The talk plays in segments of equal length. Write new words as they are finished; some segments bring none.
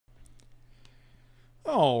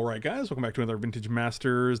All right, guys, welcome back to another Vintage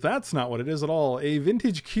Masters. That's not what it is at all. A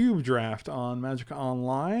vintage cube draft on Magic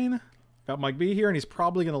Online. Got Mike B here, and he's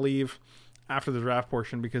probably going to leave after the draft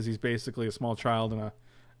portion because he's basically a small child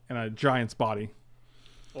in a giant's body.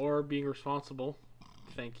 Or being responsible.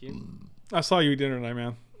 Thank you. I saw you at dinner tonight,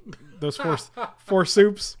 man. Those four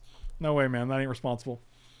soups. No way, man. That ain't responsible.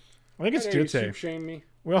 I think it's Jitte. Soup shame me.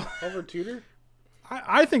 Well, Over Tudor?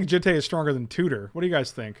 I think Jitte is stronger than Tudor. What do you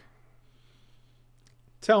guys think?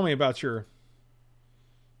 Tell me about your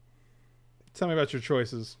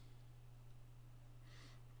choices.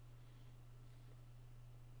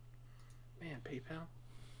 Man, PayPal.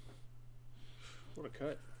 What a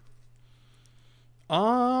cut.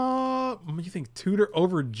 You think Tudor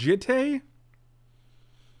over Jitte?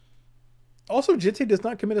 Also, Jitte does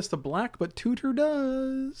not commit us to black, but Tudor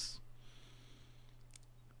does.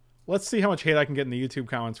 Let's see how much hate I can get in the YouTube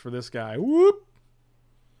comments for this guy. Whoop!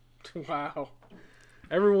 Wow.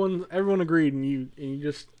 Everyone agreed, and you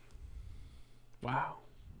just, wow.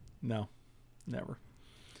 No, never.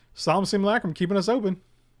 Solemn Simulacrum, I'm keeping us open.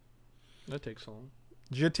 That takes so long.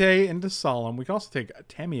 Jitte into Solemn. We can also take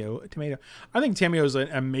Tameo. Tomato. I think Tameo is an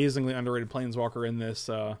amazingly underrated planeswalker in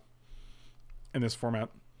this format.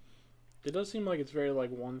 It does seem like it's very like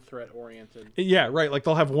one threat oriented. Yeah, right. Like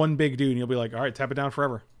they'll have one big dude, and you'll be like, all right, tap it down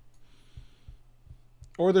forever.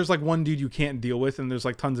 Or there's like one dude you can't deal with, and there's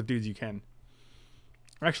like tons of dudes you can.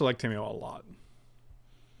 I actually like Tameo a lot.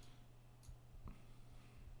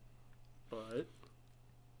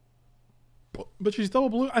 But she's double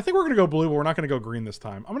blue. I think we're going to go blue, but we're not going to go green this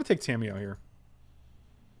time. I'm going to take Tameo here.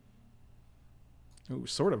 Ooh,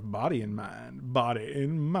 sort of body in mind. Body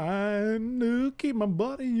in mind. Ooh, keep my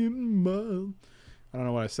body in mind. I don't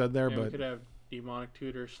know what I said there, but... we could have Demonic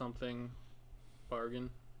Tutor something.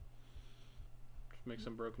 Bargain. Just make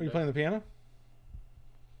some broken Are you deck. playing the piano?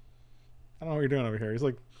 I don't know what you're doing over here. He's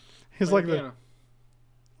like the...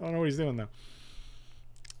 I don't know what he's doing, though.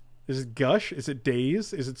 Is it Gush? Is it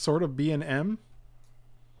Daze? Is it sort of B and M?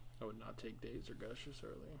 I would not take Daze or Gush this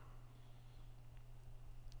early.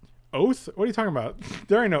 Oath? What are you talking about?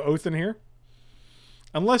 There ain't no Oath in here.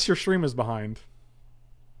 Unless your stream is behind.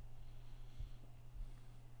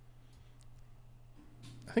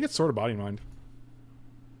 I think it's sort of Body and Mind.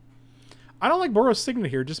 I don't like Boros Signet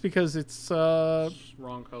here just because it's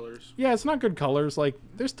wrong colors. Yeah, it's not good colors. Like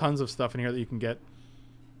there's tons of stuff in here that you can get.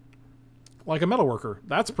 Like a Metalworker.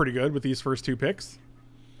 That's pretty good with these first two picks.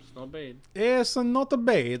 It's not bad. It's not a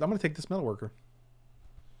bad. I'm going to take this Metalworker.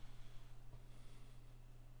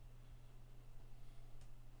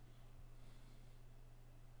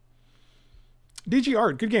 DG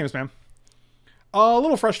Art. Good games, man. A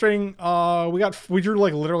little frustrating. We drew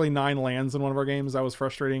like literally 9 lands in one of our games. That was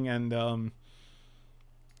frustrating. And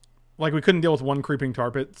like we couldn't deal with one creeping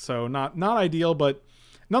tarpit. So not ideal, but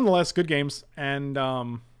nonetheless, good games. And...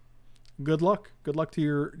 good luck. Good luck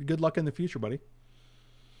in the future, buddy.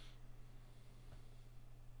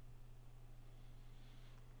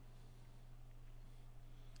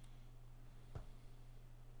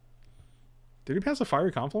 Did he pass a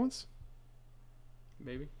Fiery Confluence?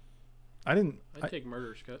 Maybe. I didn't. I'd take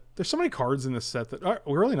Murderous Cut. There's so many cards in this set that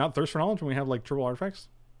we're really not Thirst for Knowledge when we have like triple artifacts.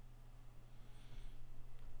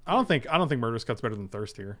 I don't think Murderous Cut's better than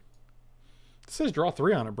Thirst here. It says draw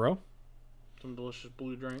 3 on it, bro. Some delicious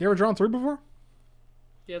blue drink. You ever drawn 3 before?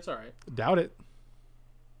 Yeah, it's alright. Doubt it.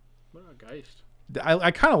 What about Geist?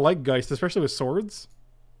 I kind of like Geist, especially with swords.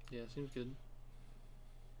 Yeah, seems good.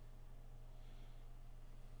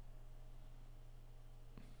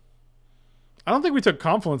 I don't think we took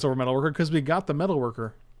Confluence over Metalworker because we got the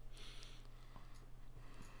Metalworker.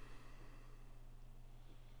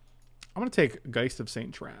 I'm going to take Geist of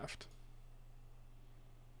St. Draft.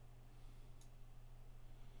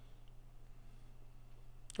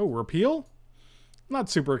 Oh, Repeal? Not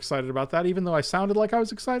super excited about that, even though I sounded like I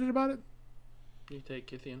was excited about it. You take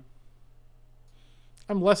Kithian.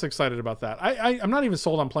 I'm less excited about that. I'm not even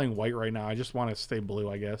sold on playing white right now. I just want to stay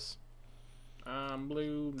blue, I guess.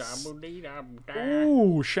 Blue.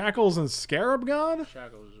 Ooh, Shackles and Scarab God?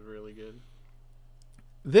 Shackles is really good.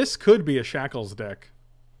 This could be a Shackles deck.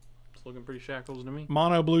 It's looking pretty Shackles to me.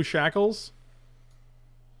 Mono blue Shackles.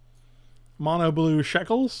 Mono blue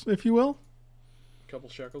Shekels, if you will. Couple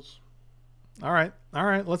Shekels. All right.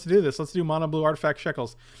 Let's do this. Let's do mono blue artifact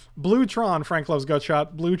Shekels. Blue Tron. Frank loves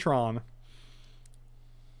Gutshot. Blue Tron.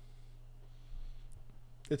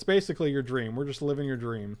 It's basically your dream. We're just living your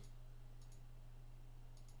dream.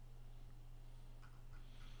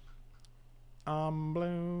 I'm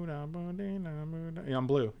blue. Yeah, I'm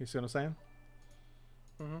blue. You see what I'm saying?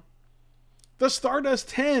 Mm-hmm. The Stardust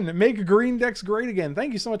 10. Make green decks great again.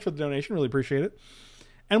 Thank you so much for the donation. Really appreciate it.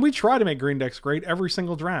 And we try to make green decks great every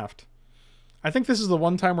single draft. I think this is the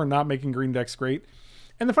one time we're not making green decks great.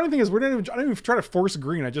 And the funny thing is, I don't even try to force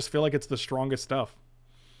green. I just feel like it's the strongest stuff.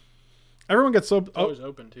 Everyone gets so always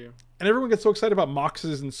open too, and everyone gets so excited about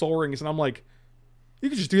Moxes and Soul Rings, and I'm like, you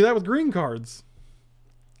could just do that with green cards.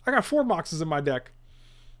 I got 4 Moxes in my deck.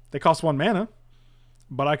 They cost 1 mana,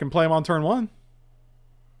 but I can play them on turn 1.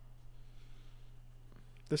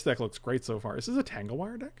 This deck looks great so far. Is this a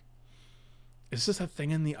Tanglewire deck? Is this a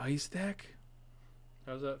Thing in the Ice deck?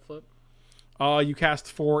 How's that flip? You cast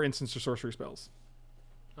 4 instants or sorcery spells.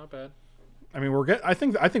 Not bad. I mean, I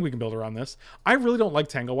think we can build around this. I really don't like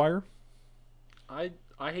Tanglewire. I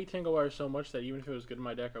hate Tanglewire so much that even if it was good in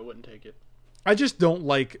my deck, I wouldn't take it. I just don't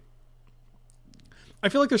like... I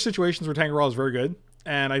feel like there's situations where Tanglewire is very good,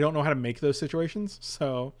 and I don't know how to make those situations,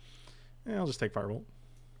 so I'll just take Firebolt.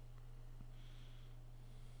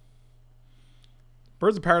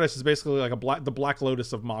 Birds of Paradise is basically like the Black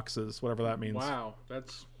Lotus of Moxes, whatever that means. Wow,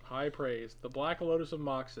 that's high praise. The Black Lotus of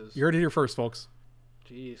Moxes. You heard it here first, folks.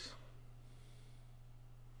 Jeez.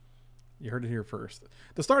 You heard it here first.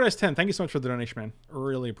 The Stardust 10, thank you so much for the donation, man.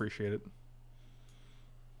 Really appreciate it.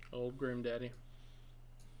 Old Grim Daddy.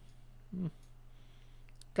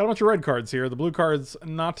 Got a bunch of red cards here. The blue cards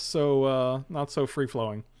not so free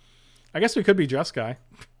flowing. I guess we could be Jeskai,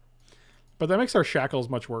 but that makes our shackles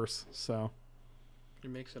much worse. So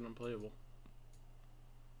it makes it unplayable.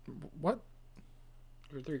 What?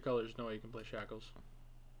 For 3 colors, no way you can play shackles.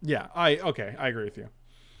 Yeah, I agree with you.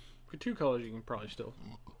 For 2 colors, you can probably still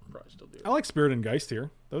do it. I like Spirit and Geist here.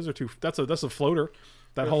 Those are 2. That's a floater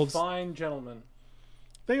that They're holds. Fine gentlemen.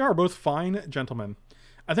 They are both fine gentlemen.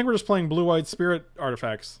 I think we're just playing blue-white spirit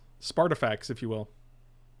artifacts, Spartifacts, if you will.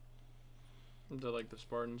 They're like the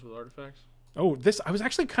Spartans with artifacts. Oh, I was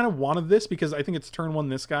actually kind of wanted this because I think it's turn 1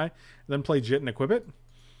 this guy, then play Jit and equip it.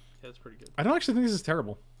 Yeah, that's pretty good. I don't actually think this is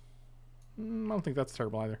terrible. I don't think that's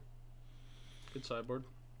terrible either. Good sideboard.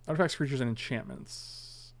 Artifacts, creatures, and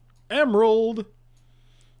enchantments. Emerald!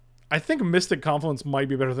 I think Mystic Confluence might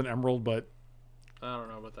be better than Emerald, but... I don't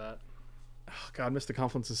know about that. Oh, God, Mystic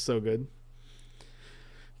Confluence is so good.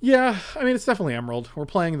 Yeah, I mean, it's definitely Emerald. We're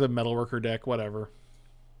playing the Metalworker deck, whatever.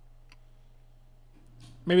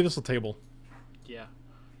 Maybe this will table. Yeah.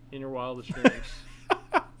 In your wildest dreams.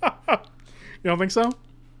 You don't think so?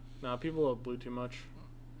 Nah, people love blue too much.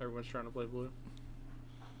 Everyone's trying to play blue.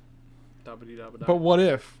 Da-ba-dee-da-ba-da. But what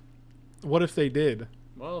if? What if they did?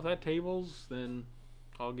 Well, if that tables, then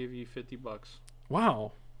I'll give you $50.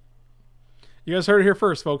 Wow. You guys heard it here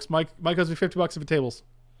first, folks. Mike owes me $50 if it tables.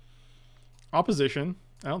 Opposition.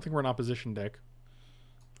 I don't think we're an opposition deck.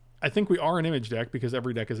 I think we are an image deck because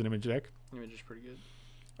every deck is an image deck. Image is pretty good.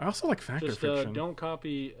 I also like Factor Fiction. Don't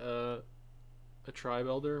copy a Tribe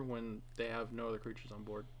Elder when they have no other creatures on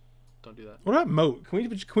board. Don't do that. What about Moat? Can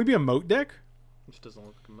we be a Moat deck? This doesn't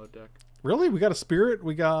look like a Moat deck. Really? We got a Spirit.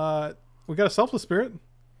 We got a Selfless Spirit.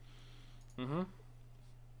 Mm-hmm.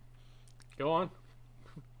 Go on.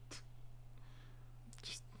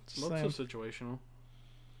 Just Moat's so situational.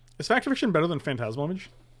 Is Factor Fiction better than Phantasmal Image?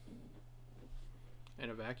 In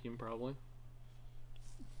a vacuum, probably.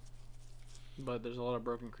 But there's a lot of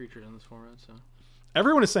broken creatures in this format, so...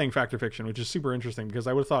 Everyone is saying Factor Fiction, which is super interesting because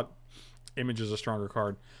I would have thought Image is a stronger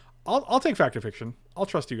card. I'll take Factor Fiction. I'll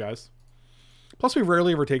trust you guys. Plus, we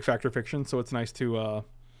rarely ever take Factor Fiction, so it's nice to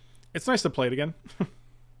play it again.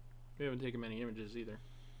 We haven't taken many images either.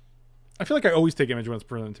 I feel like I always take Image when it's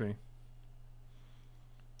presented to me.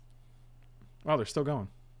 Wow, they're still going.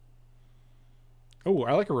 Oh,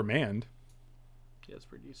 I like a Remand. Yeah, it's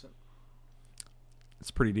pretty decent.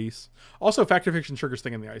 It's pretty decent. Also, Factor Fiction triggers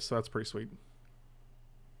Thing in the Ice, so that's pretty sweet.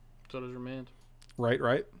 So does Remand. Right.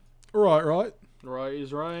 Right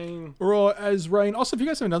is rain. Also, if you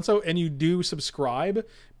guys haven't done so and you do subscribe,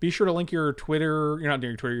 be sure to link your Twitter. You're not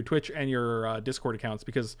doing your Twitter, your Twitch and your Discord accounts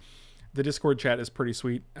because the Discord chat is pretty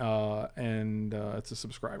sweet and it's a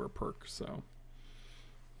subscriber perk. So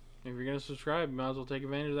if you're gonna subscribe, you might as well take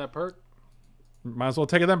advantage of that perk. Might as well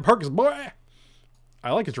take it them perks, boy.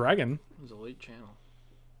 I like a dragon. It's a late channel.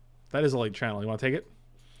 That is a late channel. You want to take it?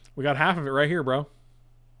 We got half of it right here, bro.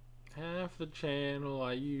 Half the channel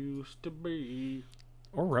I used to be.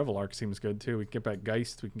 Or Revelark seems good too. We can get back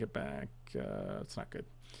Geist. We can get back. It's not good.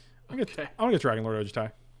 I want to get Dragon Lord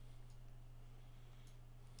Ojutai.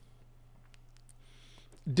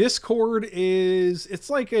 Discord is. It's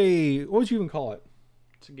like a. What would you even call it?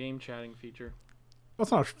 It's a game chatting feature. Well,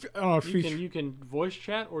 it's not. I don't know. A feature. You can voice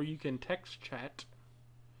chat or you can text chat.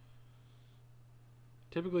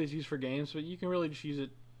 Typically, it's used for games, but you can really just use it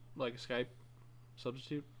like a Skype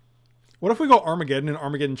substitute. What if we go Armageddon and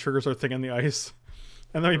Armageddon triggers our Thing in the Ice?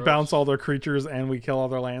 And then we Gross. bounce all their creatures and we kill all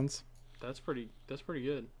their lands. That's pretty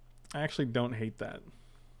good. I actually don't hate that.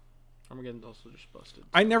 Armageddon's also just busted.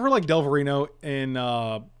 I never like Delverino in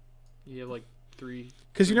You have like three.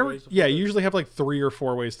 because you never ways to yeah, flip you it. usually have like 3 or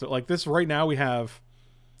 4 ways to like this right now we have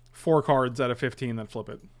 4 cards out of 15 that flip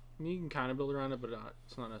it. You can kind of build around it, but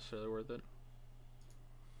it's not necessarily worth it.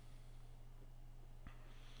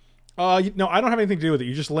 No, I don't have anything to do with it.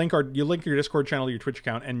 You just link your Discord channel to your Twitch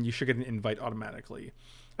account and you should get an invite automatically.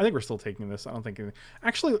 I think we're still taking this. I don't think anything.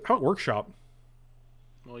 Actually, how about Workshop?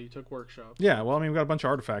 Well, you took Workshop. Yeah, well, I mean, we've got a bunch of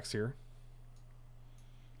artifacts here.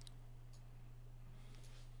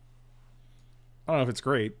 I don't know if it's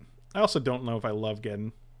great. I also don't know if I love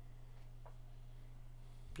Geddon.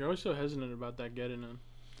 You're always so hesitant about that getting in.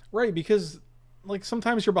 Right, because like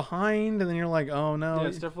sometimes you're behind and then you're like, oh no. Yeah,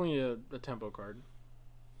 it's definitely a tempo card.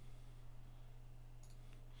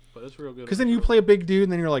 But it's real good. Because then you play a big dude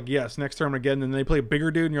and then you're like, yes, next turn I'm gonna get, and then they play a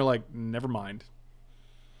bigger dude and you're like, never mind.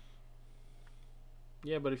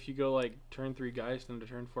 Yeah, but if you go like turn 3 Geist and to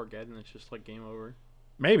turn 4 Geddon, it's just like game over.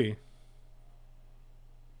 Maybe.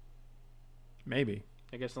 Maybe.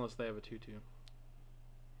 I guess unless they have a 2/2.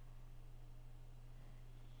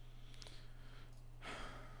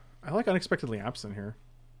 I like Unexpectedly Absent here.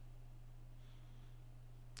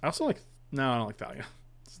 I also like... No, I don't like Thalia.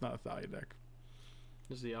 It's not a Thalia deck.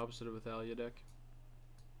 This is the opposite of a Thalia deck.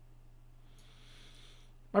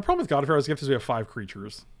 My problem with God Pharaoh's Gift is we have 5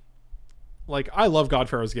 creatures. Like, I love God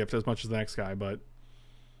Pharaoh's Gift as much as the next guy, but...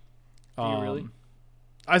 Do you really?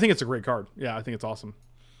 I think it's a great card. Yeah, I think it's awesome.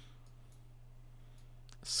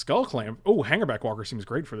 Skull Clamp. Oh, Hangerback Walker seems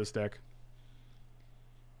great for this deck.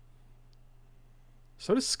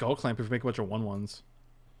 So does Skull Clamp if you make a bunch of 1/1s.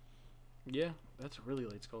 Yeah, that's a really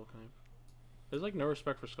late Skull Clamp. There's like no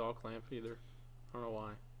respect for Skull Clamp either. I don't know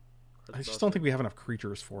why. I just don't think we have enough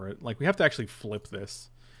creatures for it. Like, we have to actually flip this.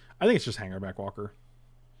 I think it's just Hangerback Walker.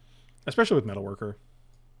 Especially with Metalworker.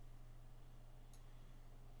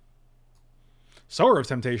 Sower of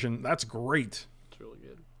Temptation. That's great. It's really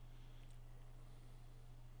good.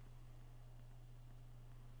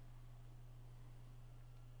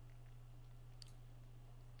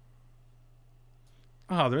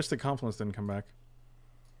 Ah, the Mystic Confluence didn't come back.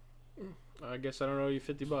 I guess I don't owe you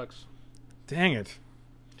 $50. Dang it.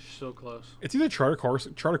 So close. It's either Charter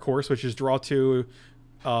Course, which is draw 2,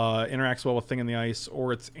 interacts well with Thing in the Ice,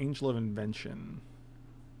 or it's Angel of Invention.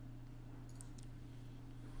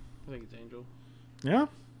 I think it's Angel. Yeah?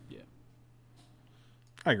 Yeah.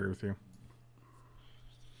 I agree with you.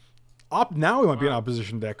 Now we might be an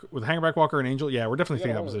opposition deck. With Hangerback Walker and Angel, yeah, we're definitely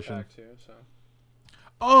thinking opposition. Too, so.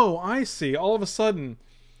 Oh, I see. All of a sudden,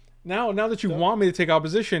 now that you want me to take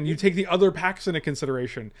opposition, you take the other packs into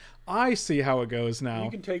consideration. I see how it goes now.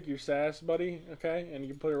 You can take your sass, buddy, okay, and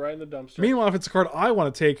you can put it right in the dumpster. Meanwhile, if it's a card I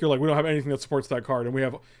want to take, you're like, we don't have anything that supports that card, and we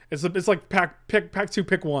have it's like pack 2,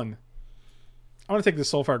 pick 1. I want to take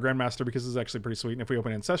this Soulfire Grandmaster because this is actually pretty sweet. And if we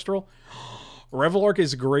open Ancestral, Revelark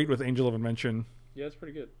is great with Angel of Invention. Yeah, it's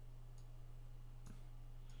pretty good.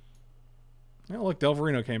 Yeah, look,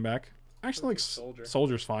 Delverino came back. I actually like Soldier.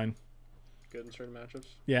 Soldier's fine. Good in certain matchups.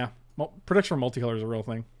 Yeah, protection from multicolor is a real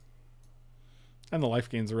thing, and the life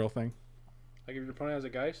gain's a real thing. Like if your opponent has a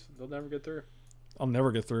Geist, they'll never get through. I'll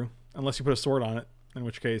never get through unless you put a sword on it. In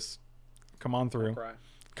which case, come on through. I'll cry.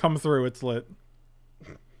 Come through. It's lit.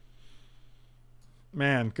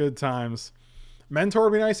 Man, good times. Mentor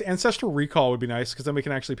would be nice. Ancestral Recall would be nice because then we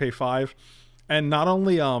can actually pay 5, and not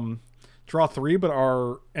only draw 3, but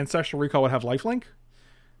our Ancestral Recall would have lifelink.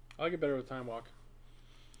 I like it better with Time Walk.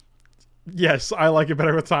 Yes, I like it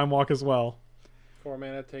better with Time Walk as well. 4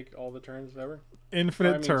 mana, take all the turns ever.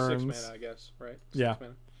 Infinite turns. 6 mana, I guess, right? 6 Yeah.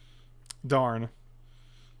 mana. Darn.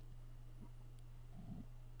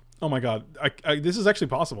 Oh my god. This is actually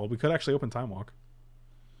possible. We could actually open Time Walk.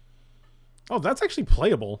 Oh, that's actually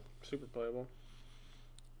playable. Super playable.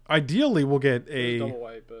 Ideally, we'll get It's double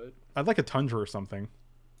white, but I'd like a Tundra or something.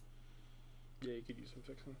 yeah, you could use some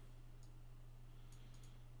fixing.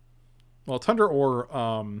 Well, Tundra or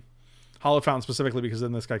Hollow Fountain specifically, because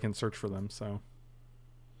then this guy can search for them, so.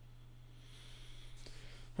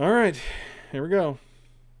 Alright. Here we go.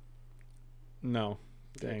 No.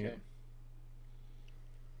 Dang it.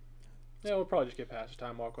 Yeah, we'll probably just get past the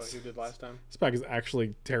Time Walk like we did last time. This pack is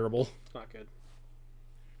actually terrible. It's not good.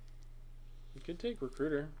 You could take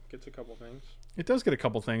Recruiter. Gets a couple things. It does get a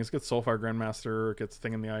couple things. It gets Soulfire Grandmaster, it gets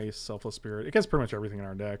Thing in the Ice, Selfless Spirit. It gets pretty much everything in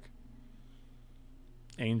our deck.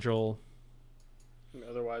 Angel.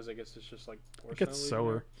 Otherwise, I guess it's just like It gets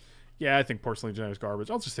Sower. Yeah, I think Porcelain Legionnaire is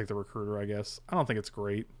garbage. I'll just take the Recruiter, I guess. I don't think it's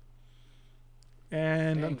great.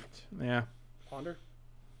 And Dang it. yeah. Ponder?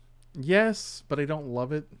 Yes, but I don't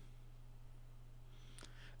love it.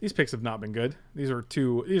 These picks have not been good. These are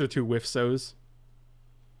two whiff sows.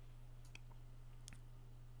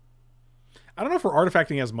 I don't know if we're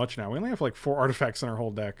artifacting as much now. We only have like 4 artifacts in our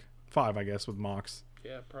whole deck. 5, I guess, with Mox.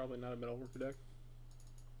 Yeah, probably not a middle worker deck.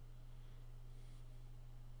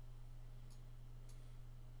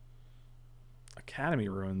 Academy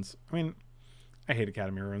Ruins. I mean, I hate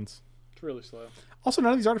Academy Ruins. It's really slow. Also,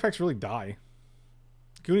 none of these artifacts really die.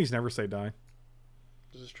 Goonies never say die.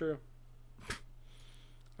 This is true.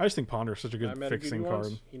 I just think Ponder is such a good fixing card.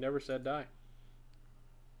 Once. He never said die.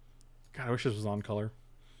 God, I wish this was on color.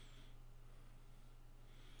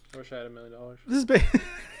 I wish I had $1 million. This is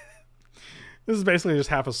this is basically just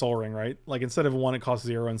half a Soul Ring, right? Like instead of 1, it costs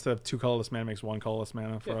 0. Instead of 2 colorless mana, it makes 1 colorless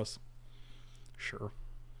mana for us. Sure.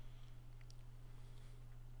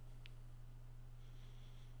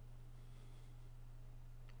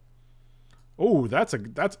 Oh, that's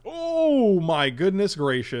oh my goodness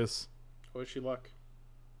gracious. I wish you luck.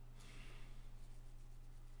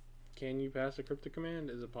 Can you pass a cryptic command?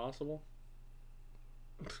 Is it possible?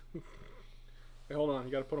 Wait, hold on.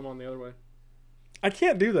 You got to put them on the other way. I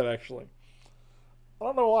can't do that actually. I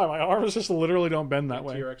don't know why. My arms just literally don't bend that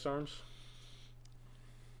way. T-Rex arms.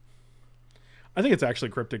 I think it's actually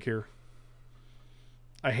cryptic here.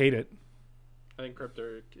 I hate it. I think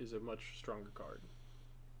cryptic is a much stronger card.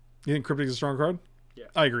 You think cryptic is a strong card? Yeah.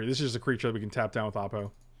 I agree. This is just a creature that we can tap down with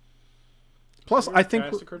Oppo. Plus, I think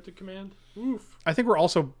pass the cryptic command. Oof. I think we're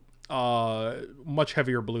also much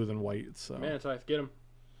heavier blue than white. So Manatithe, get him.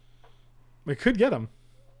 We could get him.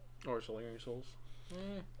 Or Solingering Souls.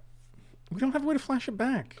 We don't have a way to flash it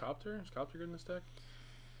back. Copter? Is Copter good in this deck?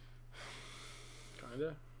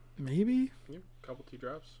 Kinda. Maybe. Yep. Couple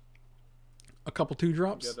 2-drops. A couple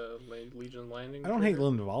 2-drops. You got a Legion Landing. I don't hate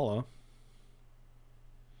Lindavala.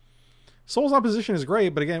 Soul's Opposition is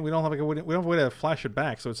great, but again, we don't have a way to flash it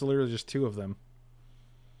back, so it's literally just 2 of them.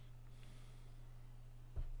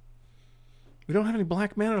 We don't have any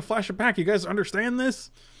black mana to flash it back. You guys understand this?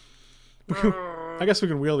 I guess we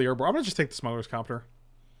can wheel the Airborne. I'm gonna just take the Smuggler's Copter.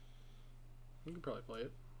 You can probably play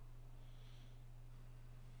it.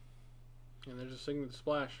 And there's a Signet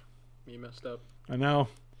Splash. You messed up. I know.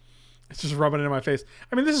 It's just rubbing it in my face.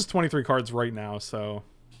 I mean, this is 23 cards right now, so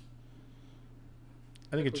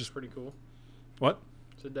I think it just pretty cool. What?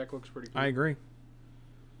 The deck looks pretty cool. I agree.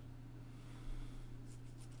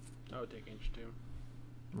 I would take Ancient Tomb.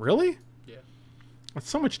 Really? Yeah. That's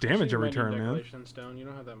so much damage every turn, man. Decoration Stone. You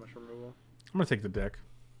don't have that much removal. I'm gonna take the deck.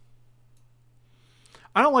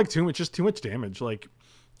 I don't like Tomb. It's just too much damage. Like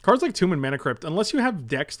cards like Tomb and Mana Crypt, unless you have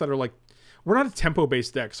decks that are like, we're not a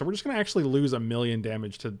tempo-based deck, so we're just gonna actually lose 1,000,000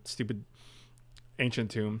 damage to stupid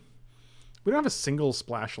Ancient Tomb. We don't have a single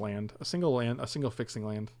splash land, a single fixing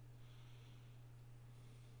land.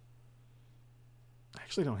 I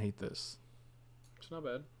actually don't hate this. It's not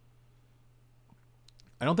bad.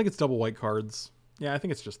 I don't think it's double white cards. Yeah, I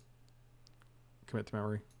think it's just Commit to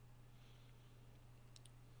Memory.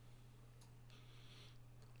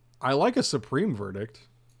 I like a Supreme Verdict.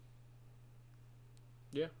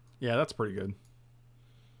 Yeah. Yeah, that's pretty good.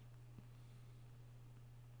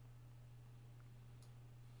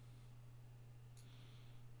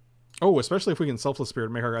 Oh, especially if we can Selfless Spirit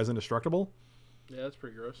and make our guys indestructible. Yeah, that's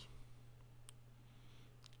pretty gross.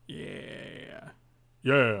 Yeah.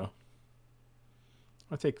 Yeah.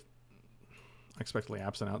 I take Unexpectedly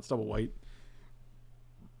Absent out. It's double white.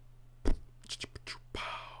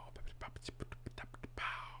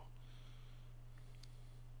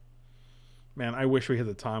 Man, I wish we had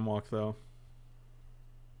the Time Walk, though.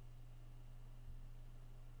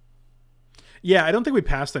 Yeah, I don't think we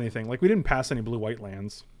passed anything. Like, we didn't pass any blue-white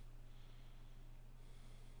lands.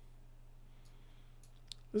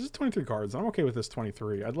 This is 23 cards. I'm okay with this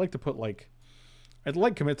 23. I'd like to put, like... I'd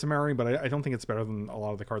like Commit to Memory, but I don't think it's better than a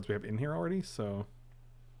lot of the cards we have in here already, so...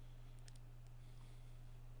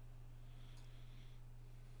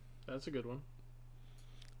 That's a good one.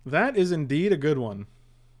 That is indeed a good one.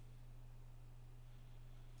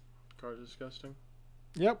 Card's disgusting.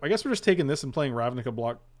 Yep, I guess we're just taking this and playing Ravnica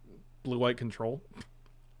block blue-white control.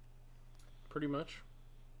 Pretty much.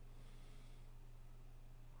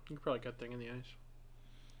 You could probably cut Thing in the Ice.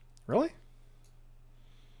 Really?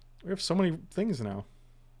 We have so many things now.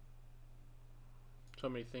 So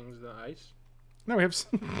many things in the ice. No, we have...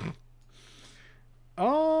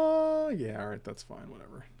 Oh, yeah, alright, that's fine,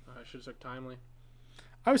 whatever. I should have took Timely.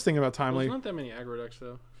 I was thinking about Timely. There's not that many aggro decks,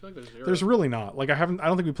 though. I feel like there's 0. There's really not. Like, I don't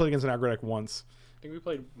think we played against an aggro deck once. I think we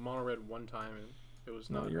played mono red one time, and it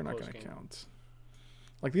was not. No, you're not going to game. count.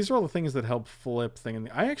 Like, these are all the things that help flip thing.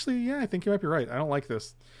 I actually, yeah, I think you might be right. I don't like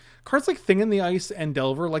this. Cards like Thing in the Ice and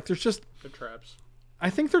Delver, like there's just... They're traps. I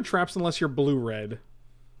think they're traps unless you're blue-red.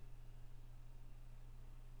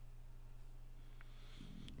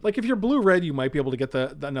 Like, if you're blue-red, you might be able to get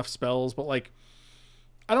the enough spells, but, like,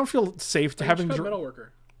 I don't feel safe to having... Metalworker.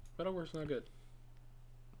 Metalworker's not good.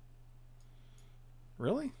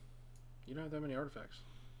 Really? You don't have that many artifacts.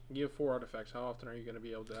 You have 4 artifacts. How often are you going to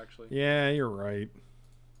be able to actually... Yeah, you're right.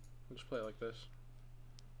 I'll just play it like this.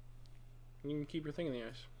 You can keep your Thing in the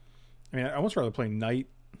Ice. I mean, I almost rather play Knight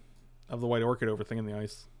of the White Orchid over Thing in the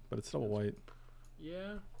Ice, but it's still a white.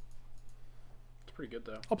 Yeah. It's pretty good,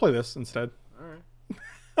 though. I'll play this instead. Alright.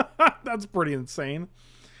 That's pretty insane.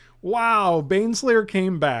 Wow, Baneslayer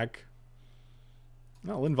came back.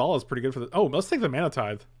 No, Linvala's pretty good for this. Oh, let's take the Mana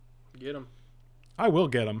Tithe. Get him. I will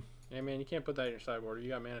get him. Yeah, man, you can't put that in your sideboard. You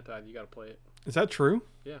got Mana Tithe. You got to play it. Is that true?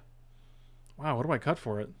 Yeah. Wow, what do I cut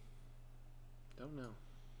for it? Don't know.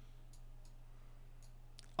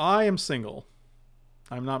 I am single.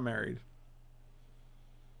 I'm not married.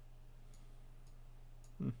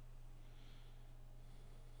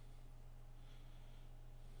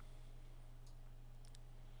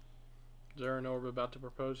 Is there an orb about to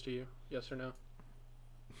propose to you? Yes or no?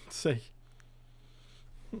 Say.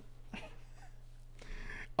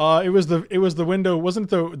 It was the window,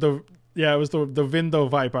 wasn't it it was the window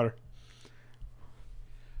viper.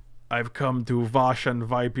 I've come to wash and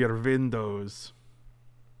wipe your windows.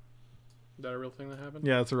 Is that a real thing that happened?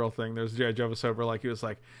 Yeah, it's a real thing. There's Judge Over, like, he was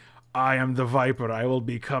like, I am the Viper. I will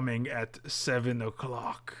be coming at 7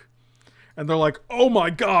 o'clock. And they're like, oh my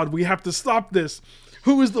god, we have to stop this.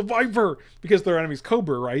 Who is the Viper? Because their enemy's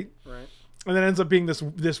Cobra, right? Right. And then it ends up being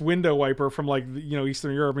this window wiper from, like, you know,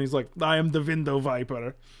 Eastern Europe. And he's like, I am the window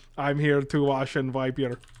viper. I'm here to wash and wipe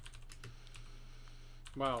your...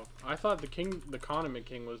 Wow. I thought the Condiment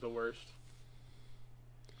King was the worst.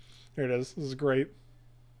 Here it is. This is great.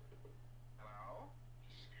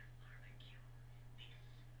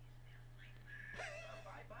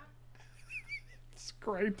 It's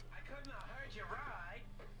great. I couldn't have heard you right.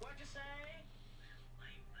 What'd you say?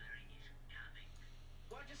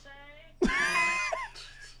 What'd you say?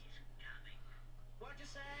 What'd you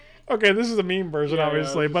say? Okay, this is a meme version, Yeah,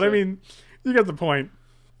 obviously, yeah, but I mean, you get the point.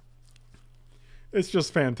 It's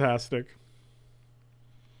just fantastic.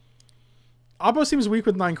 Oppo seems weak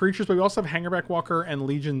with 9 creatures, but we also have Hangerback Walker and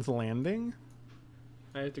Legion's Landing.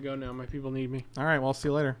 I have to go now. My people need me. Alright, well, I'll see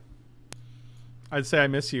you later. I'd say I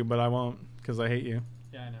miss you, but I won't, because I hate you.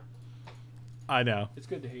 Yeah, I know. I know. It's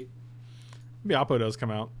good to hate. Maybe Oppo does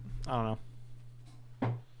come out. I don't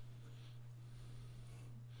know.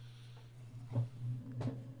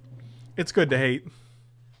 It's good to hate.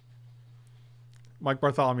 Mike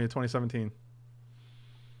Bartholomew, 2017.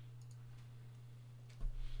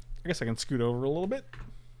 I guess I can scoot over a little bit.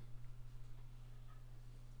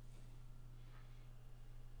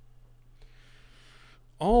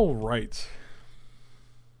 All right.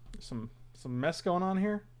 Some mess going on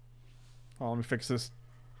here. Oh, let me fix this.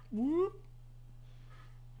 Whoop.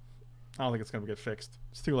 I don't think it's going to get fixed.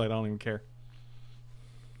 It's too late. I don't even care.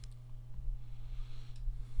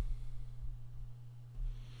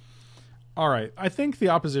 All right. I think the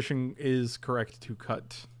opposition is correct to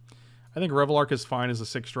cut. I think Revelark is fine as a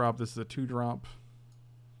 6-drop. This is a 2-drop.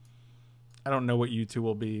 I don't know what U2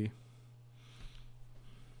 will be.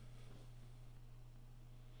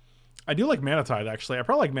 I do like Mana Tithe, actually. I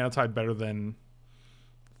probably like Mana Tithe better than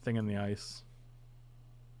Thing in the Ice.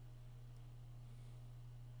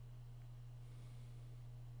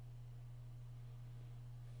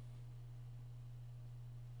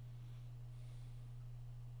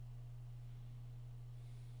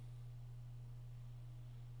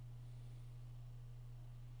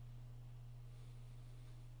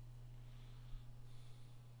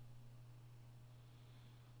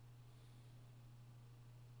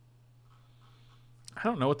 I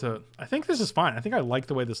don't know what to... I think this is fine. I think I like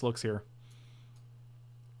the way this looks here.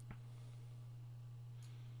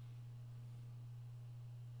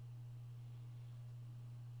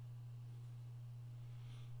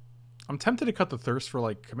 I'm tempted to cut the Thirst for,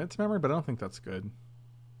 like, Commit to Memory, but I don't think that's good.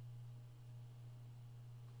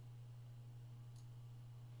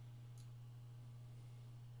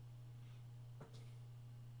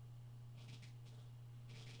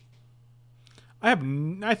 I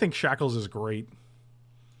think Shackles is great.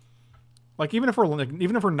 Like, even if we're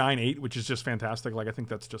 9-8, which is just fantastic, like, I think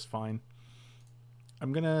that's just fine.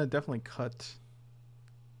 I'm gonna definitely cut.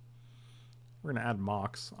 We're gonna add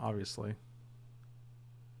Mox, obviously.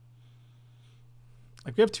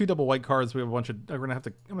 Like, we have 2 double white cards. We have a bunch of. We're gonna have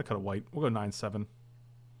to. I'm gonna cut a white. We'll go 9-7.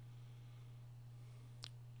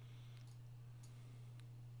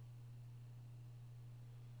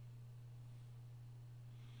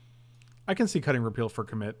 I can see cutting repeal for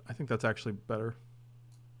commit. I think that's actually better.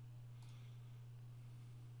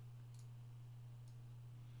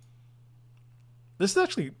 This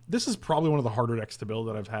is probably one of the harder decks to build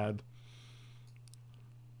that I've had.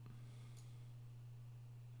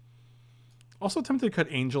 Also tempted to cut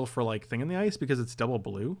Angel for like Thing in the Ice because it's double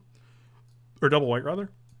blue. Or double white rather.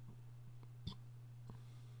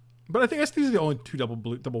 But I guess these are the only two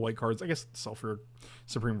double white cards. I guess Sulfuric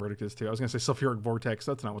Supreme Verdict is too. I was gonna say Sulfuric Vortex.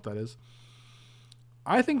 That's not what that is.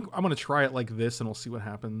 I think I'm gonna try it like this and we'll see what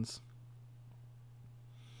happens.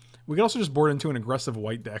 We can also just board into an aggressive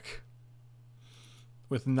white deck.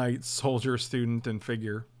 With Knight, Soldier, Student, and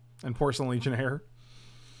Figure. And Porcelain Legionnaire.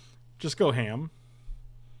 Just go ham.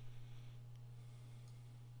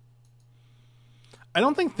 I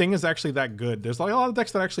don't think Thing is actually that good. There's like a lot of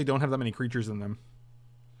decks that actually don't have that many creatures in them.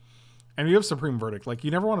 And you have Supreme Verdict. Like,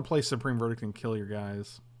 you never want to play Supreme Verdict and kill your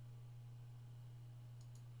guys.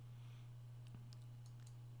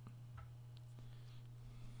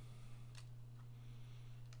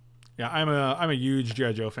 Yeah, I'm a huge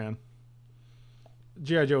G.I. Joe fan.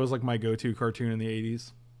 G.I. Joe was like my go-to cartoon in the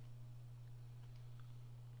 80s.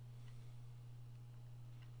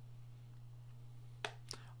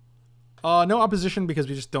 No opposition because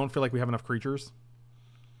we just don't feel like we have enough creatures.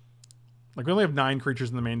 Like, we only have 9 creatures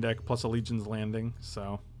in the main deck, plus a Legion's Landing,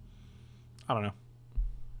 so... I don't know.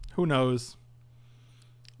 Who knows?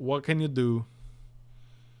 What can you do?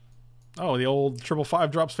 Oh, the old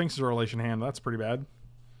 5/5 drop Sphinx's Relation hand. That's pretty bad.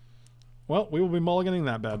 Well, we will be mulliganing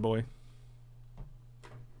that bad boy.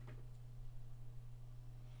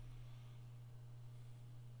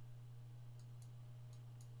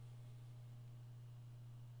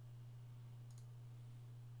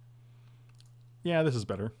 Yeah, this is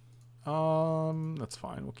better. That's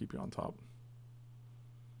fine. We'll keep you on top.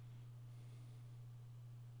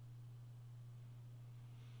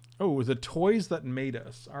 Oh, the toys that made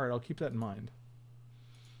us. All right, I'll keep that in mind.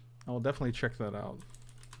 I will definitely check that out.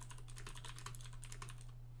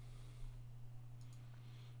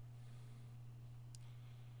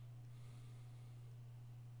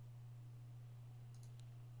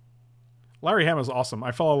 Larry Ham is awesome.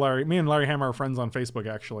 I follow Larry. Me and Larry Ham are friends on Facebook,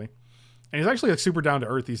 actually. And he's actually like super down to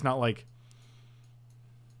earth. He's not like...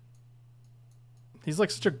 He's like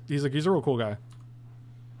such a... He's a real cool guy.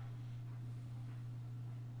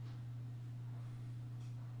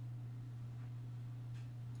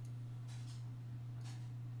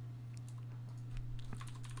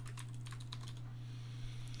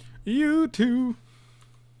 You too.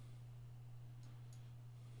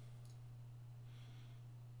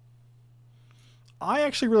 I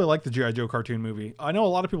actually really like the G.I. Joe cartoon movie. I know a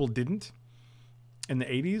lot of people didn't in the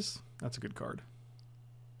 80s. That's a good card.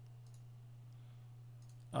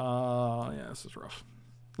 Yeah, this is rough.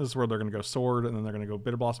 This is where they're going to go Sword, and then they're going to go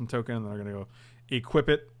Bitter Blossom Token, and then they're going to go Equip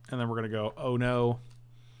It, and then we're going to go Oh No,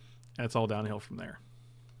 and it's all downhill from there.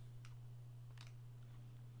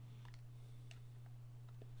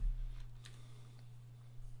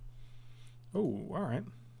 Oh, all right.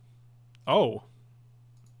 Oh.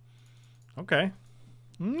 Okay.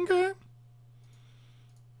 Okay.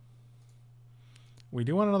 We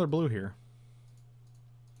do want another blue here.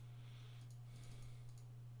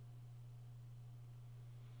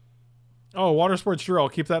 Oh, Water Sports Drew. I'll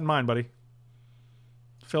keep that in mind, buddy.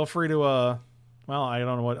 Feel free to well, I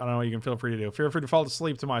don't know what you can feel free to do. Feel free to fall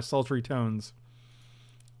asleep to my sultry tones.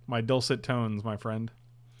 My dulcet tones, my friend.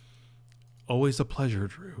 Always a pleasure,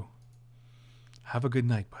 Drew. Have a good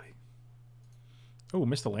night, buddy. Oh,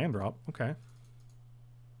 missed a land drop. Okay.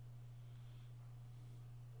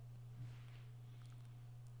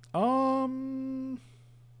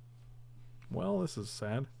 Well, this is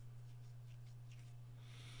sad.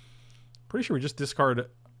 Pretty sure we just discard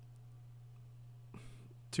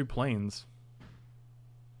 2 planes.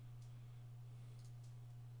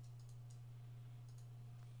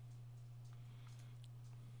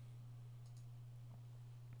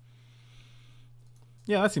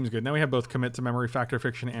 Yeah, that seems good. Now we have both Commit to Memory, Factor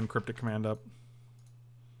Fiction, and Cryptic Command up.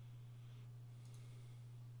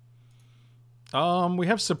 We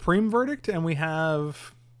have Supreme Verdict, and we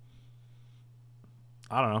have...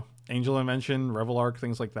 I don't know. Angel Invention, Revel Arc,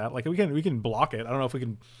 things like that. Like, we can block it. I don't know if we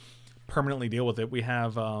can permanently deal with it. We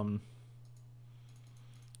have... yeah,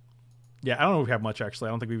 I don't know if we have much, actually.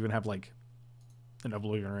 I don't think we even have, like, an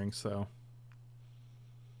Oblivion Ring, so...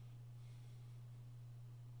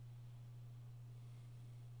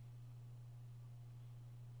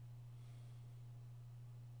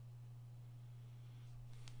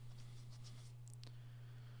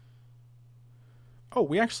 Oh,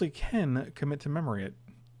 we actually can commit to memory it.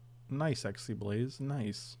 Nice, XC Blaze.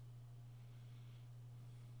 Nice.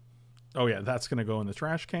 Oh yeah, that's going to go in the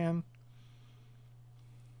trash can.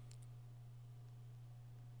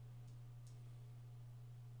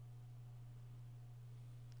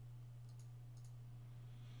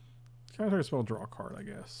 Can I spell draw a card, I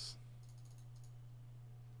guess.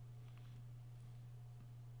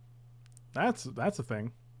 That's a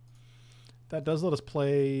thing. That does let us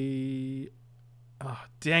play. Oh,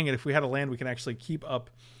 dang it! If we had a land, we can actually keep up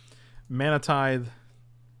Mana Tithe.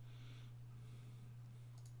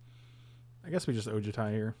 I guess we just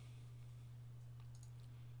Ojutai here.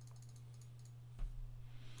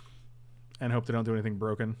 And hope they don't do anything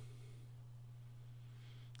broken.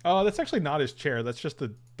 Oh, that's actually not his chair. That's just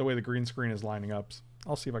the way the green screen is lining up.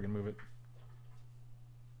 I'll see if I can move it.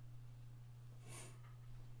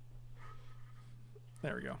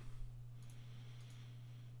 There we go.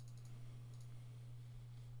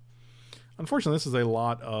 Unfortunately, this is a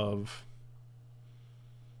lot of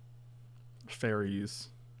fairies.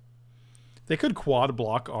 They could quad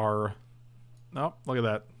block our... Oh, look at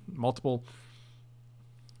that. Multiple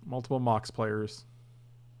Mox players.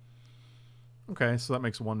 Okay, so that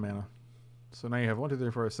makes 1 mana. So now you have 1, 2, 3,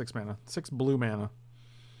 4, 6 mana. 6 blue mana.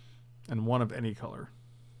 And 1 of any color.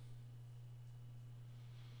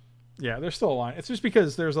 Yeah, there's still a line. It's just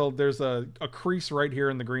because there's a crease right here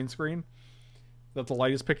in the green screen that the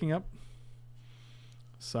light is picking up.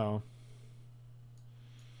 So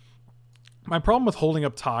my problem with holding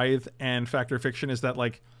up Tithe and Factor Fiction is that,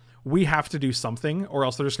 like, we have to do something or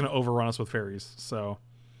else they're just going to overrun us with fairies. So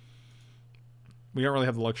we don't really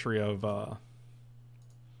have the luxury of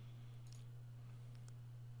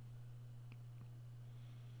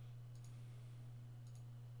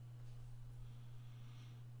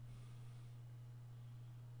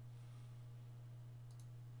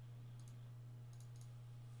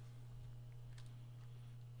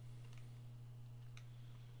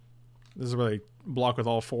this is where they block with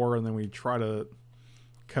all 4 and then we try to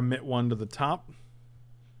commit 1 to the top.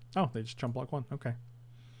 Oh, they just jump block 1. Okay.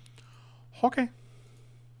 Okay.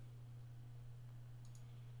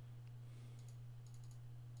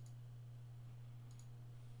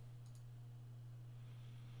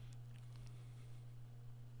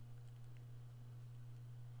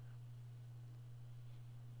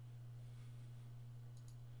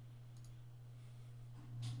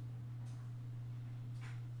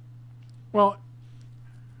 Well,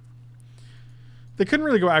 they couldn't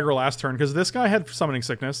really go aggro last turn because this guy had Summoning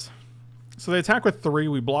Sickness. So they attack with 3,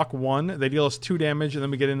 we block 1, they deal us 2 damage, and then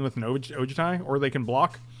we get in with an Ojutai, or they can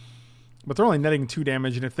block. But they're only netting 2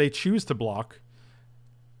 damage, and if they choose to block,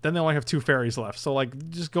 then they only have 2 fairies left. So, like,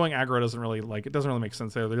 just going aggro doesn't really, like, it doesn't really make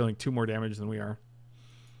sense there. They're dealing 2 more damage than we are.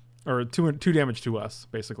 Or 2 damage to us,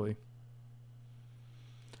 basically.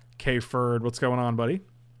 K-Ferd, what's going on, buddy?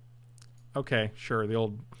 Okay, sure, the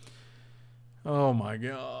old... Oh my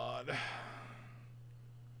god.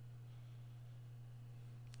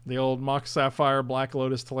 The old Mox Sapphire, Black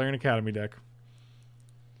Lotus, Tolarian Academy deck.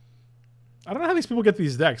 I don't know how these people get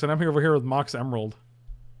these decks, and I'm here over here with Mox Emerald.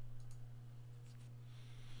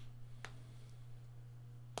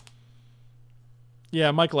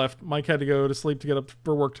 Yeah, Mike left. Mike had to go to sleep to get up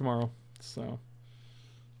for work tomorrow. So,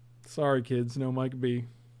 sorry kids, no Mike B.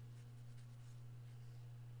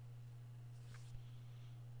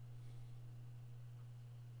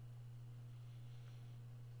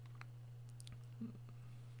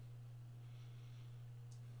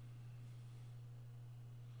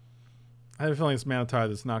 I have a feeling it's Mana Tithe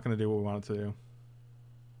that's not going to do what we want it to do.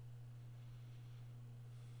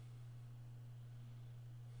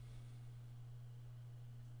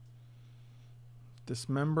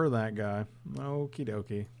 Dismember that guy. Okie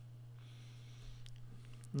dokie.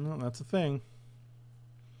 No, that's a thing.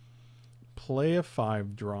 Play a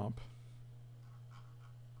 5-drop.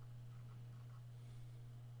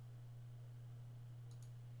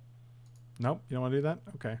 Nope, you don't want to do that?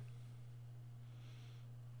 Okay.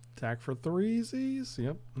 Attack for 3s.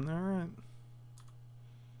 Yep. All right.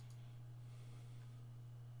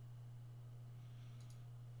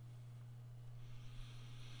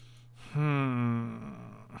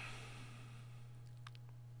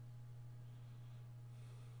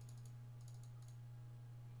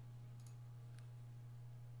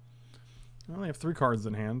 I only have 3 cards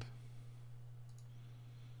in hand.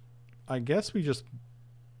 I guess we just...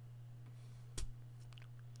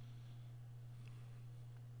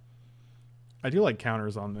 I do like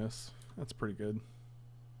counters on this. That's pretty good.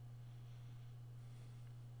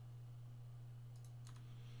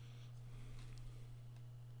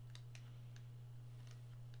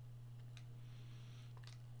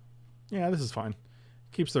 Yeah, this is fine.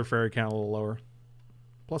 Keeps their fairy count a little lower.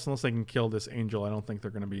 Plus, unless they can kill this angel, I don't think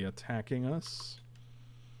they're going to be attacking us.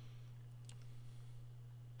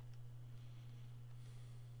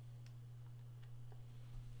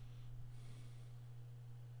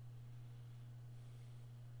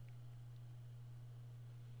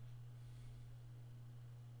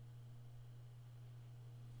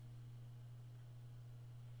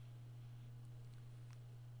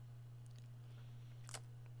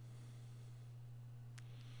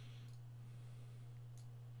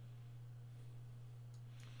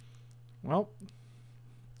 Well,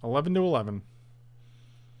 11 to 11.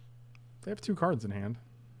 They have 2 cards in hand.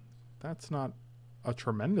 That's not a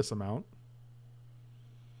tremendous amount.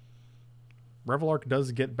 Revelark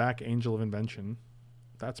does get back Angel of Invention.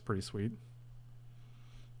 That's pretty sweet.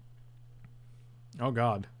 Oh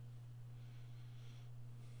god.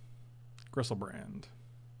 Gristlebrand.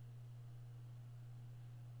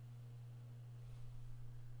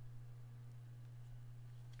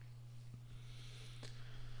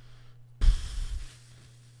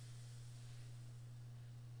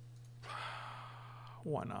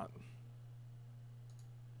 Why not?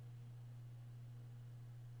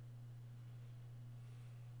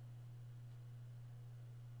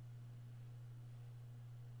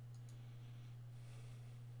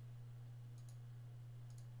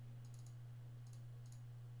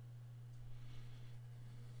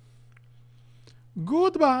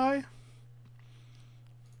 Goodbye.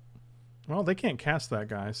 Well, they can't cast that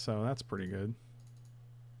guy, so that's pretty good.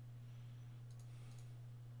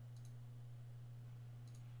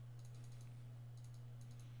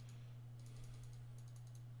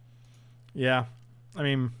 Yeah, I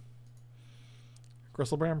mean,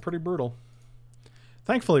 Gristlebrand pretty brutal.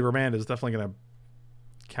 Thankfully, Remand is definitely going to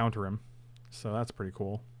counter him, so that's pretty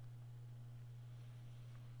cool.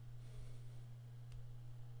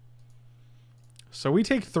 So we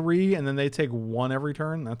take 3, and then they take 1 every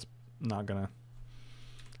turn. That's not gonna.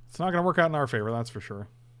 It's not gonna work out in our favor. That's for sure.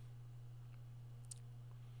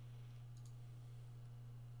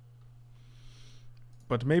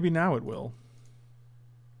 But maybe now it will.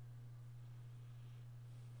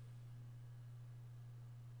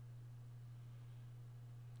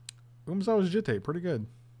 Umzo's Jitte, pretty good.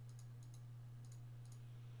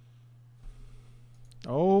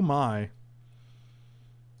 Oh my.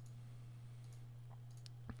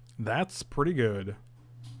 That's pretty good.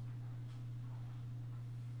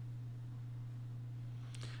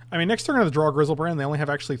 I mean, next turn I'm going to draw Grizzlebrand. They only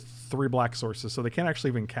have actually 3 black sources, so they can't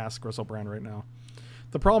actually even cast Grizzlebrand right now.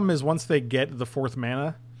 The problem is once they get the 4th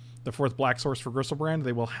mana, the 4th black source for Grizzlebrand,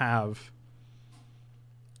 they will have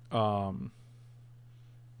 9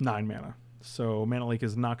 mana. So Mana Leak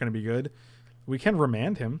is not going to be good. We can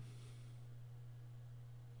Remand him.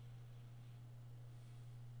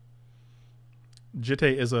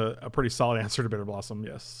 Jitte is a pretty solid answer to Bitter Blossom,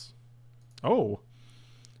 yes. Oh.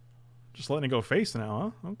 Just letting it go face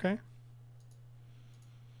now, huh? Okay.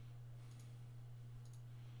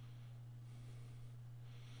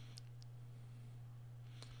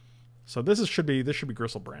 So this should be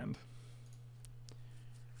Gristlebrand.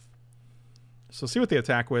 So see what they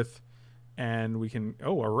attack with, and we can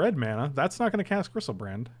a red mana. That's not going to cast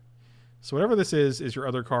Gristlebrand. So whatever this is your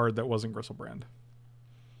other card that wasn't Gristlebrand.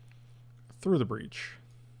 Through the Breach.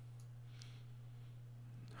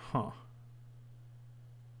 Huh.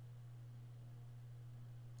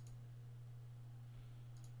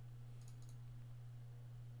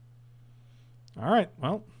 All right,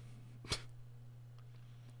 well.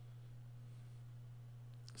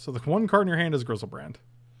 So the 1 card in your hand is Grizzlebrand.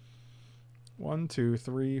 1, 2,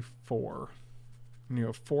 3, 4. And you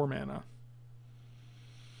have 4 mana.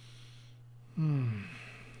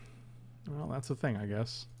 Well, that's the thing, I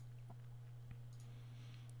guess.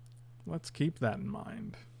 Let's keep that in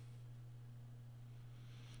mind.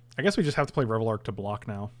 I guess we just have to play Revelark to block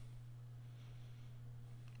now.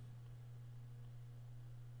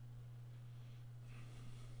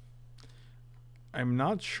 I'm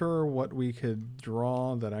not sure what we could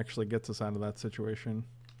draw that actually gets us out of that situation.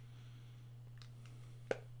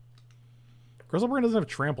 Grizzlebrand doesn't have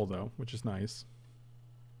Trample, though, which is nice.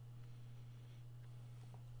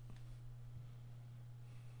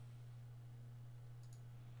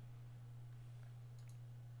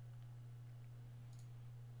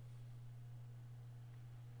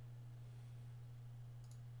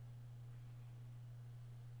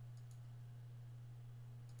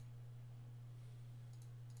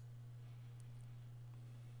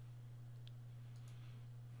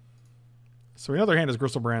 So another hand is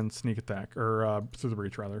Gristlebrand Sneak Attack, or Through the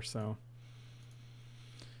Breach, rather, so.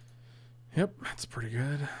 Yep, that's pretty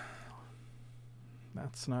good.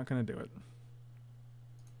 That's not going to do it.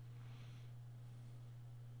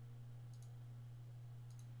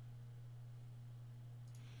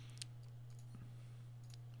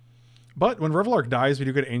 But when Revelark dies, we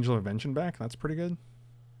do get Angel of Invention back. That's pretty good.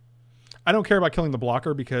 I don't care about killing the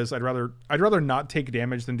blocker because I'd rather not take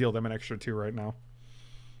damage than deal them an extra 2 right now.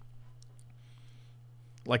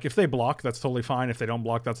 Like, if they block, that's totally fine. If they don't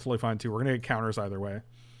block, that's totally fine, too. We're going to get counters either way.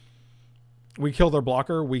 We kill their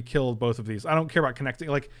blocker. We killed both of these. I don't care about connecting.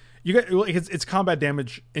 Like, you get it's combat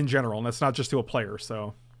damage in general, and that's not just to a player,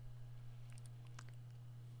 so.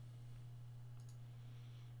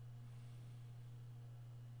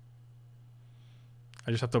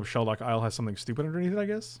 I just have to hope Shelldock Isle has something stupid underneath it, I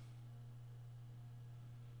guess.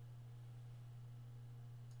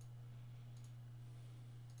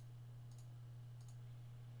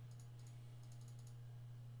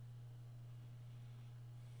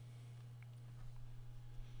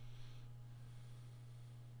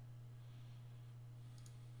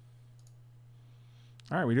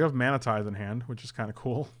 Alright, we do have Mana Tithe in hand, which is kind of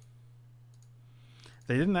cool.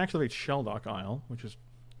 They didn't activate Shelldock Isle, which is...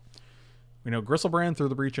 We know Gristlebrand, Through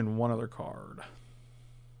the Breach, and one other card.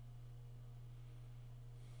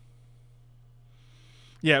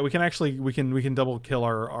 Yeah, we can actually... We can double kill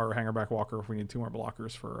our Hangerback Walker if we need 2 more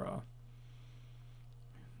blockers for...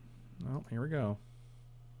 Well, here we go.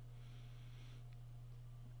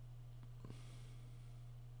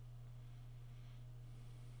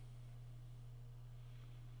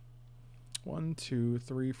 One, two,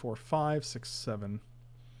 three, four, five, six, 7.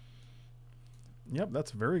 Yep, that's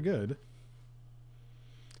very good.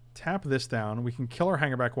 Tap this down. We can kill our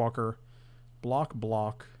Hangerback Walker. Block,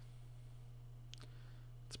 block.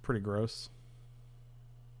 It's pretty gross.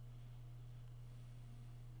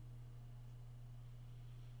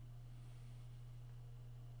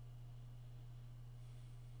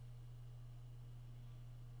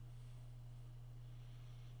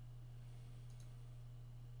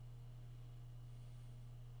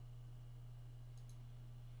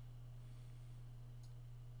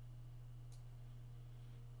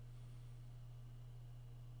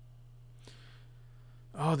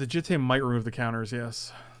 Oh, the Jitte might remove the counters,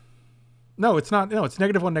 yes. No, it's not. No, it's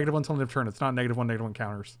 -1, -1 until end of turn. It's not -1, -1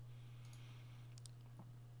 counters.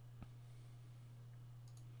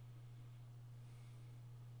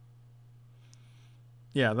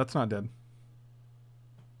 Yeah, that's not dead.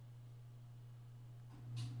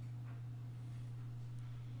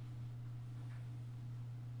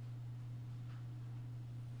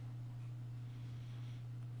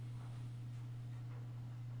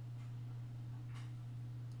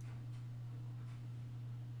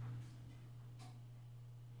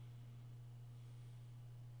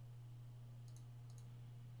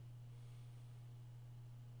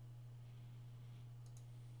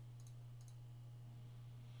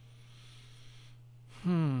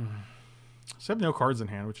 So I have no cards in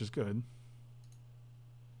hand, which is good.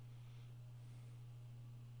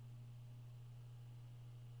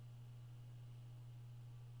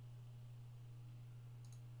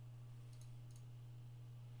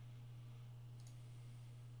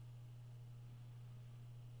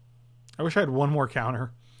 I wish I had one more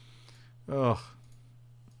counter. Ugh.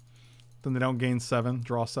 Then they don't gain 7,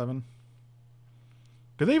 draw 7.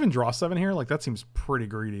 Do they even draw 7 here? Like, that seems pretty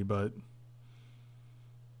greedy, but...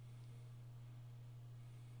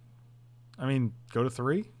 I mean, go to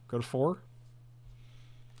 3, go to 4.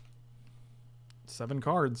 7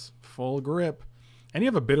 cards, full grip. And you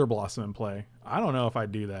have a Bitter Blossom in play. I don't know if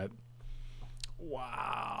I'd do that.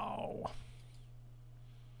 Wow.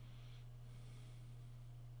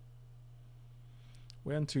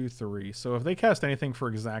 One, two, 3. So if they cast anything for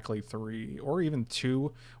exactly 3, or even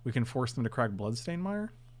 2, we can force them to crack Bloodstained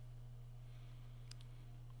Mire.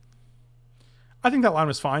 I think that line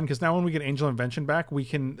was fine, because now when we get Angel Invention back, we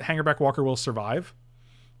can... Hangerback Walker will survive,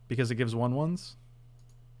 because it gives 1/1s.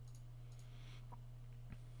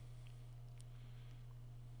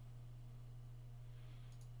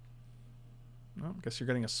 Well, I guess you're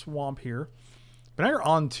getting a swamp here. But now you're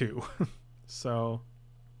on 2. So...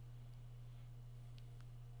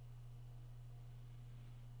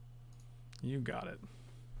 You got it.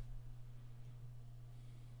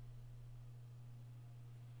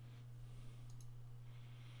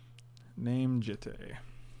 Name Jitte.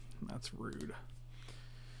 That's rude.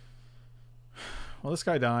 Well, this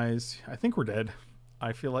guy dies. I think we're dead.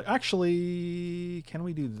 I feel like... Actually, can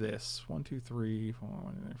we do this? 1, 2, 3, 4,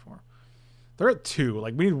 1, 2, 3, 4. They're at 2.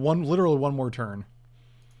 Like, we need literally one more turn.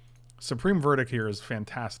 Supreme Verdict here is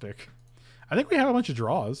fantastic. I think we have a bunch of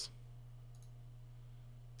draws.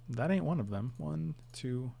 That ain't one of them. 1,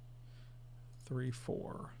 2, 3,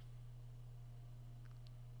 4.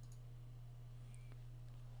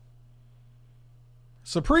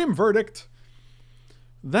 Supreme Verdict.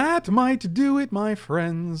 That might do it, my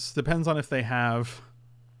friends. Depends on if they have...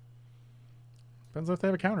 Depends on if they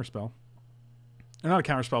have a counterspell. Not a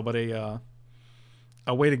counterspell, but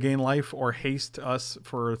a way to gain life or haste us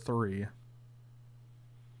for 3.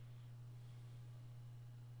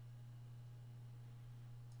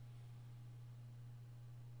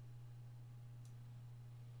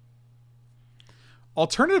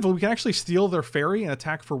 Alternatively, we can actually steal their fairy and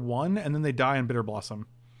attack for 1, and then they die in Bitter Blossom.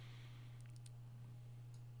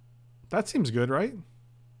 That seems good, right?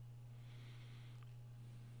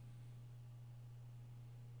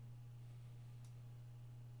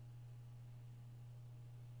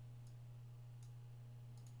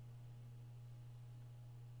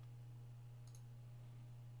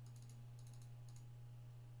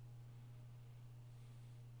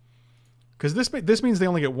 Because this means they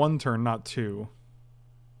only get 1 turn, not 2.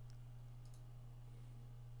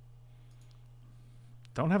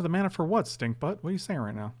 Don't have the mana for what, Stinkbutt? What are you saying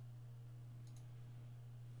right now?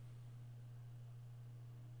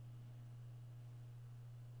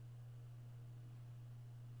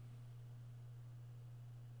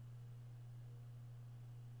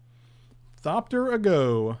 Thopter a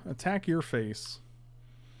go. Attack your face.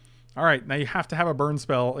 Alright, now you have to have a burn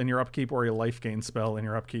spell in your upkeep or a life gain spell in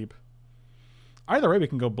your upkeep. Either way, we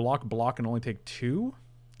can go block, block, and only take 2.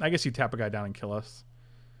 I guess you tap a guy down and kill us.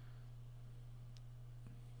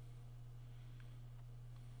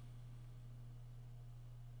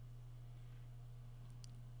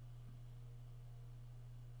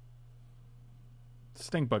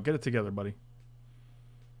 Stinkbug, get it together, buddy.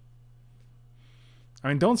 I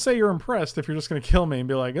mean, don't say you're impressed if you're just going to kill me and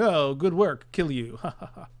be like, oh, good work, kill you.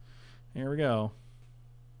 Here we go.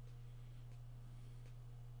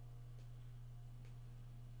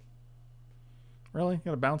 Really? You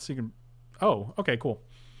got to bounce so you can... Oh, okay, cool.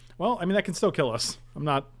 Well, I mean, that can still kill us. I'm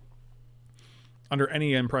not under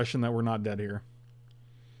any impression that we're not dead here.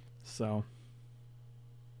 So...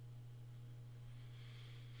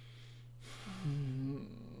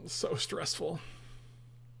 so stressful.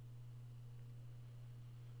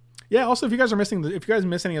 Yeah, also, if you guys are missing if you guys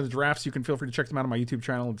miss any of the drafts, you can feel free to check them out on my YouTube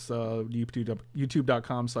channel. It's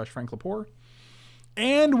youtube.com/Frank Lepore.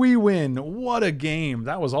 And we win. What a game.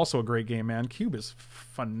 That was also a great game, man. Cube is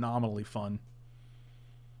phenomenally fun.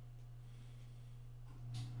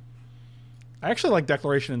 I actually like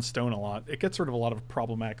Declaration in Stone a lot. It gets rid of a lot of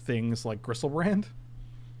problematic things like Gristlebrand.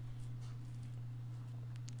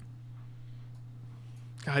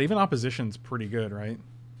 God, even Opposition's pretty good, right?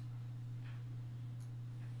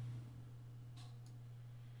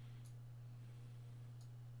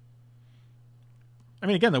 I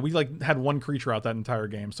mean, again, though, we like had 1 creature out that entire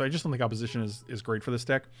game, so I just don't think Opposition is great for this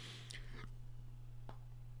deck.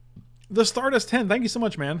 The Stardust 10, thank you so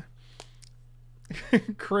much, man.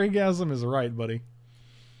 Craigasm is right, buddy.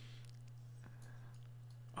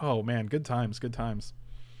 Oh, man, good times, good times.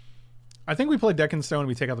 I think we play Deck in Stone and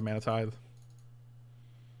we take out the Mana Tithe.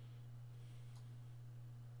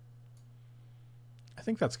 I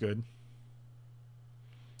think that's good.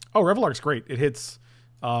 Oh, Revelark's great. It hits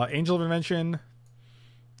Angel of Invention.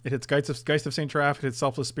 It hits Geist of St. Traff. It hits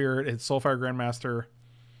Selfless Spirit. It hits Soulfire Grandmaster.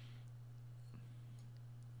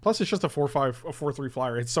 Plus, it's just a 4/3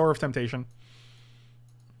 flyer. It's Sower of Temptation.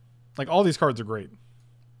 Like, all these cards are great.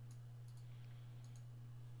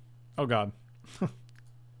 Oh, God.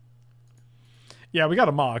 Yeah, we got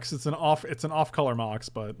a Mox. It's an off-color Mox,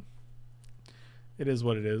 but it is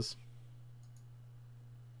what it is.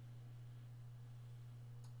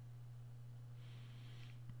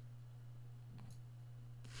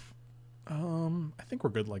 I think we're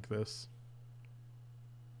good like this.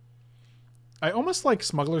 I almost like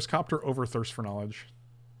Smuggler's Copter over Thirst for Knowledge.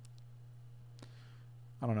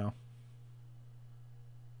 I don't know.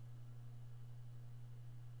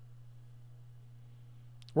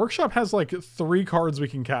 Workshop has like 3 cards we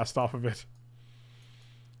can cast off of it.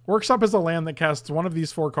 Workshop is a land that casts one of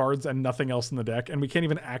these 4 cards and nothing else in the deck, and we can't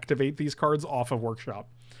even activate these cards off of Workshop.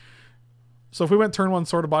 So if we went turn 1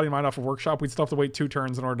 Sword of Body and Mind off of Workshop, we'd still have to wait 2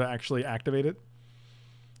 turns in order to actually activate it.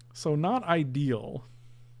 So not ideal.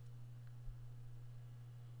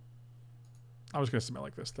 I was going to submit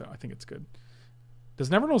like this, though. I think it's good. Does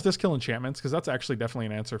Neverknow's Disc kill enchantments? Because that's actually definitely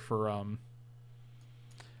an answer for...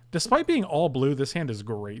 Despite being all blue, this hand is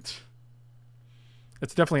great.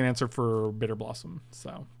 It's definitely an answer for Bitter Blossom,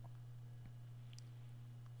 so...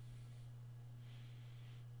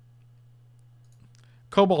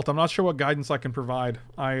 Cobalt, I'm not sure what guidance I can provide.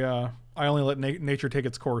 I only let nature take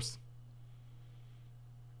its course.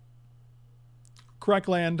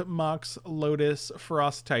 Crackland, Mox, Lotus,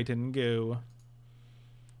 Frost Titan, go.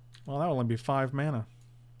 Well, that will only be 5 mana.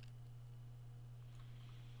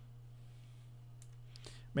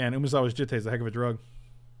 Man, Umezawa's Jitte is a heck of a drug.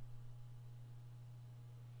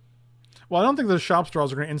 Well, I don't think the shops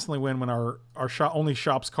draws are going to instantly win when our only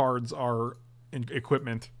shops cards are in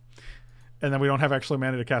equipment. And then we don't have actually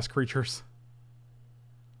mana to cast creatures.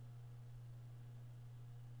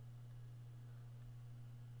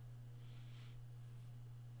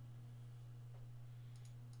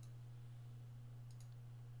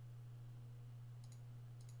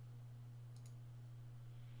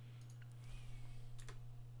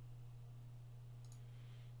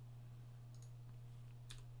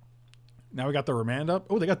 Now we got the Remand up.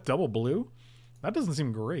 Oh, they got double blue? That doesn't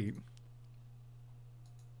seem great.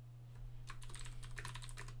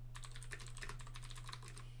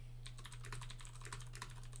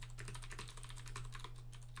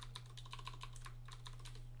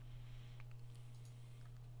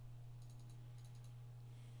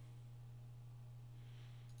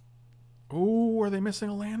 Oh, are they missing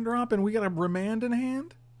a land drop and we got a remand in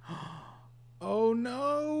hand? Oh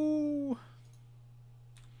no.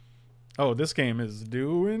 Oh, this game is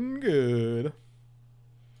doing good.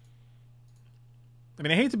 I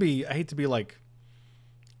mean, I hate to be like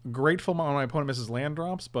grateful when my opponent misses land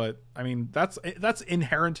drops, but I mean that's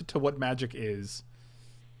inherent to what Magic is.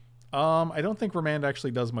 I don't think Remand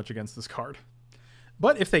actually does much against this card,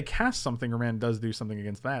 but if they cast something, Remand does do something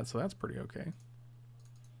against that, so that's pretty okay.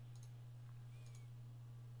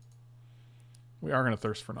 We are going to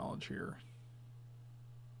thirst for knowledge here,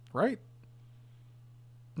 right?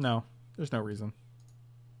 No, there's no reason.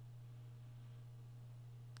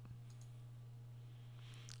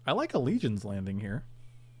 I like a Legion's landing here.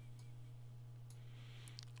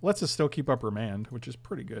 Lets us still keep up Remand, which is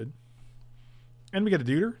pretty good. And we get a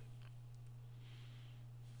Deuter.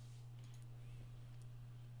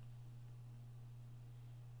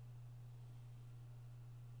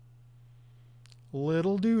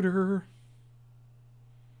 Little Deuter.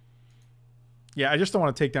 Yeah, I just don't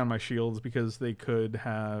want to take down my shields because they could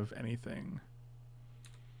have anything.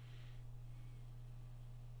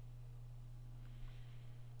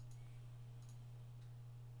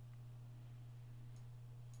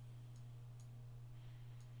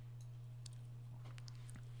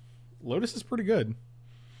 Lotus is pretty good.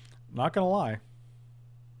 Not gonna lie.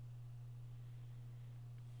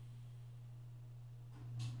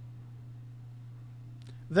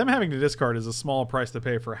 Them having to discard is a small price to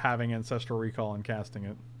pay for having Ancestral Recall and casting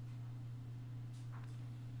it.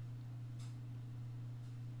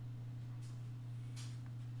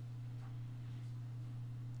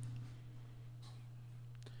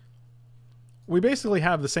 We basically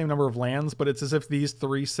have the same number of lands, but it's as if these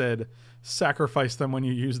three said, sacrifice them when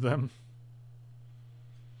you use them.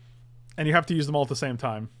 And you have to use them all at the same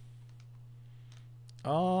time.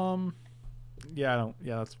 Yeah,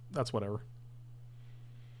 that's whatever.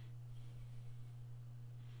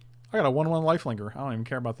 I got a 1/1 Lifelinger. I don't even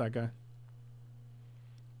care about that guy.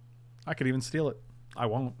 I could even steal it. I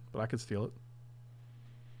won't, but I could steal it.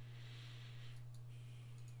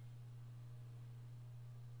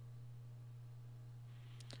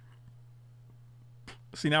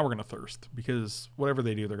 See, now we're going to thirst, because whatever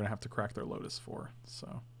they do, they're going to have to crack their Lotus for.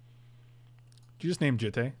 So, did you just name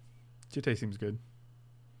Jitte? Jitte seems good.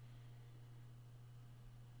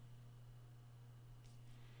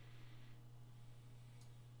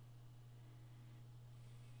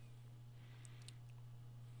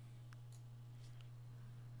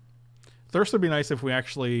 Thirst would be nice if we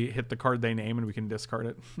actually hit the card they name and we can discard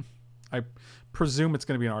it. I presume it's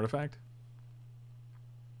going to be an artifact.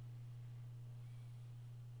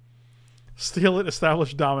 Steal it,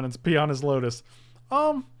 establish dominance, pee on his Lotus.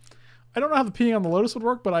 I don't know how the peeing on the Lotus would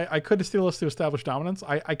work, but I could steal this to establish dominance.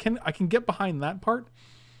 I can get behind that part.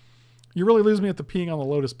 You really lose me at the peeing on the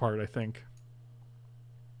Lotus part, I think.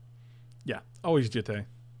 Yeah, always Jitte.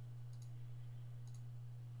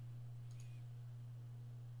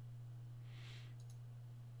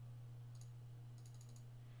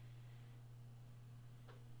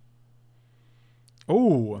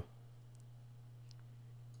 Oh.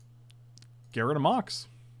 Get rid of Mox.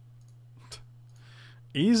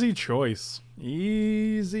 Easy choice.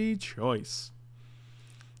 Easy choice.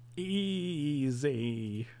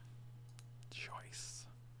 Easy choice.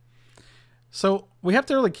 So we have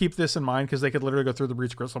to really keep this in mind because they could literally go through the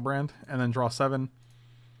Breach Gristlebrand and then draw 7.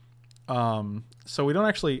 So we don't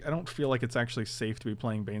actually, I don't feel like it's actually safe to be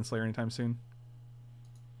playing Baneslayer anytime soon.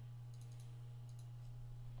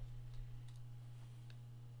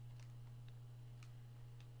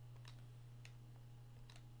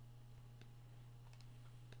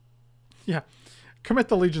 Yeah, commit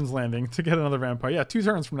the Legion's Landing to get another Vampire. Yeah, 2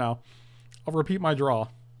 turns from now, I'll repeat my draw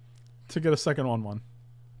to get a second 1/1.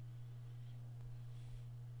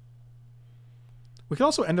 We can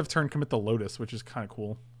also end of turn commit the Lotus, which is kind of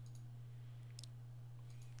cool.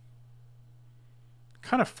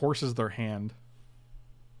 Kind of forces their hand.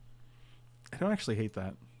 I don't actually hate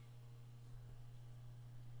that.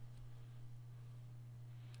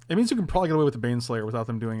 It means you can probably get away with the Baneslayer without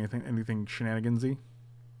them doing anything shenanigansy.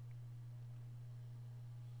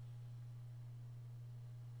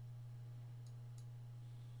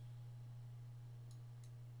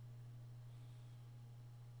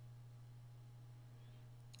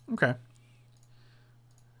 Okay.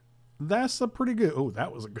 That's a pretty good... Oh,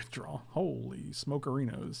 that was a good draw. Holy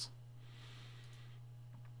smokerinos.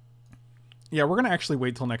 Yeah, we're going to actually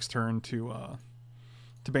wait till next turn to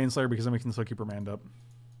Baneslayer because then we can still keep Remand up.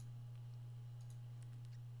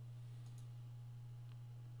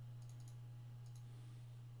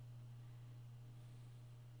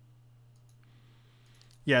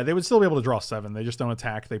 Yeah, they would still be able to draw 7. They just don't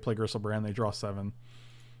attack. They play Gristlebrand. They draw 7.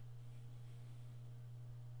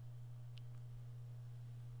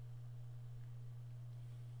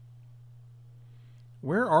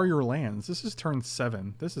 Where are your lands? This is turn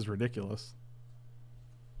 7. This is ridiculous.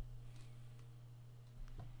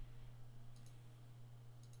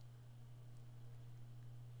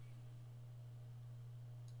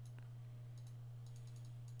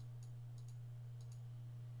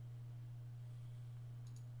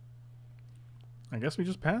 I guess we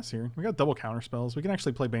just pass here. We got double counter spells. We can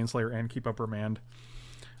actually play Baneslayer and keep up Remand.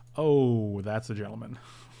 Oh, that's a gentleman.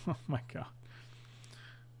 Oh my god.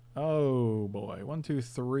 Oh boy. 1, 2,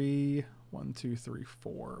 3. 1, 2, 3,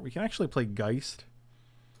 4. We can actually play Geist.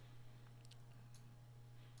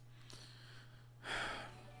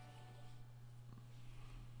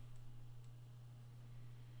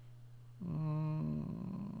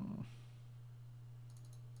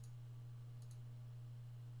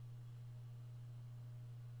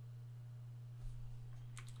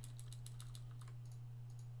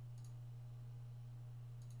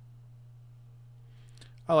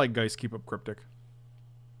 I like Geist keep up Cryptic.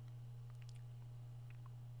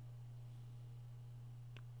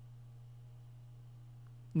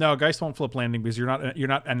 No, Geist won't flip landing because you're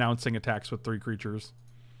not announcing attacks with 3 creatures.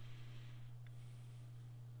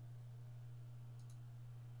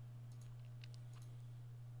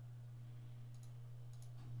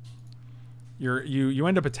 You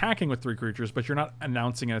end up attacking with 3 creatures, but you're not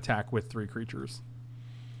announcing an attack with 3 creatures.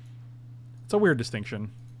 It's a weird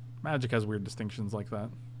distinction. Magic has weird distinctions like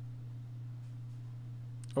that.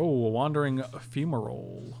 Oh, a wandering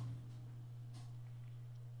ephemeral.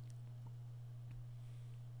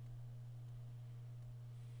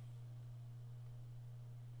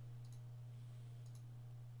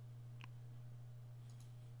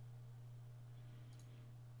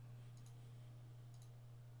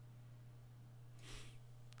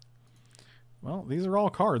 Well, these are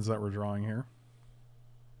all cards that we're drawing here.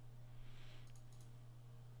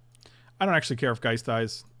 I don't actually care if Geist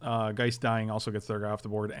dies. Geist dying also gets their guy off the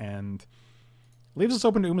board and leaves us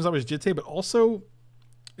open to Umazawa's Jitte, but also,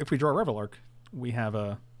 if we draw Revelark, we have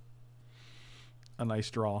a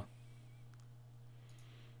nice draw.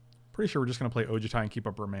 Pretty sure we're just going to play Ojutai and keep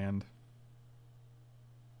up Remand.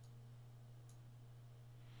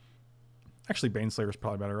 Actually, Baneslayer is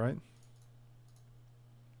probably better, right?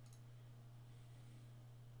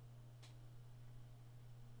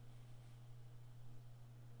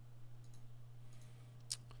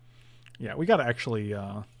 Yeah, we got to actually...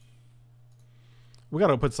 we got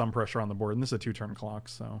to put some pressure on the board, and this is a 2-turn clock,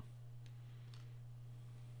 so...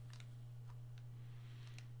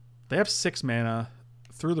 They have 6 mana.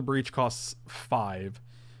 Through the Breach costs 5.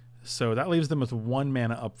 So that leaves them with 1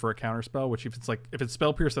 mana up for a counterspell, which if it's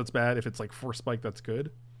Spell Pierce, that's bad. If it's like Force Spike, that's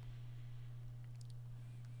good.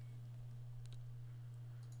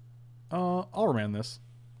 I'll remand this.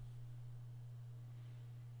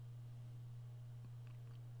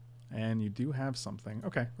 And you do have something.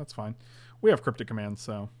 Okay, that's fine. We have Cryptic Command,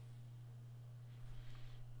 so...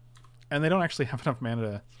 And they don't actually have enough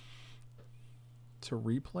mana to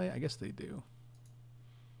replay? I guess they do.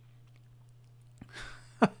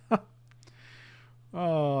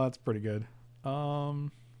 Oh, that's pretty good.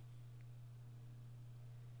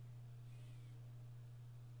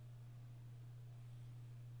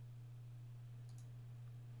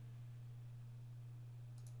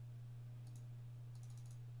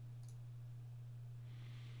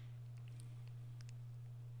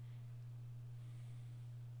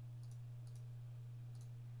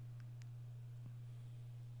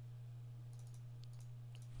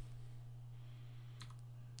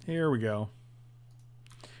 Here we go.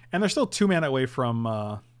 And they're still 2 mana away from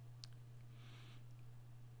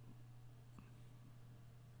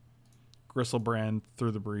Gristlebrand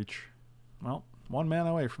through the Breach. Well, 1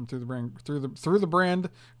 mana away from through the brand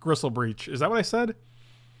Gristle Breach. Is that what I said?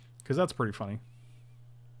 Because that's pretty funny.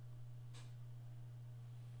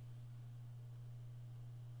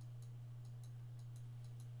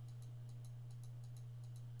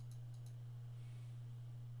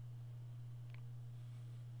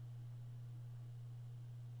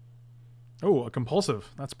 Oh, a compulsive.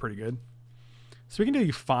 That's pretty good. So we can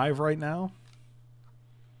do 5 right now.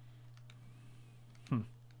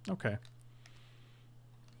 Okay.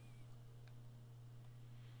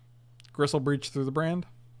 Gristle Breach through the brand.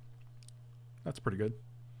 That's pretty good.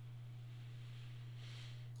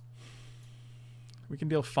 We can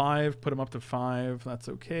deal 5, put him up to 5. That's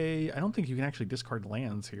okay. I don't think you can actually discard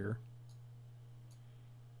lands here.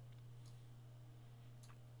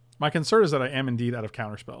 My concern is that I am indeed out of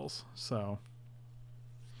counterspells, so...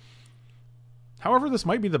 However, this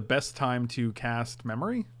might be the best time to cast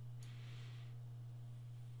Memory.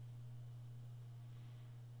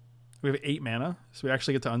 We have 8 mana, so we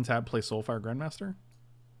actually get to untap, play Soulfire Grandmaster.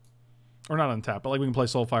 Or not untap, but like we can play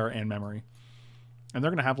Soulfire and Memory. And they're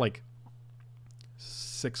going to have like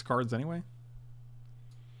 6 cards anyway.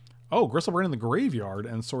 Oh, Gristlebrand in the graveyard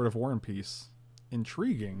and Sword of War and Peace.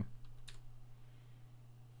 Intriguing.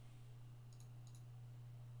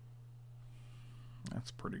 That's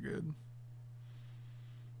pretty good.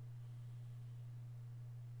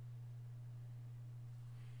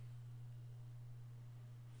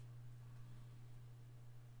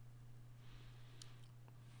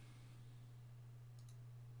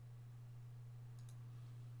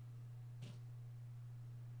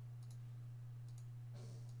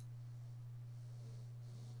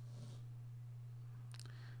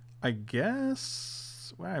 I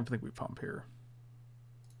guess... Well, I think we pump here.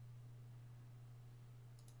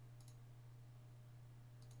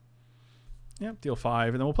 Yep, deal 5.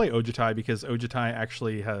 And then we'll play Ojutai because Ojutai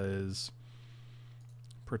actually has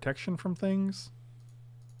protection from things.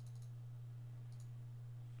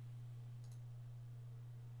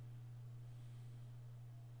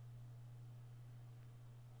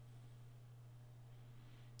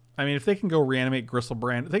 I mean, if they can go reanimate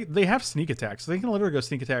Gristlebrand, they have sneak attack, so they can literally go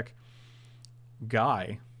sneak attack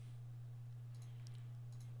Guy.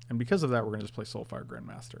 And because of that, we're going to just play Soulfire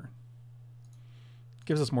Grandmaster.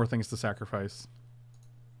 Gives us more things to sacrifice.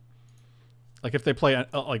 Like if they play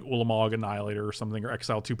like Ulamog Annihilator or something, or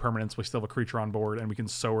exile 2 permanents, we still have a creature on board, and we can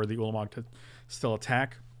sower the Ulamog to still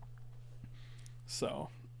attack. So,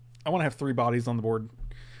 I want to have 3 bodies on the board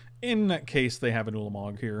in case they have an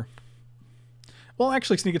Ulamog here. Well,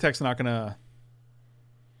 actually, Sneak Attack's not going to...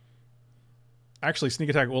 Actually, Sneak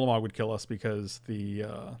Attack Ulamog would kill us because the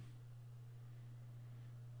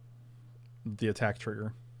attack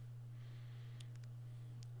trigger.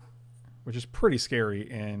 Which is pretty scary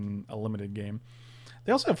in a limited game.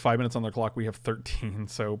 They also have 5 minutes on their clock. We have 13,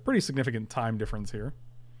 so pretty significant time difference here.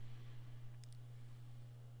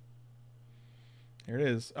 Here it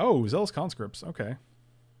is. Oh, Zealous Conscripts. Okay.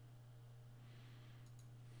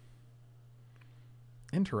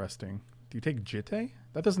 Interesting. Do you take Jitte?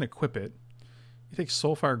 That doesn't equip it. You take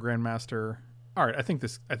Soulfire Grandmaster. All right, I think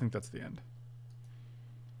that's the end.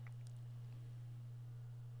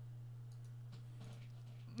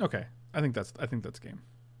 Okay. I think that's game.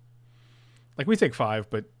 Like we take 5,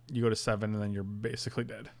 but you go to 7 and then you're basically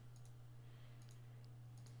dead.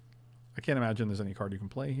 I can't imagine there's any card you can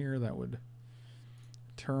play here that would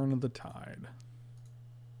turn the tide.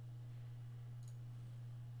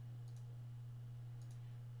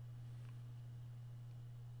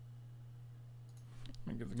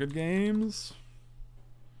 Get the good games.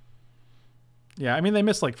 Yeah, I mean they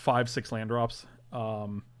missed like 5-6 land drops.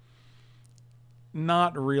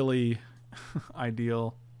 Not really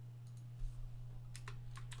ideal.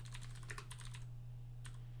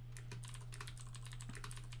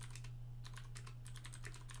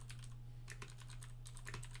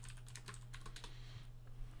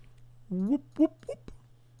 Whoop, whoop, whoop.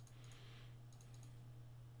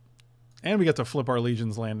 And we get to flip our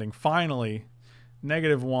Legion's Landing. Finally.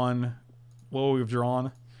 -1. What we've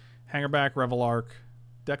drawn. Hangerback, Revel Arc,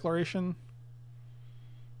 Declaration.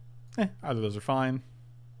 Either of those are fine.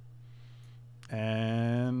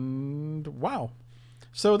 And wow.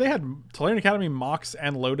 So they had Tolarian Academy, Mox,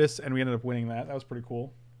 and Lotus, and we ended up winning that. That was pretty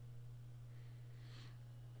cool.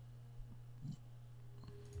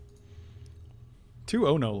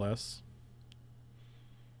 No less.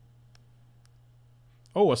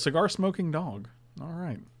 Oh, a cigar smoking dog. All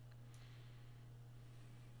right.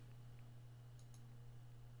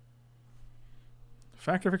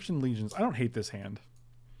 Fact or Fiction Legions. I don't hate this hand.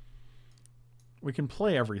 We can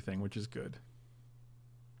play everything, which is good.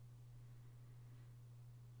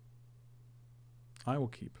 I will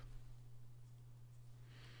keep.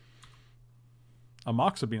 A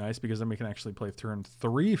Mox would be nice because then we can actually play turn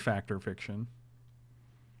 3 Fact or Fiction.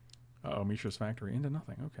 Uh-oh, Mishra's Factory into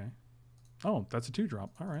nothing. Okay. Oh, that's a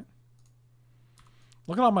 2-drop. All right.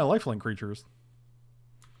 Look at all my lifelink creatures.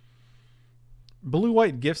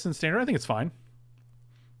 Blue-white gifts in Standard. I think it's fine.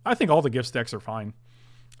 I think all the gifts decks are fine.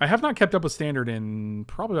 I have not kept up with Standard in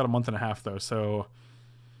probably about a month and a half, though, so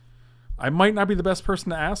I might not be the best person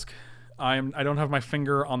to ask. I don't have my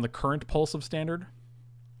finger on the current pulse of Standard,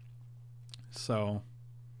 so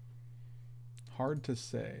hard to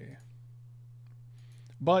say.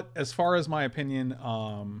 But as far as my opinion,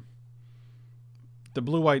 the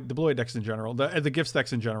blue-white decks in general, the gifts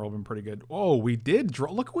decks in general have been pretty good. Oh, we did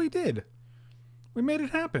draw. Look what we did. We made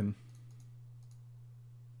it happen.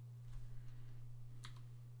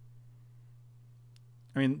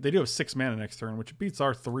 I mean, they do have 6 mana next turn, which beats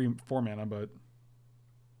our 4 mana, but...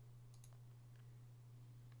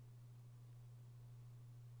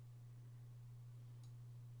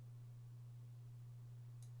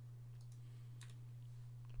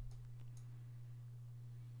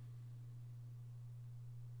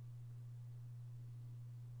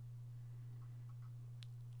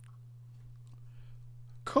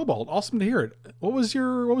 Cobalt, awesome to hear it. What was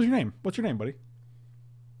your name? What's your name, buddy?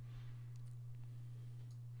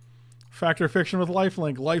 Factor Fiction with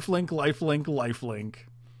lifelink, lifelink, lifelink, lifelink.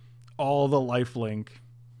 All the lifelink.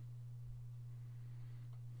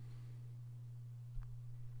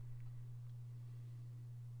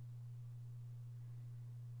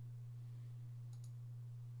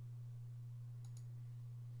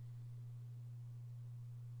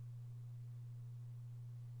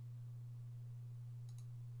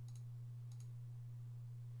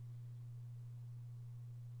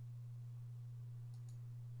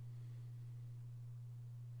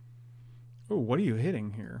 Oh, what are you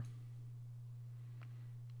hitting here?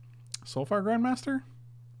 Soulfire Grandmaster?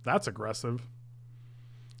 That's aggressive.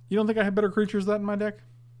 You don't think I have better creatures than that in my deck?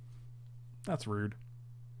 That's rude.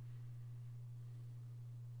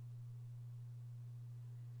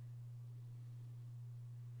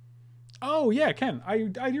 Oh, yeah, Ken. I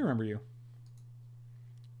do remember you.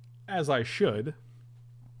 As I should.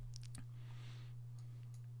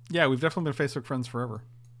 Yeah, we've definitely been Facebook friends forever.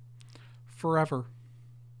 Forever.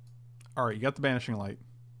 Alright, you got the Banishing Light.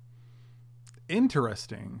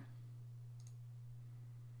 Interesting.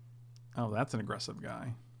 Oh, that's an aggressive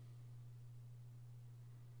guy.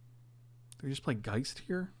 Do we just play Geist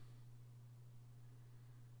here?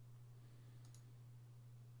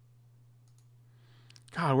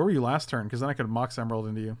 God, where were you last turn? Because then I could Mox Emerald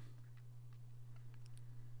into you.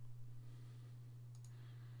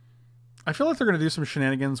 I feel like they're going to do some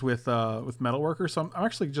shenanigans with Metalworker, so I'm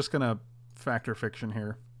actually just going to Factor Fiction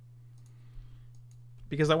here.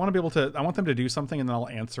 Because I want to be able to, I want them to do something and then I'll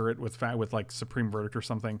answer it with like Supreme Verdict or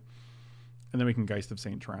something. And then we can Geist of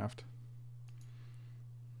Saint Traft.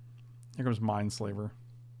 Here comes Mindslaver.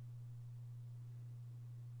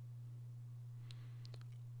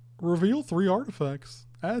 Reveal 3 artifacts.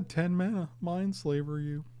 Add 10 mana. Mindslaver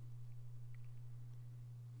you.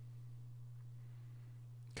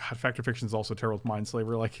 God, Factor Fiction is also terrible with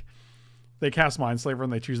Mindslaver. Like, they cast Mindslaver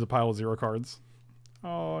and they choose the pile of 0 cards.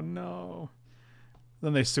 Oh no.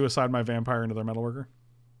 Then they suicide my vampire into their Metalworker.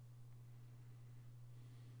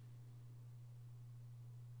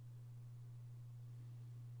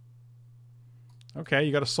 Okay,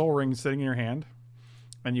 you got a Soul Ring sitting in your hand.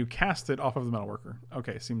 And you cast it off of the Metalworker.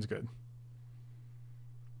 Okay, seems good.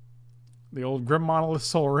 The old Grim Monolith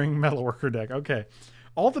Soul Ring Metalworker deck. Okay.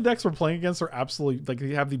 All the decks we're playing against are absolutely... Like,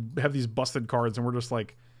 they have these busted cards, and we're just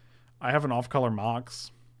like... I have an off-color Mox.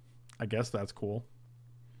 I guess that's cool.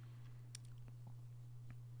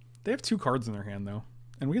 They have 2 cards in their hand, though.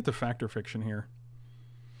 And we get the Factor Fiction here.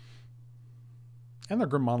 And their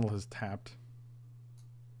Grim Monolith is tapped.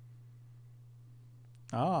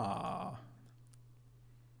 Ah.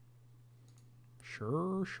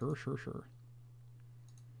 Sure.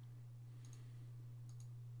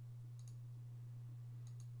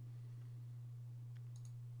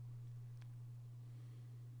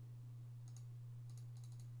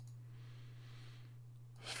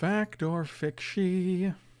 Fact or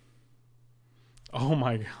Fictie? Oh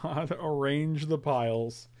my god, arrange the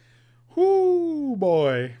piles. Whoo,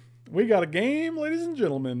 boy. We got a game, ladies and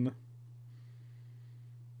gentlemen.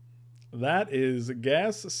 That is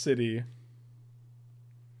Gas City.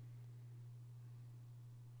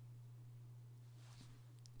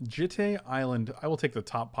 Jitte Island. I will take the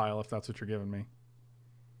top pile if that's what you're giving me.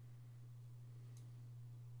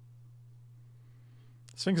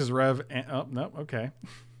 Sphinx's Rev. And, oh, no, okay.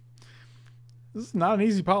 This is not an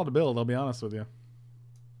easy pile to build, I'll be honest with you.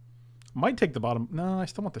 Might take the bottom. No, I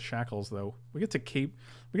still want the Shackles, though. We get to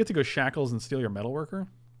go Shackles and steal your Metalworker.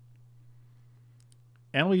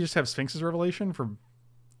 And we just have Sphinx's Revelation for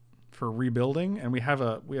rebuilding, and we have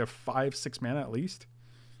 5-6 mana at least.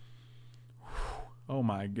 Oh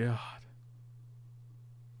my god.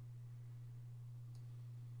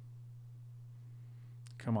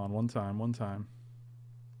 Come on, one time.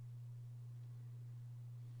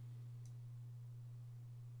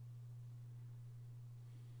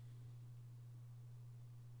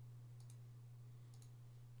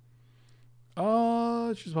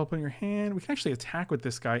 Choose while putting your hand. We can actually attack with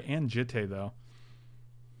this guy and Jitte, though.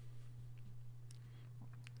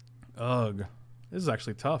 Ugh. This is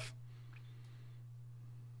actually tough.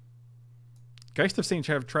 Geist of Saint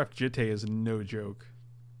Traft Jitte is no joke.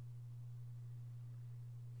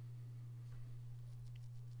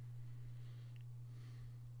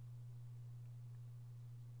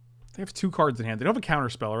 They have 2 cards in hand. They don't have a counter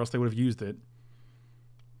spell, or else they would have used it.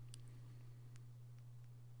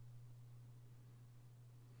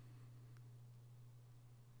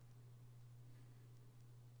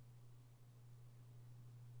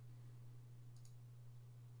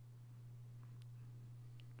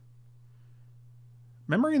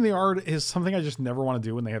 Memory in the Art is something I just never want to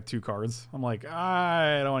do when they have 2 cards. I'm like,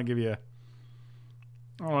 I don't want to give you... I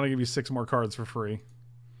don't want to give you 6 more cards for free.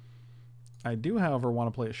 I do, however, want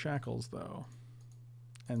to play a Shackles, though.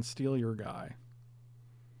 And steal your guy.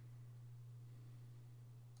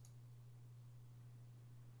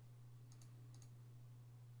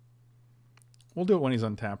 We'll do it when he's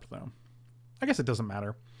untapped, though. I guess it doesn't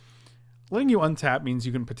matter. Letting you untap means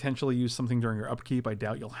you can potentially use something during your upkeep. I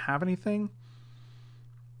doubt you'll have anything.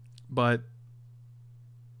 But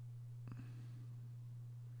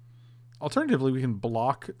alternatively, we can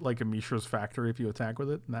block like a Mishra's Factory if you attack with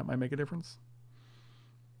it, and that might make a difference.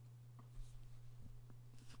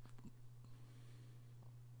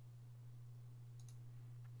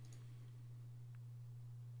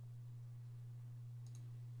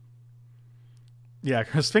 Yeah,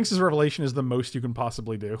 because Sphinx's Revelation is the most you can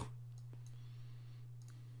possibly do.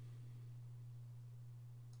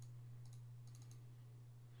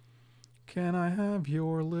 Can I have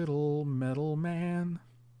your little metal man?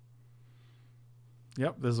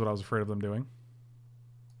 Yep, this is what I was afraid of them doing.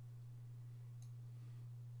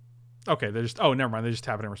 Okay, they're just... Oh, never mind. They just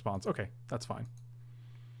tap it in response. Okay, that's fine.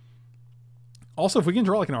 Also, if we can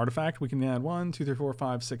draw like an artifact, we can add 1, 2, 3, 4,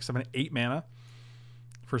 5, 6, 7, 8 mana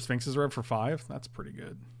for Sphinx's Rev for 5. That's pretty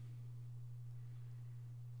good.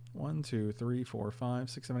 1, 2, 3, 4, 5,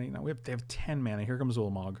 6, 7, 8, 9. They have 10 mana. Here comes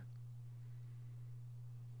Ulamog.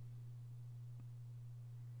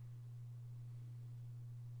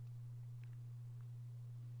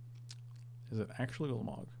 Is it actually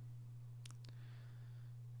Ulamog?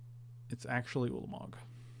 It's actually Ulamog.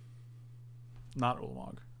 Not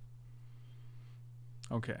Ulamog.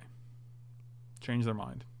 Okay. Change their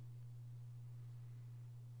mind.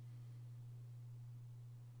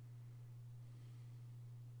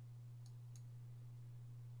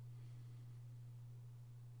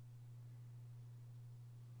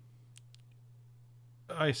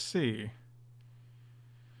 I see.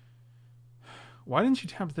 Why didn't you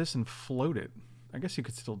tap this and float it? I guess you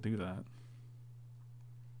could still do that.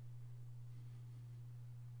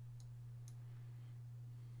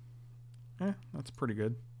 That's pretty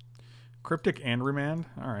good. Cryptic and Remand?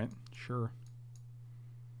 Alright, sure.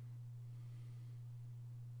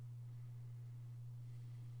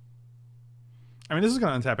 I mean, this is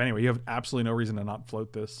going to untap anyway. You have absolutely no reason to not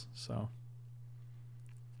float this, so...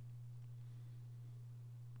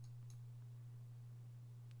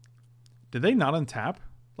 Did they not untap?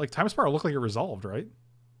 Like, Time Spiral looked like it resolved, right?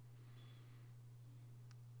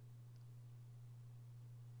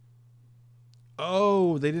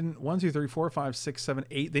 Oh, they didn't... 1, 2, 3, 4, 5, 6, 7,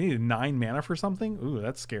 8. They needed 9 mana for something? Ooh,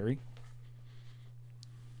 that's scary.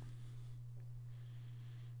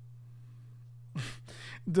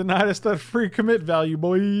 Denied us that free commit value,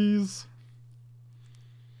 boys.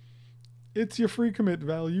 It's your free commit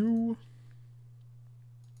value.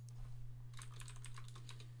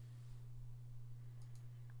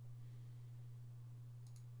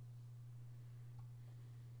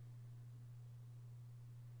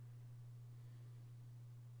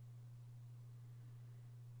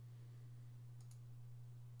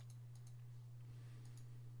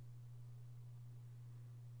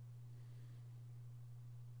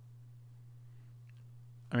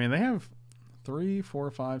 I mean, they have 3, 4,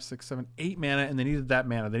 5, 6, 7, 8 mana, and they needed that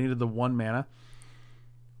mana. They needed the 1 mana.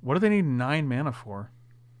 What do they need 9 mana for?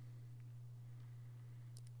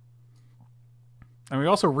 And we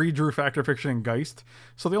also redrew Factor Fiction and Geist.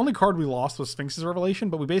 So the only card we lost was Sphinx's Revelation,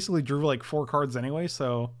 but we basically drew like 4 cards anyway,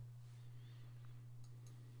 so...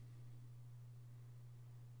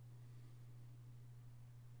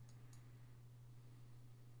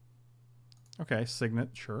 Okay,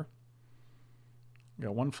 Signet, sure. I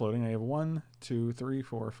got 1 floating. I have 1, 2, 3,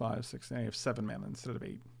 4, 5, 6. I have 7 mana instead of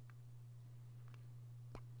 8.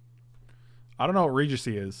 I don't know what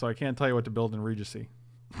Regency is, so I can't tell you what to build in Regency.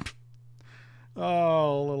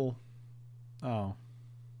 Oh, a little... Oh.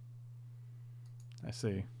 I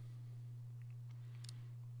see.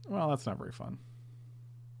 Well, that's not very fun.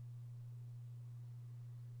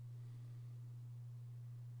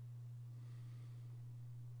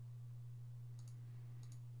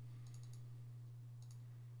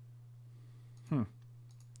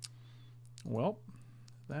 Well,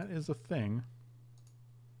 that is a thing.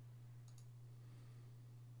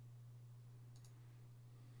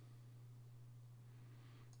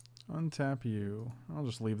 Untap you. I'll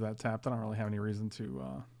just leave that tapped. I don't really have any reason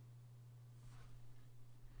to...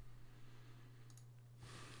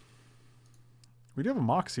 We do have a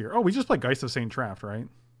Mox here. Oh, we just played Geist of St. Traft, right?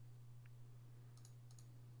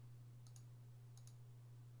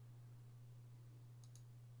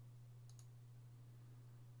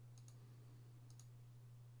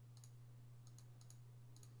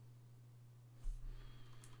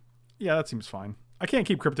 Yeah, that seems fine. I can't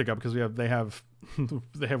keep Cryptic up because they have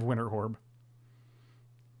they have Winter Orb.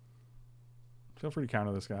 Feel free to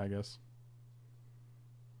counter this guy, I guess.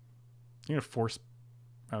 You're gonna force...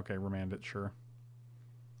 Okay, remand it, sure.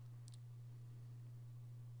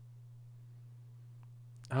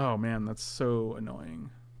 Oh man, that's so annoying.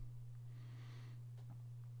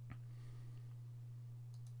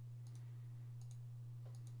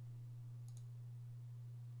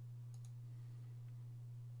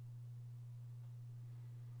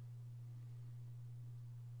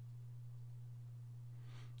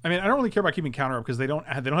 I mean, I don't really care about keeping counter up because they don't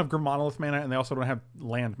have Grim Monolith mana and they also don't have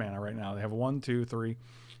land mana right now. They have 1, 2, 3,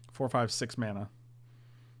 4, 5, 6 mana.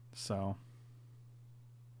 So,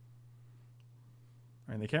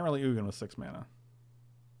 I mean, they can't really Ugin with 6 mana.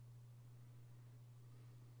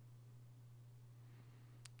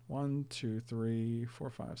 One, 2, 3, 4,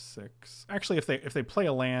 5, 6. Actually, if they play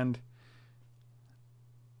a land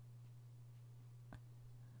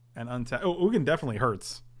and untap, oh, Ugin definitely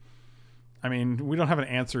hurts. I mean, we don't have an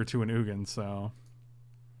answer to an Ugin, so...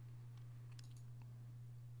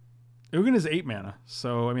 Ugin is 8 mana,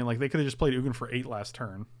 so, I mean, like, they could have just played Ugin for 8 last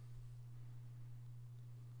turn.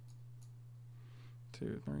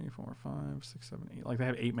 2, 3, 4, 5, 6, 7, 8. Like, they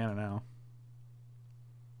have 8 mana now.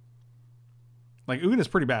 Like, Ugin is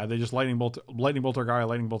pretty bad. They just Lightning Bolt our guy,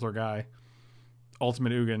 Lightning Bolt our guy.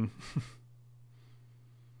 Ultimate Ugin.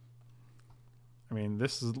 I mean,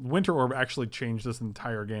 this is... Winter Orb actually changed this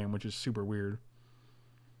entire game, which is super weird.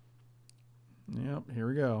 Yep, here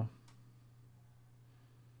we go.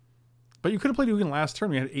 But you could have played Ugin last turn.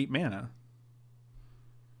 We had 8 mana.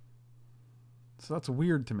 So that's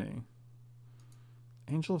weird to me.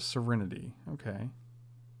 Angel of Serenity. Okay.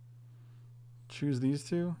 Choose these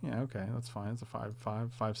two? Yeah, okay. That's fine. It's a 5/5,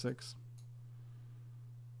 5/6.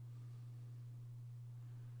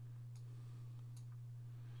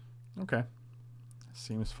 Okay.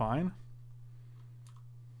 Seems fine.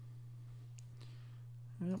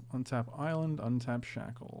 Yep. Untap Island, untap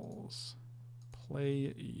Shackles.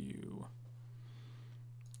 Play you.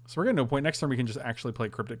 So we're getting to a point. Next turn we can just actually play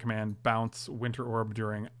Cryptic Command, bounce Winter Orb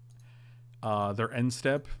during their end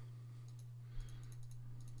step.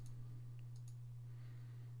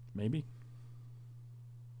 Maybe.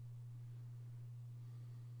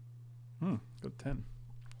 Good 10.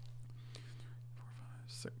 4, 5,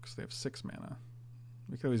 6. They have 6 mana.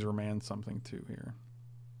 We could always remand something too here.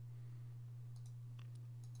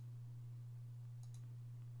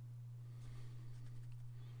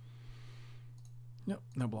 Yep,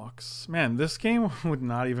 no blocks. Man, this game would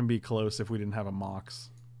not even be close if we didn't have a Mox.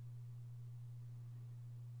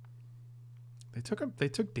 They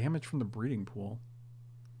took damage from the breeding pool.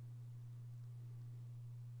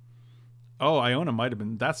 Oh, Iona might have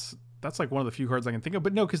been. That's like one of the few cards I can think of.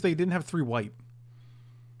 But no, because they didn't have 3 white.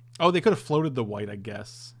 Oh, they could have floated the white, I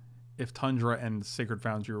guess, if Tundra and Sacred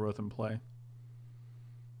Foundry were both in play.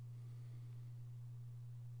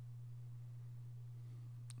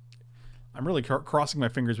 I'm really crossing my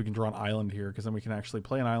fingers we can draw an island here, because then we can actually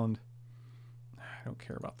play an island. I don't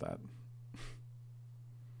care about that.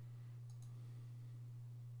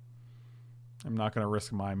 I'm not going to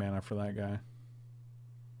risk my mana for that guy.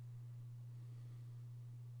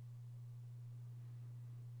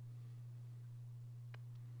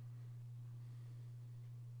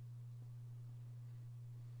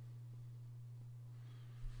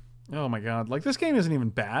 Oh my god. Like, this game isn't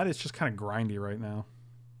even bad. It's just kind of grindy right now.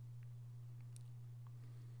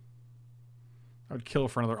 I would kill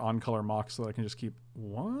for another on-color Mox so that I can just keep...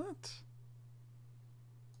 What?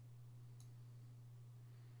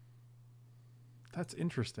 That's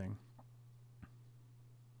interesting.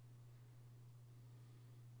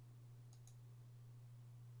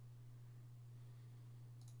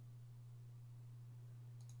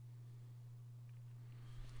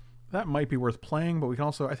 That might be worth playing, but we can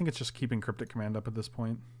also... I think it's just keeping Cryptic Command up at this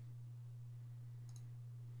point.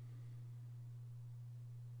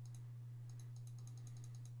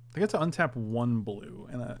 They get to untap 1 blue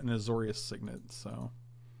and an Azorius Signet, so...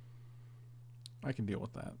 I can deal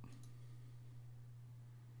with that.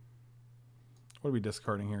 What are we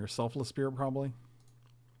discarding here? Selfless Spirit, probably?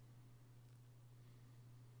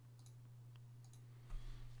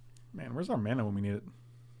 Man, where's our mana when we need it?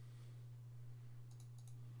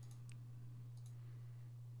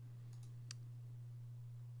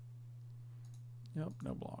 Yep,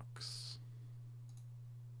 no blocks.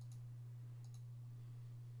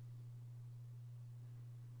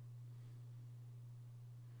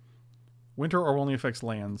 Winter orb only affects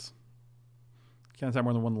lands. Can't have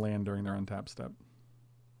more than one land during their untap step.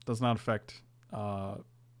 Does not affect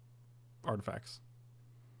artifacts.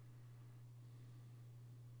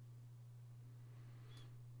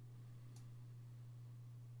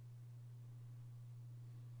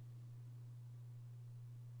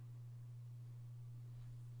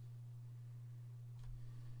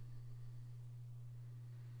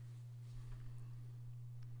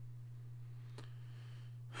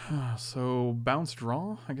 So bounce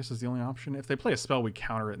draw, I guess, is the only option. If they play a spell, we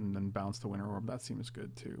counter it and then bounce the Winter Orb. That seems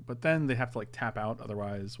good too. But then they have to like tap out.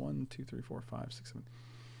 Otherwise, 1, 2, 3, 4, 5, 6, 7.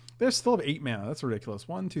 They still have 8 mana. That's ridiculous.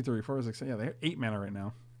 1, 2, 3, 4, 6. Yeah, they have 8 mana right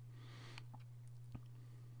now.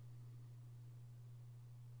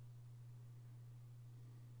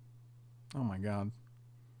 Oh my god.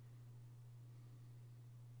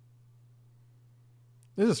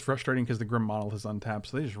 This is frustrating because the Grim Monolith is untapped,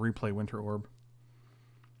 so they just replay Winter Orb.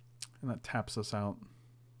 And that taps us out.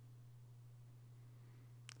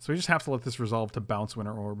 So we just have to let this resolve to bounce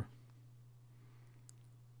Winter Orb.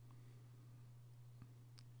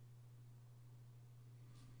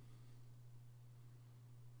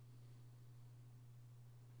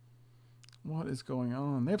 What is going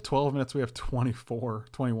on? They have 12 minutes. We have 24,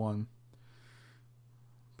 21.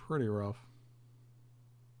 Pretty rough.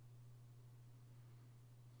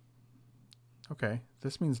 Okay,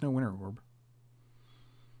 this means no Winter Orb.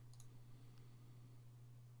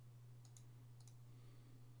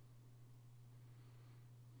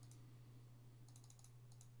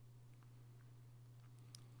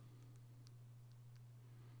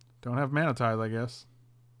 Don't have Mana Tithe, I guess.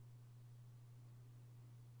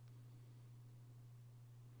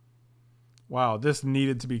 Wow, this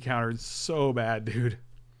needed to be countered so bad, dude.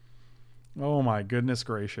 Oh my goodness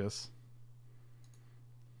gracious.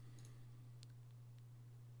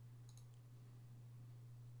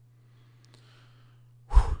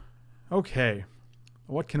 Whew. Okay,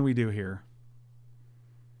 what can we do here?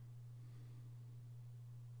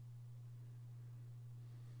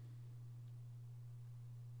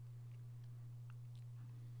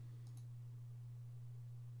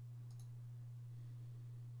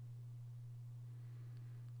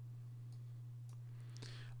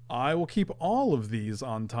 I will keep all of these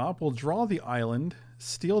on top. We'll draw the island,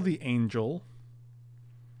 steal the angel.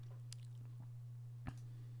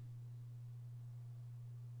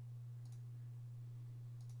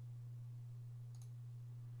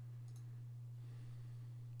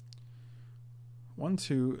 One,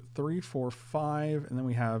 two, three, four, five, and then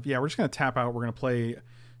we have, yeah, we're just going to tap out. We're going to play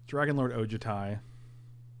Dragon Lord Ojutai.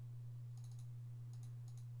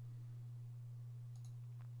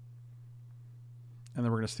 And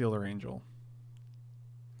then we're going to steal their angel.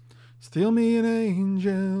 Steal me an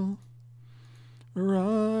angel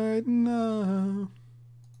right now.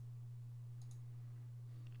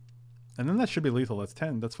 And then that should be lethal. That's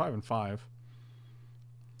 10. That's 5 and 5.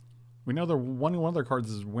 We know one of their cards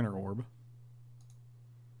is Winter Orb.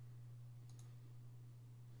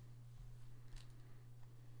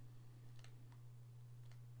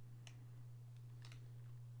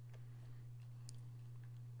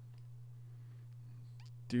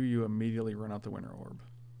 Do you immediately run out the Winter Orb?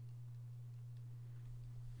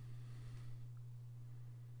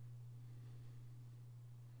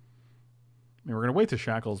 I mean, we're going to wait to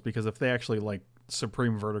Shackles because if they actually like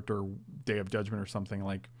Supreme Verdict or Day of Judgment or something,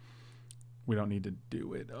 like, we don't need to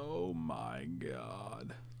do it. Oh my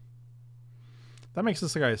god. That makes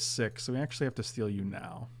this guy a 6, so we actually have to steal you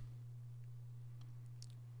now.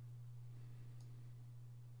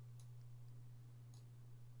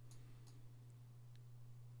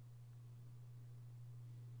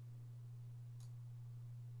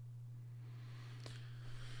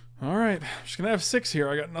 Alright, just gonna have 6 here.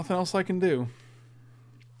 I got nothing else I can do.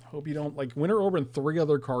 Hope you don't, like, Winter Orb and 3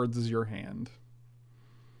 other cards is your hand.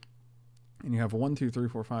 And you have 1, 2, 3,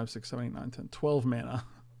 4, 5, 6, 7, 8, 9, 10, 12 mana.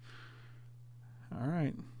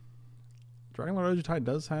 Alright. Dragon Lord Ojutai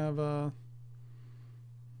does have,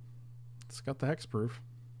 it's got the hexproof.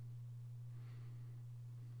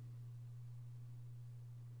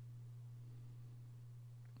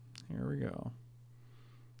 Here we go.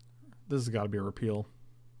 This has got to be a repeal.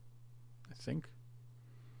 I think.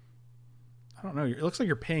 I don't know. It looks like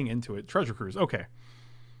you're paying into it. Treasure Cruise. Okay.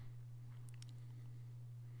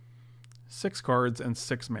 6 cards and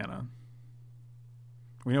 6 mana.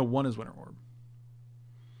 We know 1 is Winter Orb.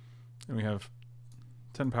 And we have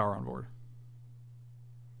 10 power on board.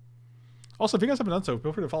 Also, if you guys haven't done so,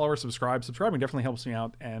 feel free to follow or subscribe. Subscribing definitely helps me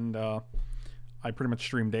out. And I pretty much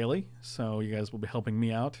stream daily, so you guys will be helping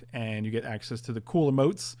me out, and you get access to the cool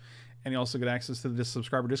emotes, and you also get access to the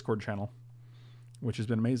subscriber Discord channel, which has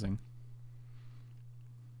been amazing.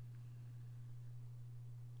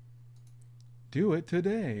 Do it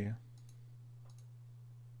today.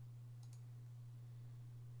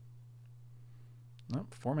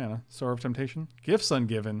 Nope, 4 mana. Sower of Temptation. Gifts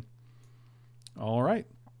Ungiven. All right.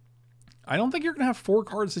 I don't think you're going to have 4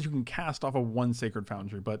 cards that you can cast off of 1 Sacred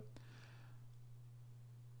Foundry, but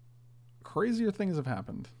crazier things have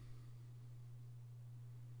happened.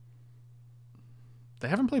 They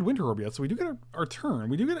haven't played Winter Orb yet, so we do get our turn.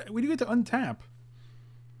 We do get to untap.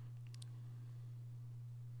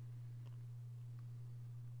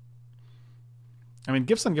 I mean,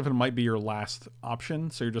 Gifts Ungiven might be your last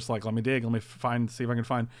option, so you're just like, let me dig, let me see if I can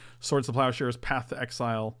find Swords to Plowshares, Path to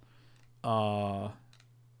Exile, Bounce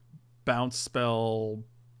Spell,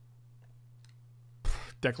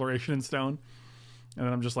 Declaration in Stone, and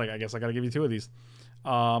then I'm just like, I guess I gotta give you 2 of these.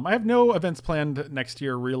 I have no events planned next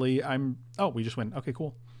year, really. Oh, we just win. Okay,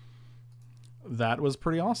 cool. That was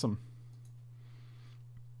pretty awesome.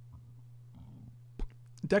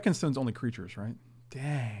 Deck and Stone's only creatures, right?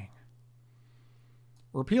 Dang.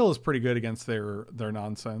 Repeal is pretty good against their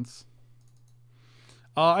nonsense.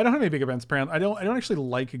 I don't have any big events planned. I don't actually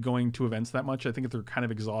like going to events that much. I think they're kind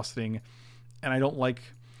of exhausting, and I don't like.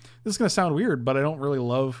 This is gonna sound weird, but I don't really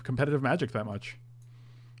love competitive Magic that much.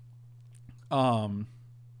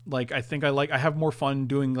 Like I have more fun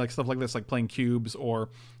doing like stuff like this, like playing cubes or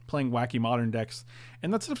playing wacky modern decks,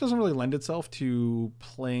 and that stuff doesn't really lend itself to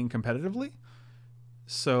playing competitively.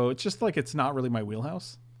 So it's just like it's not really my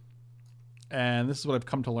wheelhouse. And this is what I've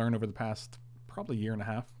come to learn over the past probably year and a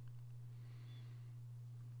half.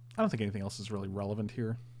 I don't think anything else is really relevant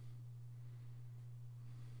here.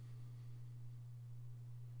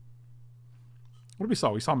 What did we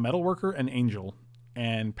saw? We saw Metalworker and Angel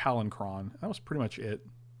and Palancron. That was pretty much it.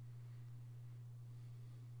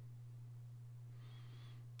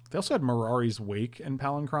 They also had Mirari's Wake and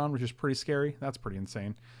Palancron, which is pretty scary. That's pretty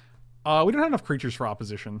insane. We don't have enough creatures for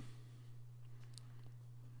opposition.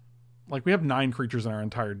 Like, we have 9 creatures in our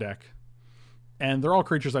entire deck. And they're all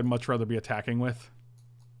creatures I'd much rather be attacking with.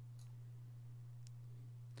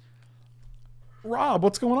 Rob,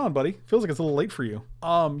 what's going on, buddy? Feels like it's a little late for you.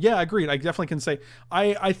 Yeah, agreed. I definitely can say.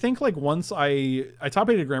 I think, like, once I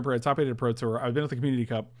top-aided Grand Prix, I top-aided Pro Tour, I've been at the Community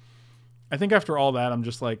Cup. I think after all that, I'm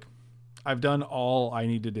just like, I've done all I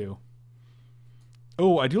need to do.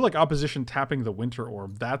 Oh, I do like opposition tapping the Winter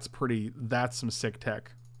Orb. That's some sick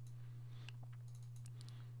tech.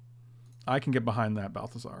 I can get behind that,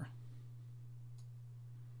 Balthazar.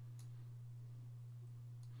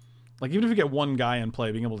 Like, even if you get one guy in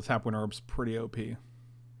play, being able to tap Winter Orb's pretty OP.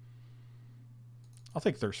 I'll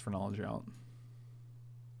take Thirst for Knowledge out.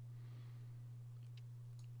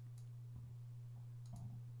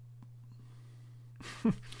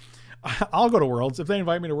 I'll go to Worlds. If they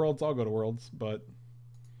invite me to Worlds, I'll go to Worlds. But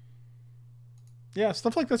yeah,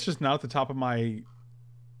 stuff like that's just not at the top of my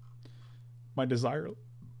desire.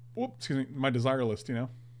 Whoop, excuse me, my desire list, you know.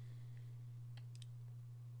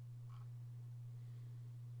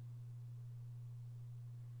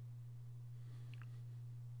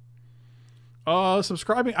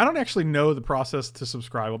 Subscribing. I don't actually know the process to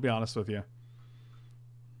subscribe. I'll be honest with you.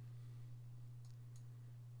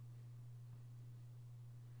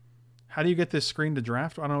 How do you get this screen to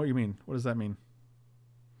draft? I don't know what you mean. What does that mean?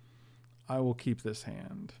 I will keep this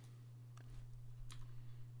hand.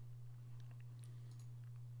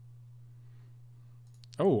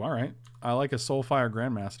 Oh, all right. I like a Soulfire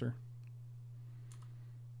Grandmaster.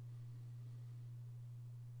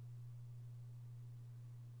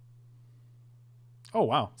 Oh,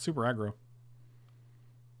 wow. Super aggro.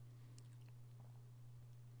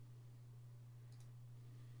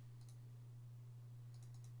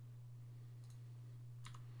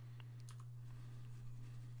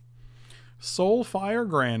 Soulfire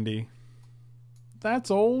Grandy. That's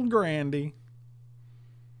old Grandy.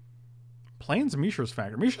 Plains Mishra's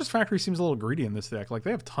Factory. Mishra's Factory seems a little greedy in this deck. Like,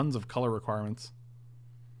 they have tons of color requirements.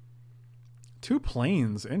 2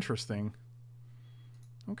 plains. Interesting.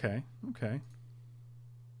 Okay. Okay.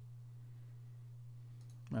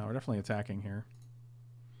 No, we're definitely attacking here.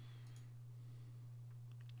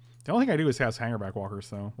 The only thing I do is cast Hangerback Walkers,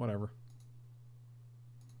 so whatever.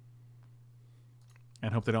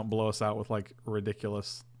 And hope they don't blow us out with, like,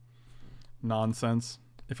 ridiculous nonsense.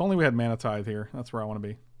 If only we had Mana Tithe here. That's where I want to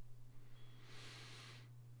be.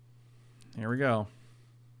 Here we go.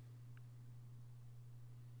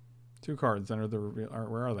 2 cards enter the reveal.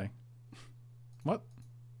 Where are they? What?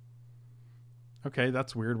 Okay,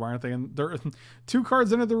 that's weird. Why aren't they in there? 2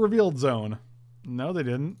 cards enter the revealed zone. No, they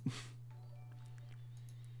didn't.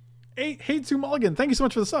 Hey, to Mulligan, thank you so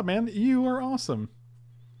much for the sub, man. You are awesome.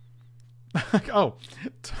 Oh,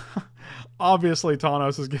 obviously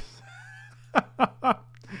Tanos is getting...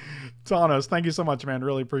 Tanos, thank you so much, man.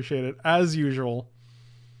 Really appreciate it. As usual.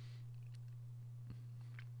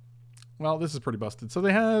 Well, this is pretty busted. So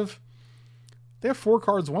they have 4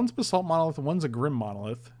 cards. One's Basalt Monolith, one's a Grim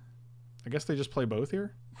Monolith. I guess they just play both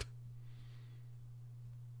here.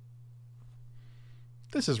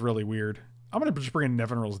 This is really weird. I'm going to just bring in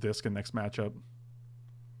Nevinyrral's Disc in next matchup.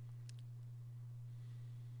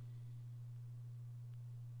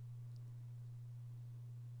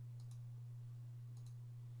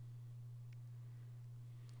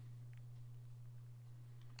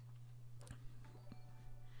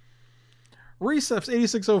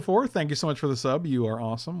 Recefs8604, thank you so much for the sub. You are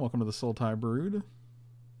awesome. Welcome to the Sultai Brood.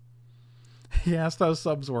 He asked how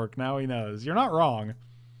subs work. Now he knows. You're not wrong.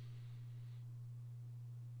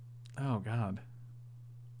 Oh, God.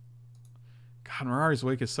 God, Mirari's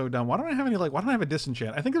Wake is so dumb. Why don't I have any, like, why don't I have a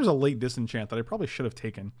disenchant? I think there's a late disenchant that I probably should have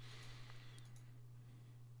taken.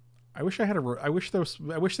 I wish I had I wish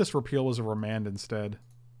this repeal was a remand instead.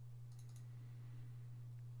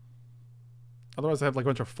 Otherwise I have like a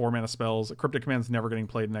bunch of 4-mana spells. Cryptic Command's never getting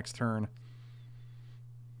played next turn.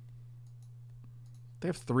 They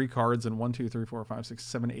have 3 cards and 1, 2, 3, 4, 5, 6,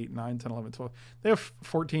 7, 8, 9, 10, 11, 12. They have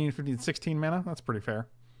 14, 15, 16 mana. That's pretty fair.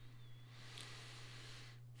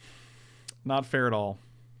 Not fair at all.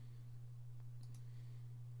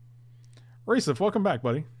 Racif, welcome back,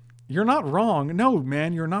 buddy. You're not wrong. No,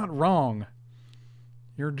 man, you're not wrong.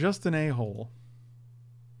 You're just an a-hole.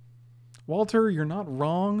 Walter, you're not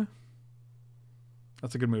wrong.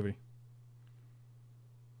 That's a good movie.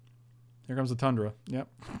 Here comes the Tundra. Yep.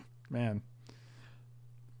 Man.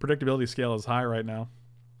 Predictability scale is high right now.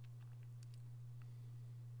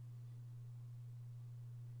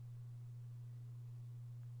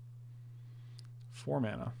 Four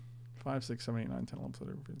mana. 5, 6, 7, 8, 9, 10, 11,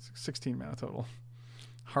 12, 13, 16 mana total.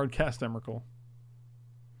 Hardcast Emrakul.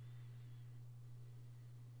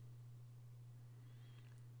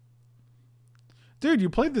 Dude, you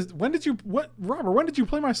played this. When did you... What? Robert, when did you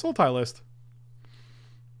play my Sultai list?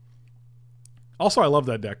 Also, I love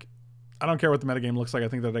that deck. I don't care what the metagame looks like. I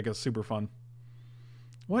think that deck is super fun.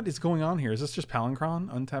 What is going on here? Is this just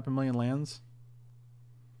Palancron? Untap a million lands?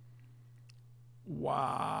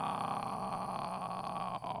 Wow.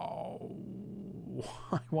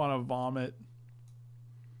 I want to vomit.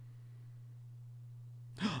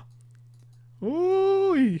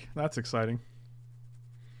 Ooh, that's exciting.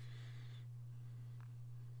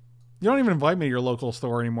 You don't even invite me to your local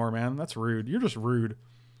store anymore, man. That's rude. You're just rude.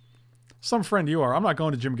 Some friend you are. I'm not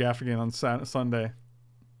going to Jim Gaffigan on Sunday.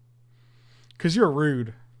 Because you're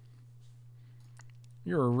rude.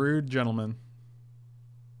 You're a rude gentleman.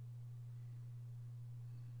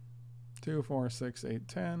 2, 4, 6, 8,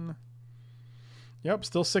 10. Yep,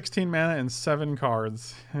 still 16 mana and 7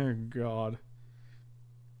 cards. Oh, God.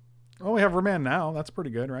 Oh, we have Remand now. That's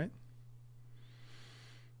pretty good, right?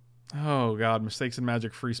 Oh, God. Mistakes in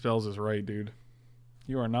Magic free spells is right, dude.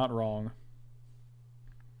 You are not wrong.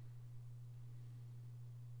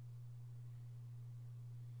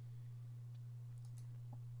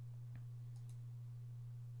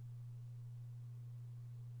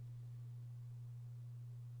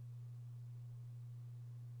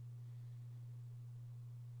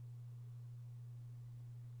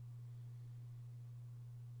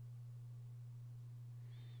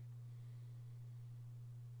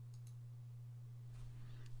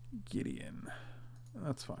 Gideon.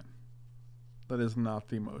 That's fine. That is not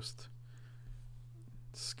the most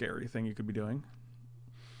scary thing you could be doing.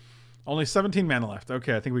 Only 17 mana left.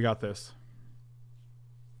 Okay, I think we got this.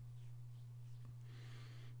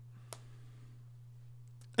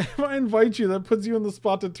 If I invite you, that puts you in the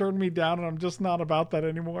spot to turn me down, and I'm just not about that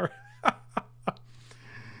anymore.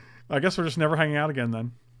 I guess we're just never hanging out again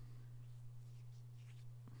then.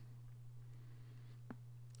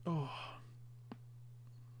 Oh.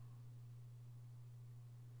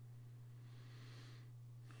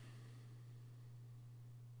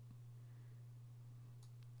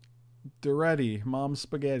 Duretti, Mom's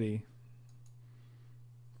Spaghetti.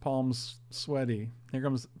 Palms sweaty. Here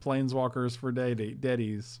comes Planeswalkers for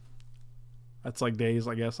Daddies. That's like days,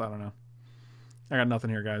 I guess. I don't know. I got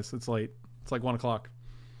nothing here, guys. It's late. It's like 1 o'clock.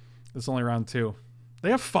 It's only round 2.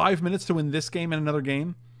 They have 5 minutes to win this game and another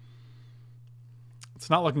game. It's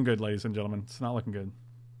not looking good, ladies and gentlemen. It's not looking good.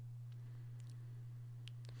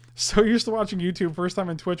 So used to watching YouTube, first time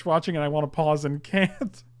in Twitch watching, and I want to pause and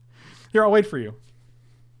can't. Here, I'll wait for you.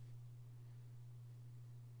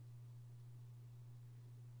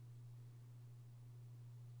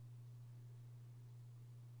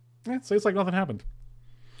 Yeah, so it's like nothing happened.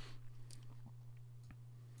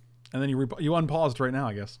 And then you unpaused right now,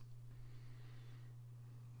 I guess.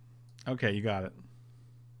 Okay, you got it.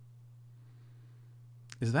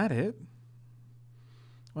 Is that it?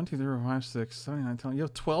 1, 2, 3, 4, 5, 6, 7, 8, 9, 10. You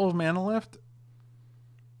have 12 mana left?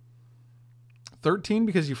 13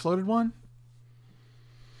 because you floated one?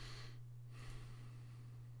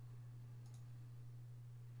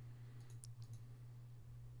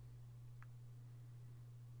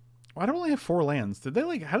 Why do I only have 4 lands? Did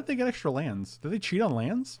they how did they get extra lands? Did they cheat on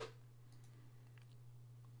lands?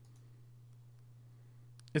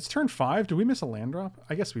 It's turn 5. Did we miss a land drop?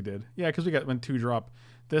 I guess we did. Yeah, because we got 2 drop.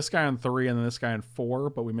 This guy on 3 and then this guy on 4,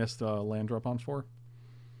 but we missed a land drop on 4.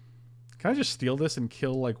 Can I just steal this and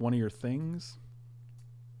kill like one of your things?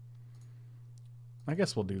 I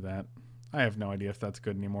guess we'll do that. I have no idea if that's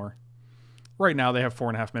good anymore. Right now they have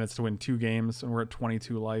 4.5 minutes to win 2 games and we're at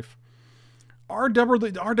 22 life.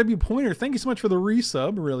 RW Pointer, thank you so much for the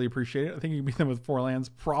resub. Really appreciate it. I think you can beat them with 4 lands.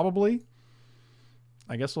 Probably.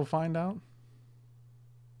 I guess we'll find out.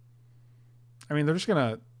 I mean, they're just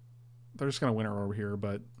gonna win it over here,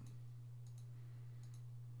 but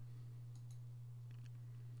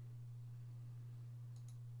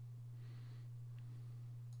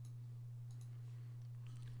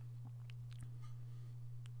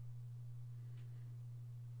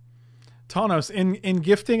Tanos, in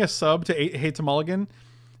gifting a sub to Hate to Mulligan,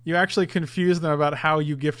 you actually confused them about how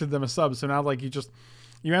you gifted them a sub. So now, like,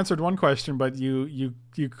 you answered one question, but you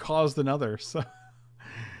caused another. So,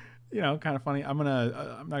 you know, kind of funny. I'm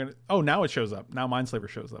not gonna. Oh, now it shows up. Now Mindslaver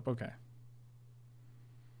shows up. Okay.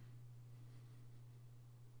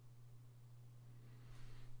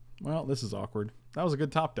 Well, this is awkward. That was a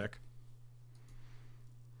good top deck.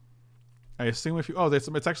 I assume if you... Oh,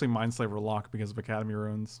 it's actually Mindslaver lock because of Academy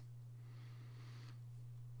Ruins.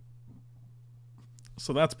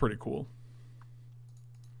 So that's pretty cool.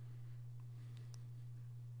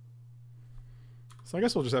 So I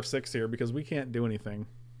guess we'll just have 6 here because we can't do anything.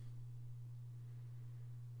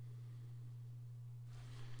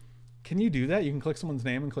 Can you do that? You can click someone's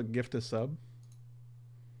name and click gift a sub.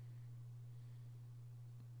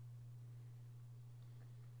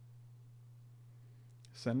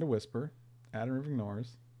 Send a whisper. Add and remove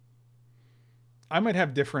ignores. I might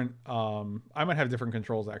have different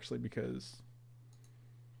controls actually because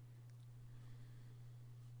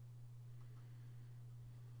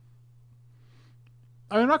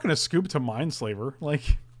I'm not going to scoop to Mindslaver. Like,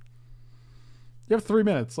 you have 3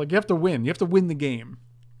 minutes. Like, you have to win. You have to win the game.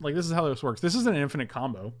 Like, this is how this works. This isn't an infinite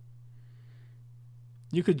combo.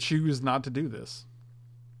 You could choose not to do this.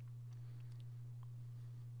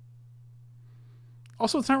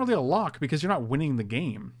 Also, it's not really a lock because you're not winning the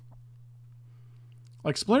game.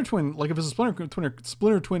 Like, Splinter Twin, like, if it's a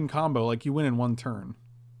Splinter Twin combo, like, you win in 1 turn.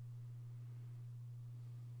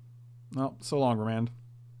 Well, so long, Remand.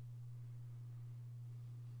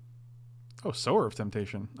 Oh, Sower of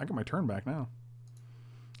Temptation. I got my turn back now.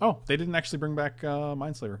 Oh, they didn't actually bring back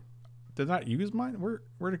Mindslaver. Did not use mine?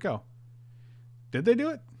 Where'd it go? Did they do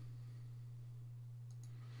it?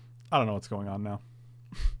 I don't know what's going on now.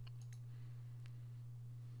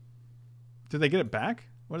 Did they get it back?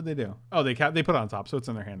 What did they do? Oh, they put it on top, so it's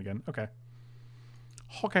in their hand again. Okay.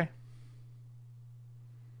 Okay.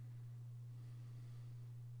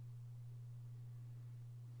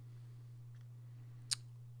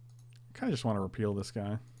 I just want to repeal this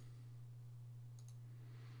guy.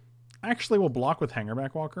 Actually, we'll block with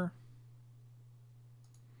Hangerback Walker.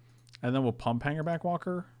 And then we'll pump Hangerback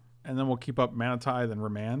Walker. And then we'll keep up Mana Tithe and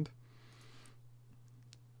Remand.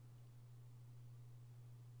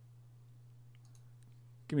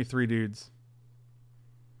 Give me 3 dudes.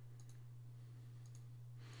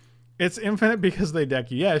 It's infinite because they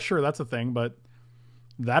deck you. Yeah, sure, that's a thing, but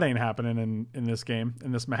that ain't happening in this game,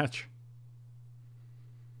 in this match.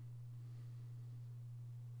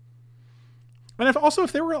 And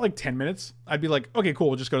if they were at like 10 minutes, I'd be like, okay, cool,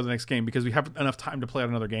 we'll just go to the next game because we have enough time to play out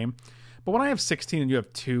another game. But when I have 16 and you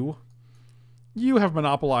have 2, you have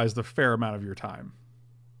monopolized a fair amount of your time.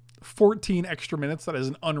 14 extra minutes, that is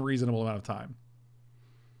an unreasonable amount of time.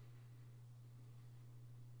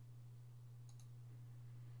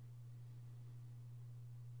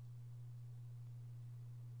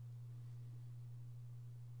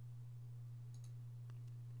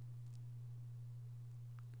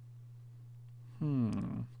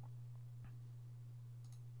 I'm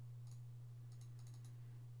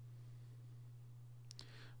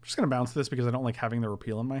just going to bounce this because I don't like having the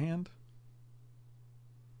repeal in my hand.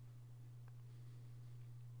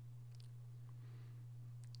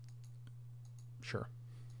 Sure.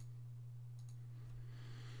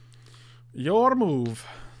 Your move.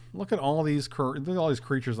 Look at all these look at all these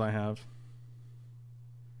creatures I have.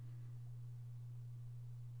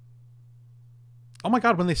 Oh my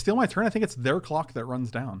god, when they steal my turn, I think it's their clock that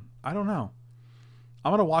runs down. I don't know.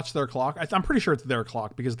 I'm going to watch their clock. I'm pretty sure it's their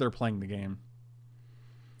clock because they're playing the game.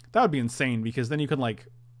 That would be insane because then you can like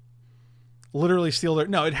literally steal their...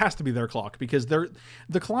 No, it has to be their clock because the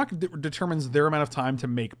clock determines their amount of time to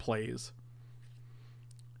make plays.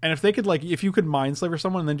 And if they could like... If you could Mindslaver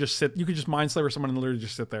someone and then just sit... You could just Mindslaver someone and literally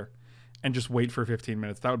just sit there and just wait for 15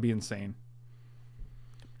 minutes. That would be insane.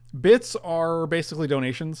 Bits are basically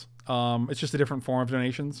donations. It's just a different form of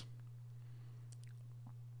donations.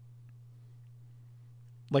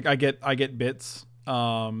 Like I get bits.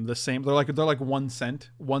 The same. They're like 1 cent.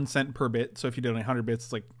 1 cent per bit. So if you donate 100 bits,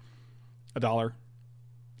 it's like $1.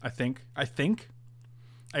 I think.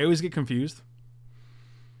 I always get confused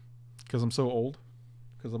because I'm so old.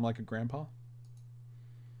 Because I'm like a grandpa.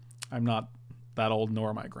 I'm not that old, nor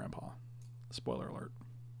am I a grandpa. Spoiler alert.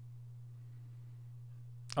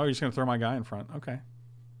 Oh, you're just going to throw my guy in front. Okay.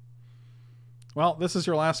 Well, this is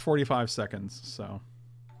your last 45 seconds, so.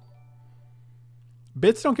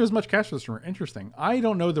 Bits don't give as much cash for this room. Interesting. I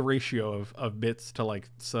don't know the ratio of bits to, like,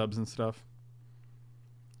 subs and stuff.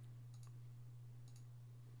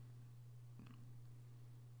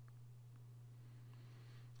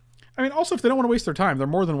 I mean, also, if they don't want to waste their time, they're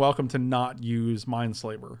more than welcome to not use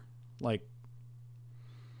Mindslaver. Like,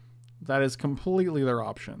 that is completely their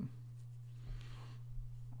option.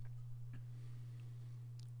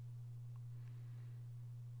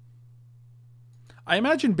 I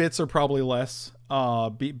imagine bits are probably less,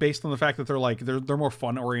 based on the fact that they're more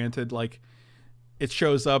fun oriented. Like, it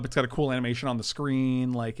shows up, it's got a cool animation on the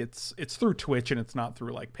screen. Like, it's through Twitch and it's not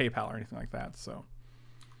through like PayPal or anything like that. So,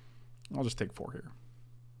 I'll just take 4 here.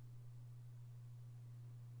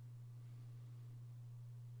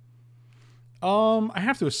 I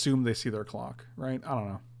have to assume they see their clock, right? I don't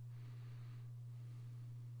know.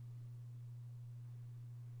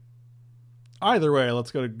 Either way,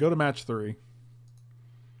 let's go to match 3.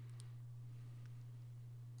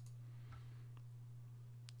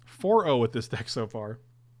 .4-0 with this deck so far.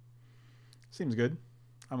 Seems good.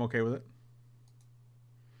 I'm okay with it.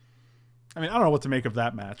 I mean, I don't know what to make of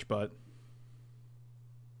that match, but...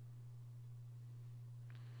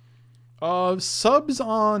 subs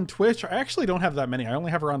on Twitch, I actually don't have that many. I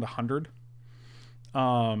only have around 100.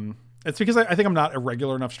 It's because I think I'm not a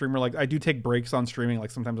regular enough streamer. Like, I do take breaks on streaming.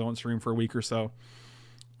 Like, sometimes I won't stream for a week or so.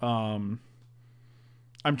 I'm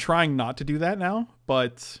trying not to do that now,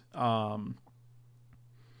 but...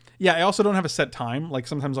 yeah, I also don't have a set time. Like,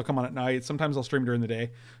 sometimes I'll come on at night. Sometimes I'll stream during the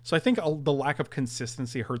day. So I think the lack of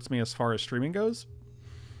consistency hurts me as far as streaming goes.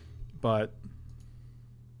 But...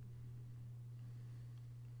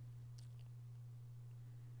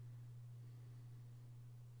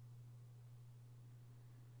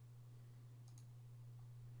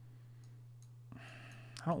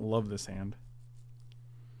 I don't love this hand.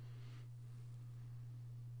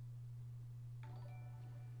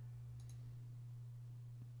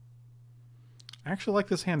 I actually like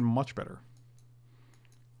this hand much better.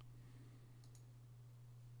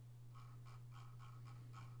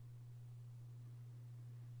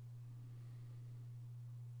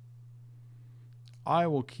 I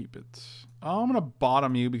will keep it. I'm going to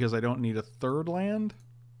bottom you because I don't need a 3rd land.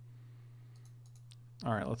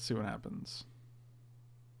 All right, let's see what happens.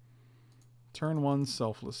 Turn 1,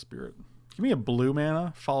 Selfless Spirit. Give me a blue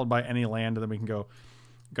mana, followed by any land, and then we can go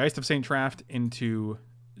Geist of St. Traft into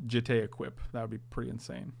Jitte Equip. That would be pretty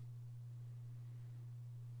insane.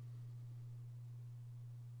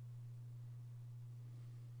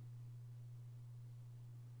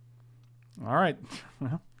 All right.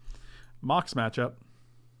 Mox matchup.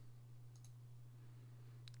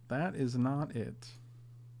 That is not it.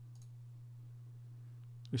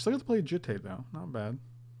 We still get to play Jitte, though. Not bad.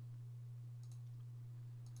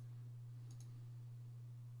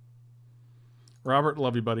 Robert,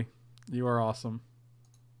 love you, buddy. You are awesome.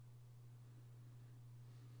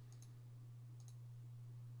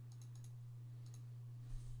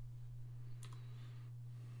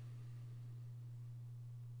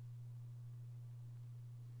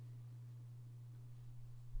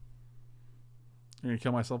 You're going to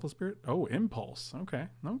kill my Selfless Spirit? Oh, Impulse. Okay.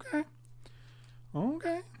 Okay.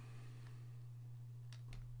 Okay.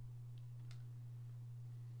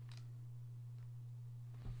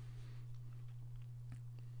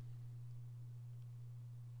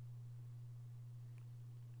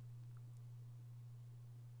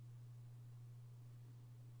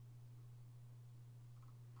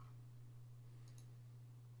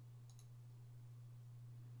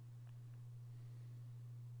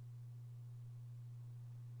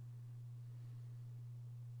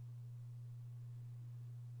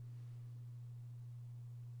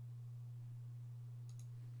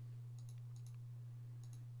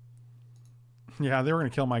 Yeah, they were gonna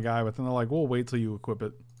kill my guy, but then they're like, we'll wait till you equip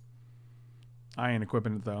it. I ain't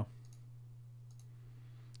equipping it though.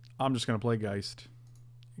 I'm just gonna play Geist.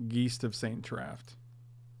 Geist of Saint Traft.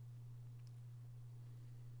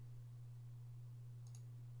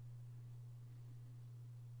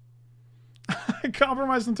 I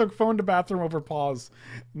compromised and took phone to bathroom over pause.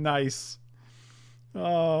 Nice.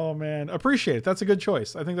 Oh man, appreciate it. That's a good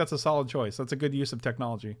choice. I think that's a solid choice. That's a good use of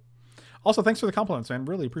technology. Also, thanks for the compliments, man.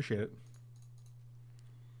 Really appreciate it.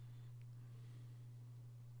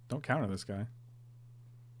 Don't counter this guy.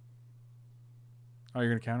 Oh, you're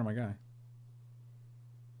gonna counter my guy.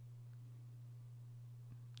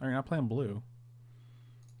 Oh, you're not playing blue.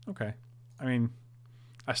 Okay. I mean,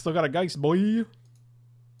 I still got a Geist, boy.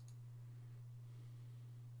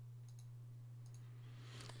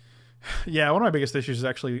 Yeah, one of my biggest issues is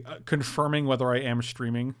actually confirming whether I am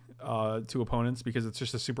streaming to opponents, because it's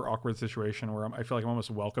just a super awkward situation where I feel like I'm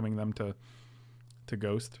almost welcoming them to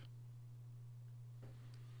Ghost.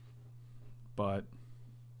 But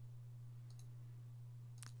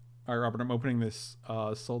all right, Robert, I'm opening this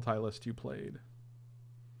Sultai list you played.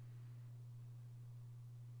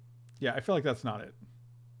 Yeah, I feel like that's not it.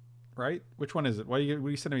 Right? Which one is it? What are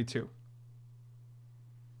you sending me to?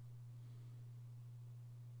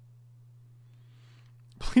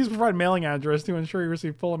 Please provide mailing address to ensure you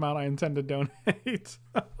receive full amount I intend to donate.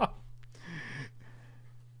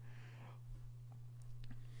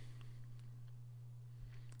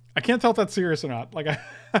 I can't tell if that's serious or not. Like, I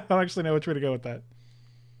don't actually know which way to go with that.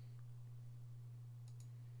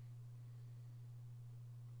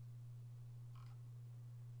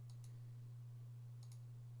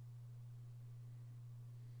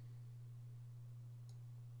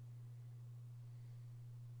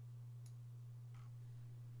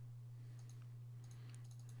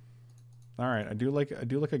 All right, I do like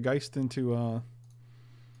a Geist into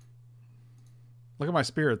look at my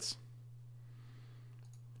spirits.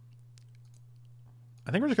 I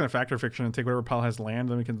think we're just gonna factor fiction and take whatever pile has land,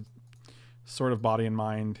 then we can sort of body and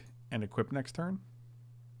mind and equip next turn.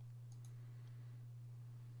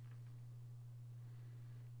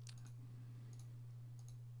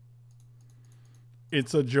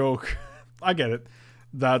 It's a joke. I get it.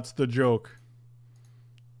 That's the joke.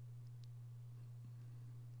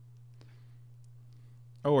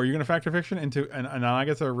 Oh, are you going to factor fiction into... And I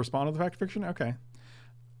get to respond to the factor fiction? Okay.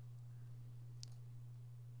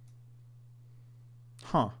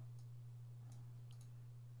 Huh.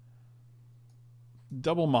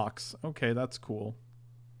 Double mocks. Okay, that's cool.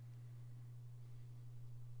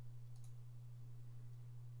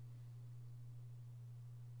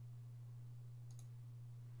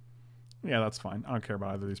 Yeah, that's fine. I don't care about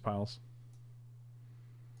either of these piles.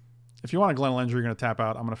 If you want a Glen Elendry, you're going to tap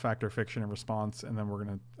out. I'm going to factor fiction in response, and then we're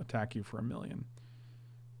going to attack you for 1 million.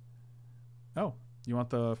 Oh, you want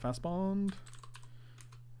the fast bond?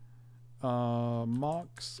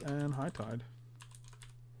 Mox and High Tide.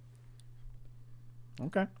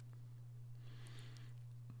 Okay.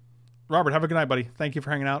 Robert, have a good night, buddy. Thank you for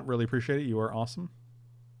hanging out. Really appreciate it. You are awesome.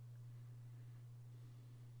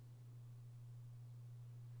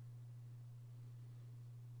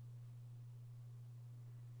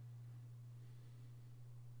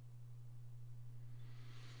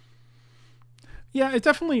 Yeah, it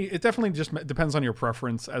definitely just depends on your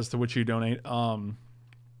preference as to which you donate.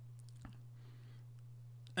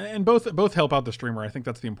 And both help out the streamer. I think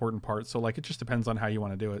that's the important part. So like, it just depends on how you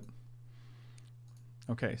want to do it.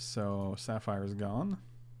 Okay, so Sapphire is gone.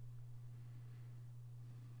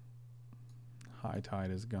 High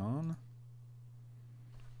Tide is gone.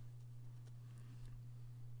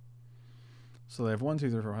 So they have 1,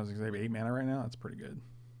 2, 3, 4, 5, 6, 7, 8 mana right now. That's pretty good.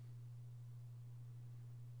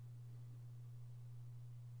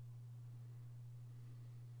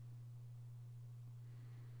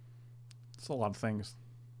 It's a lot of things.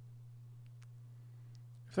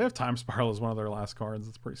 If they have Time Spiral as one of their last cards,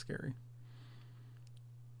 it's pretty scary.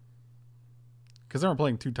 Because they were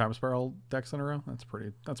playing 2 Time Spiral decks in a row. That's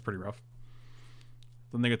pretty rough.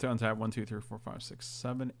 Then they get to untap 1, 2, 3, 4, 5, 6,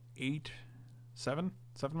 7, 8, 7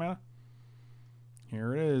 mana.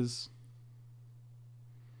 Here it is.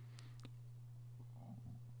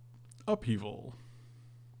 Upheaval.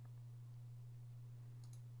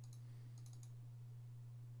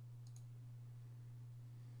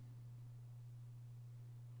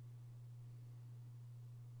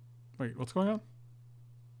 Wait, what's going on?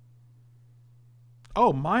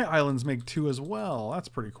 Oh, my islands make 2 as well. That's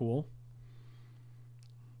pretty cool.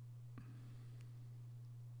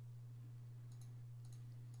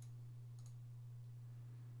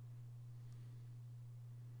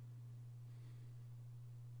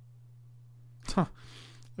 Huh.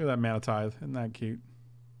 Look at that mana tithe. Isn't that cute?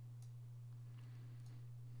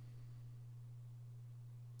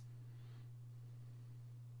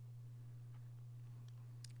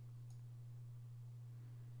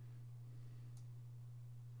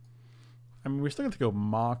 I mean, we still have to go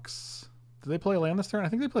Mox. Did they play a land this turn? I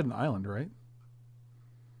think they played an island, right?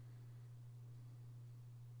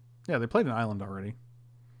 Yeah, they played an island already.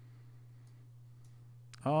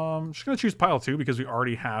 Just gonna choose pile 2 because we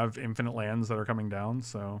already have infinite lands that are coming down,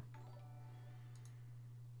 so.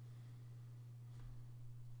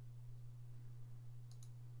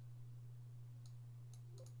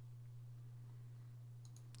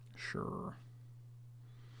 Sure.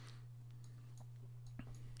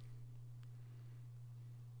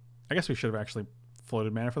 I guess we should have actually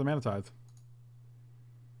floated mana for the mana tithe.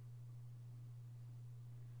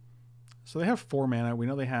 So they have 4 mana. We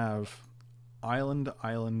know they have island,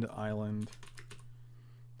 island, island,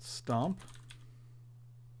 stomp,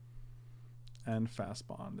 and fast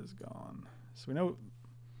bond is gone. So we know,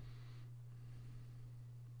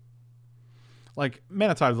 like,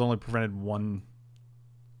 mana tithe has only prevented one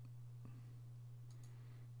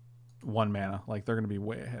mana. Like, they're going to be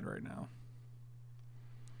way ahead right now.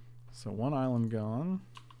 So 1 island gone.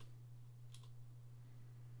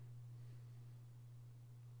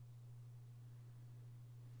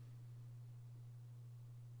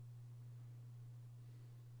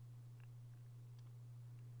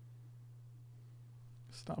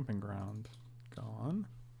 Stomping ground gone.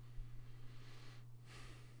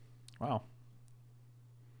 Wow.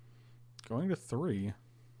 Going to 3.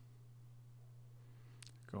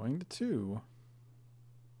 Going to 2.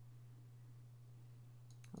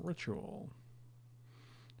 Ritual.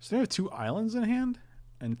 So they have 2 islands in hand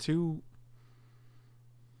and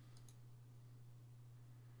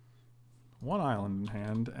 1 island in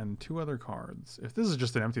hand and 2 other cards. If this is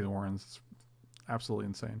just an empty the warrens, it's absolutely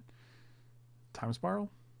insane. Time spiral?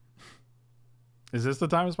 Is this the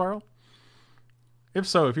time spiral? If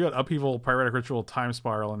so, if you had upheaval, pyretic ritual, time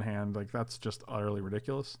spiral in hand, like, that's just utterly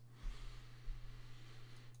ridiculous.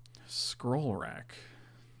 Scroll rack.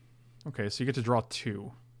 Okay, so you get to draw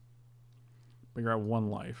 2. But you're at 1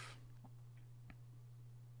 life.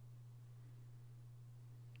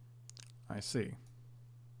 I see.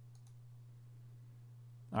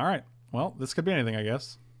 Alright. Well, this could be anything, I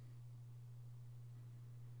guess.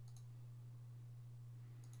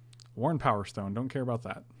 Worn Power Stone. Don't care about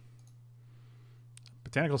that.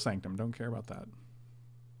 Botanical Sanctum. Don't care about that.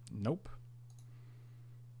 Nope.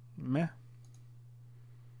 Meh.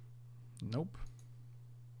 Nope.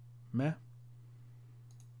 Meh.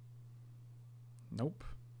 Nope.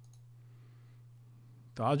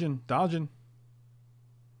 Dodging. Dodging.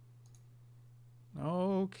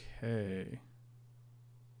 Okay.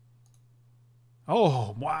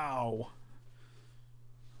 Oh, wow.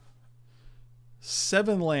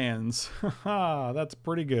 7 lands. Haha, that's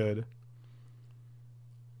pretty good.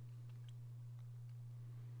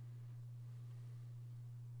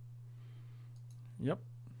 Yep.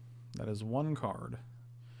 That is 1 card.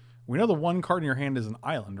 We know the 1 card in your hand is an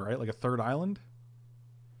island, right? Like a 3rd island?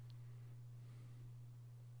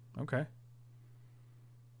 Okay.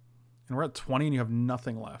 And we're at 20 and you have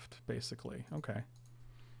nothing left, basically. Okay.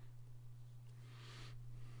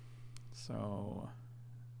 So,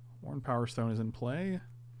 Worn Power Stone is in play.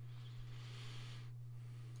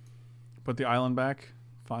 Put the island back.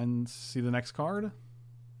 See the next card.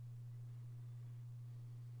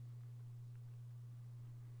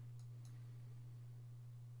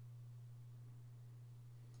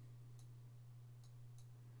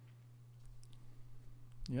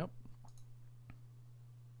 Yep.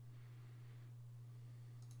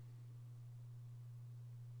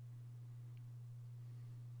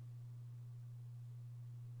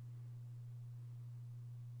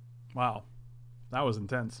 Wow. That was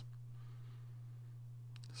intense.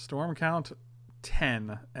 Storm count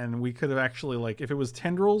 10. And we could have actually, like, if it was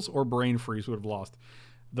Tendrils or Brain Freeze, we would have lost.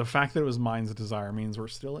 The fact that it was Mind's Desire means we're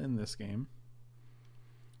still in this game.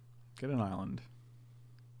 Get an island.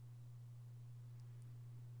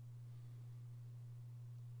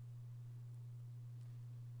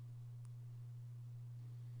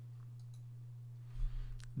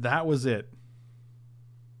 That was it.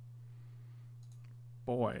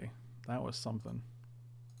 Boy, that was something.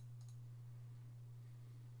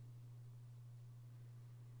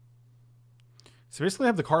 So basically I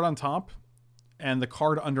have the card on top and the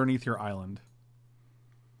card underneath your island.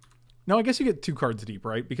 No, I guess you get 2 cards deep,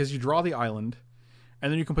 right? Because you draw the island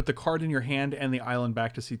and then you can put the card in your hand and the island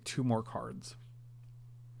back to see 2 more cards.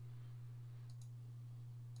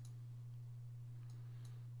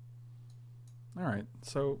 All right,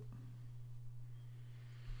 so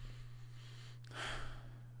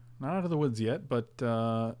Not out of the woods yet, but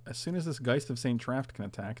as soon as this Geist of St. Traft can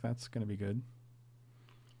attack, that's going to be good.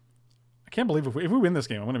 I can't believe if we win this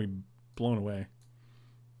game, I'm going to be blown away.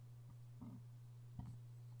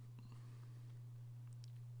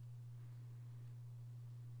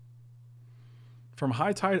 From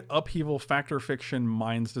High Tide, Upheaval, Factor Fiction,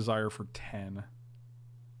 Mind's Desire for 10.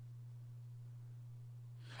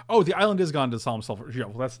 Oh, the island is gone to Solemn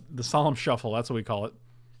Shuffle. That's the Solemn Shuffle. That's what we call it.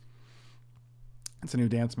 It's a new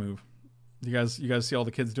dance move. You guys see all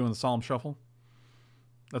the kids doing the Solemn Shuffle?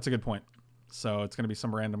 That's a good point. So it's going to be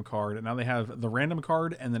some random card. And now they have the random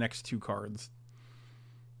card and the next 2 cards.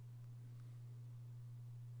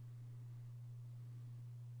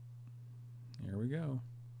 Here we go.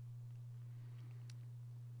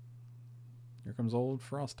 Here comes old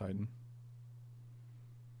Frost Titan.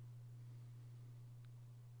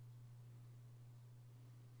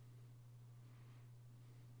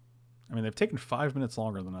 I mean, they've taken 5 minutes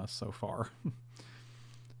longer than us so far.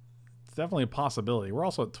 It's definitely a possibility. We're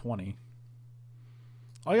also at 20.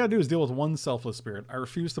 All you gotta do is deal with 1 Selfless Spirit. I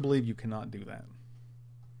refuse to believe you cannot do that.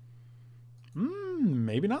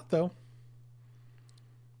 Maybe not, though.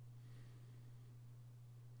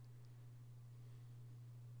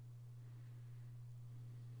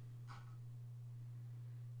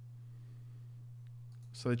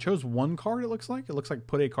 So they chose 1 card, it looks like. It looks like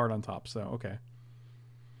put a card on top, so okay.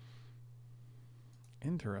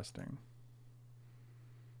 Interesting.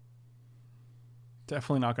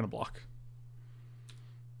 Definitely not going to block.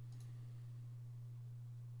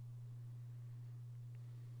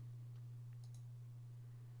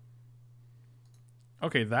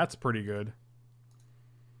 Okay, that's pretty good.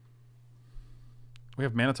 We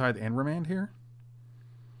have Mana Tide and Remand here?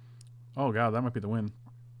 Oh god, that might be the win.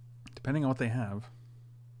 Depending on what they have.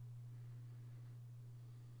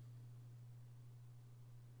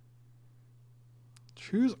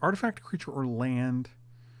 Choose artifact, creature, or land.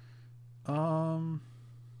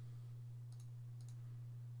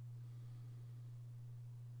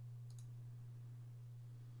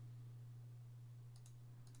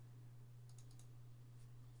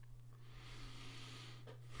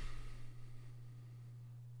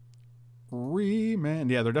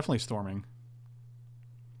 Remand. Yeah, they're definitely storming.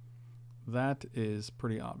 That is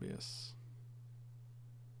pretty obvious.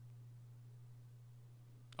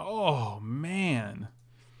 Oh, man.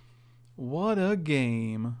 What a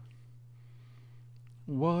game.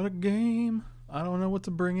 What a game. I don't know what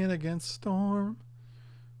to bring in against Storm.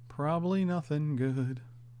 Probably nothing good.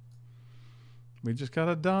 We just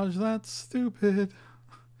gotta dodge that stupid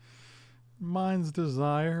Mind's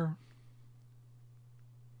Desire.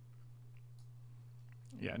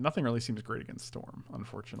 Yeah, nothing really seems great against Storm,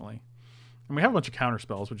 unfortunately. And we have a bunch of counter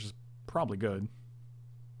spells, which is probably good.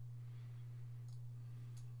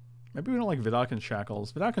 Maybe we don't like Vidoc and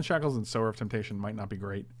Shackles. Vidoc and Shackles and Sower of Temptation might not be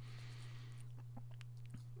great.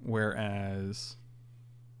 Whereas...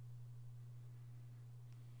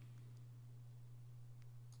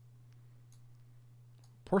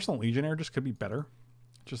 Porcelain Legionnaire just could be better.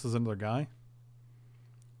 Just as another guy.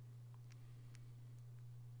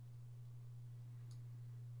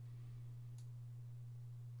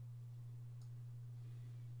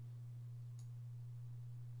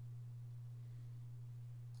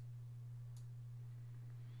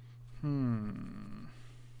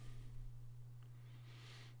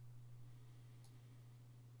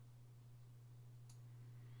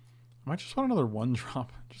 I might just want another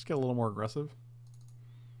 1-drop. Just get a little more aggressive.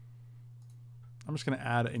 I'm just going to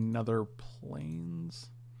add another plains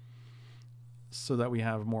so that we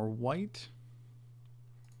have more white.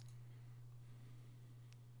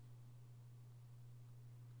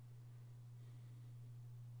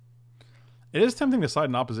 It is tempting to side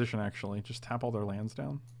in opposition, actually. Just tap all their lands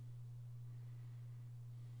down.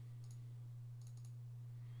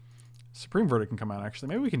 Supreme Verdict can come out, actually.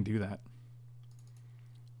 Maybe we can do that.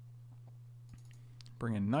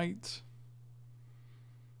 Bring in Knight.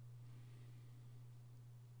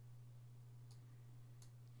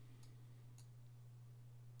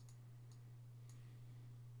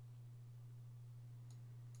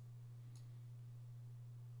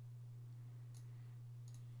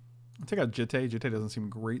 I'll take out Jitte. Jitte doesn't seem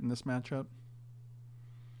great in this matchup.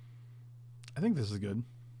 I think this is good.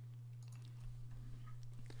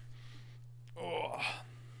 Oh.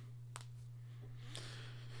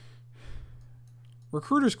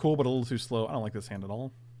 Recruiter's cool, but a little too slow. I don't like this hand at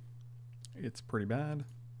all. It's pretty bad.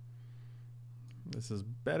 This is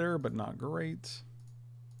better, but not great.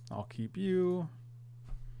 I'll keep you.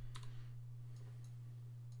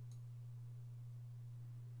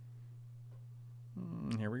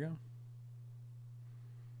 Here we go.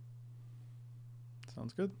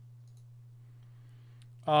 Sounds good.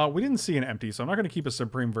 We didn't see an empty, so I'm not going to keep a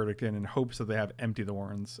Supreme Verdict in hopes that they have empty the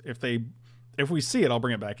warrens. If we see it, I'll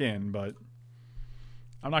bring it back in, but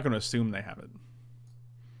I'm not going to assume they have it.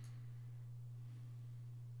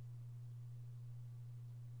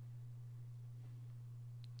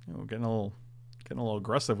 Oh, getting a little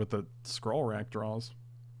aggressive with the scroll rack draws.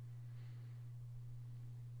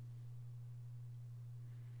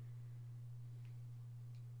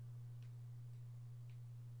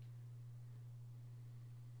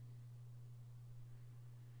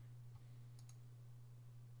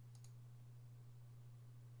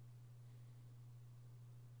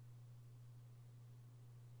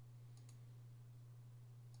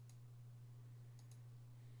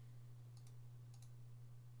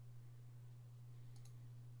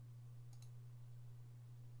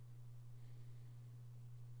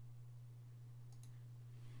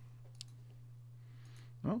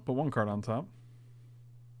 Oh, put one card on top.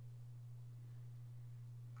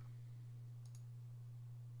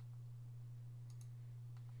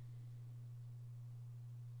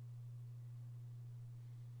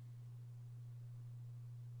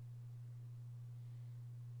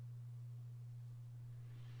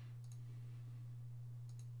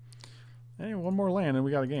 Hey, one more land and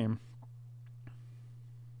we got a game.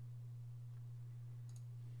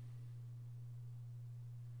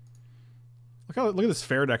 Look at this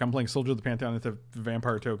fair deck. I'm playing Soldier of the Pantheon with a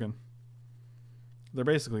Vampire token. They're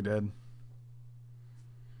basically dead.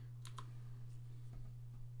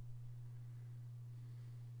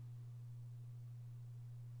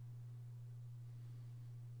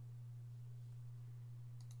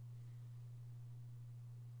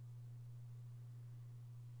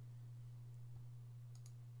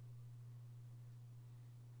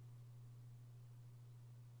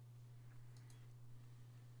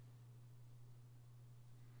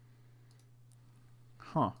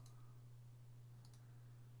 Huh.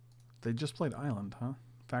 They just played Island, huh?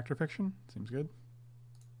 Fact or fiction? Seems good.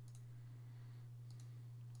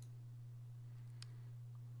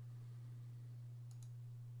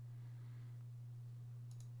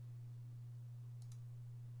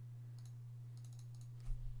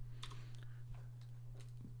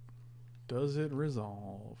 Does it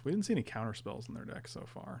resolve? We didn't see any counter spells in their deck so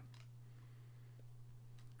far.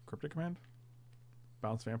 Cryptic Command?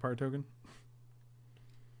 Bounce Vampire token?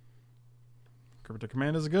 Cryptic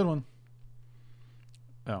Command is a good one.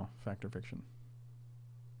 Oh, fact or fiction.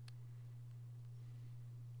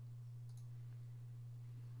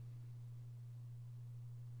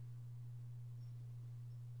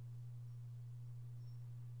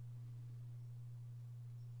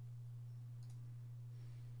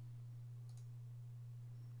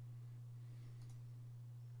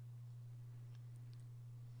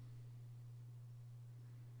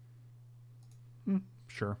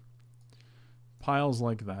 Sure. Piles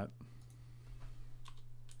like that.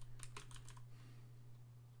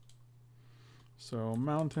 So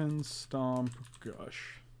Mountain, Stomp,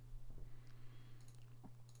 Gush.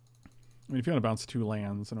 I mean, if you want to bounce 2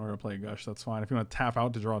 lands in order to play Gush, that's fine. If you want to tap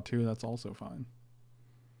out to draw 2, that's also fine.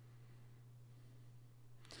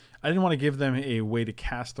 I didn't want to give them a way to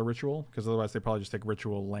cast the Ritual, because otherwise they probably just take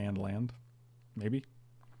Ritual, land. Maybe.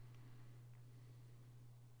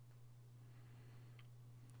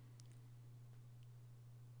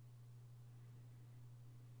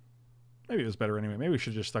 Maybe it was better anyway. Maybe we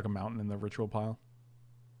should have just stuck a mountain in the Ritual pile.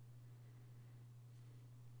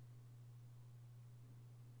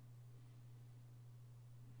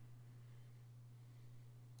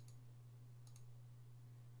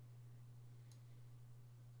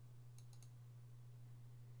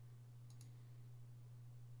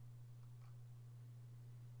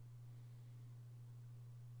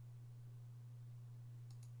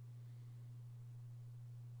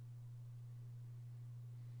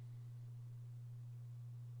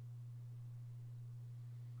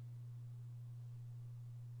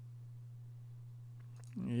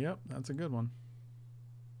 Yep, that's a good one.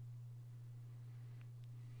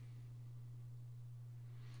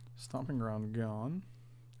 Stomping Ground gone.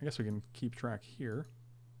 I guess we can keep track here.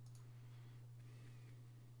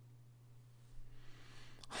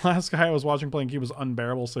 Last guy I was watching playing Cube was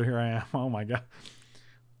unbearable, so here I am. Oh my god.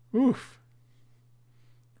 Oof.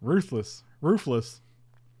 Ruthless. Roofless.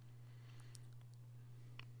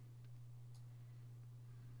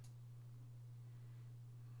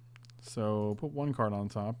 So put 1 card on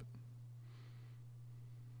top.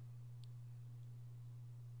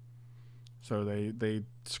 So they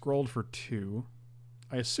scrolled for 2.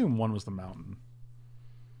 I assume 1 was the mountain.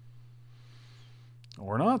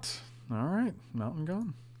 Or not. Alright, mountain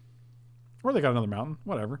gone. Or they got another mountain.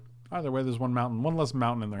 Whatever. Either way, there's 1 mountain. 1 less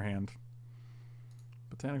mountain in their hand.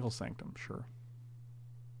 But Botanical Sanctum, sure.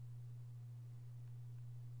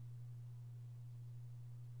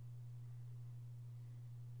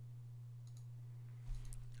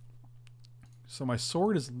 So my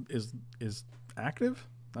sword is active?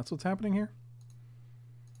 That's what's happening here?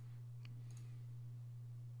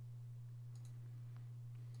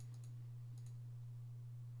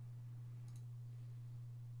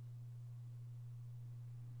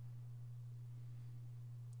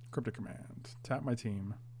 Cryptic command. Tap my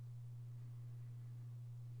team.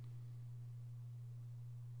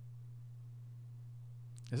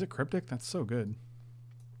 Is it cryptic? That's so good.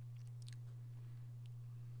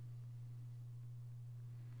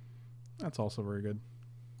 That's also very good.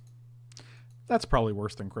 That's probably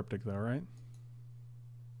worse than cryptic though, right?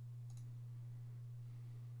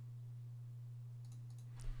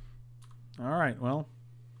 Alright, well.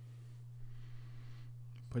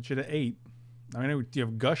 Put you to 8. I mean, you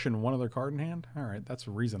have Gush and one other card in hand? Alright, that's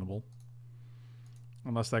reasonable.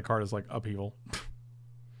 Unless that card is like Upheaval.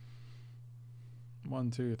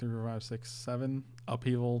 1, 2, 3, 4, 5, 6, 7.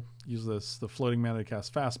 Upheaval. Use the floating mana to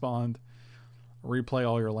cast Fast Bond. Replay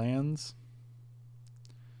all your lands.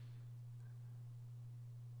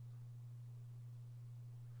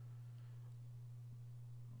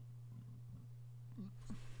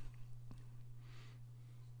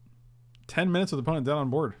 $10 with opponent dead on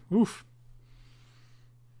board. Oof.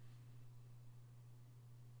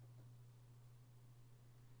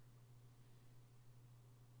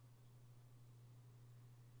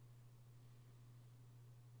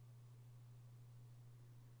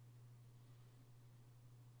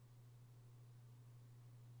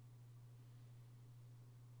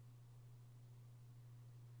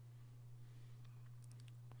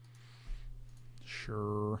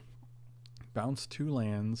 Sure. Bounce 2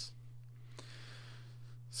 lands.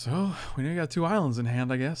 So, we now got 2 islands in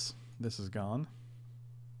hand, I guess. This is gone.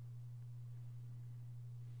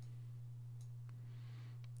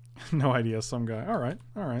 No idea, some guy. Alright,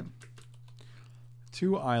 alright.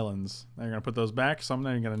 2 islands. Now you're going to put those back, so I'm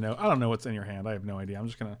not even going to know. I don't know what's in your hand. I have no idea. I'm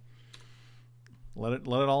just going to let it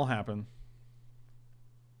all happen.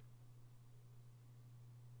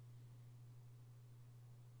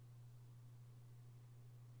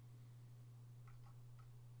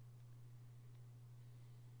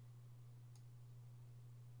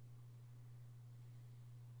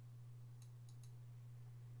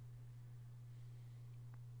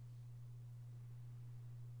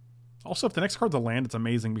 Also, if the next card's a land, it's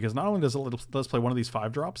amazing because not only does it play one of these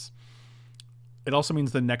 5-drops, it also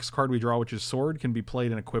means the next card we draw, which is Sword, can be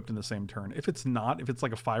played and equipped in the same turn. If it's not, if it's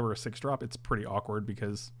like a 5 or a 6-drop, it's pretty awkward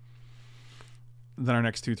because then our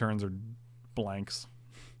next 2 turns are blanks.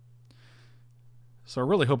 So we're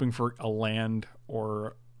really hoping for a land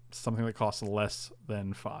or something that costs less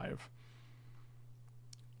than 5.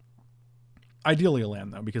 Ideally a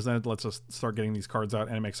land, though, because then it lets us start getting these cards out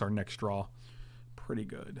and it makes our next draw pretty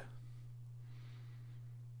good.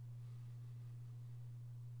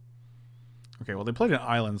 Okay, well, they played an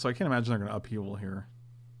island, so I can't imagine they're going to upheaval here.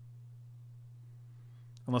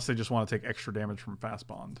 Unless they just want to take extra damage from Fast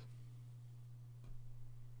Bond.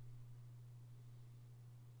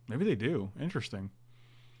 Maybe they do. Interesting.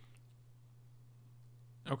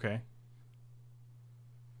 Okay.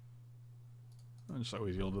 I just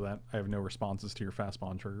always yield to that. I have no responses to your Fast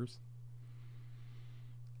Bond triggers.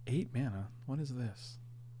 8 mana. What is this?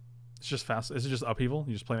 It's just fast. Is it just upheaval?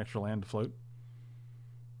 You just play an extra land to float?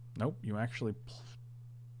 Nope, you actually...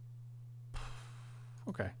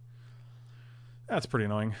 Okay. That's pretty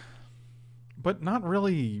annoying. But not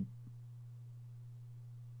really...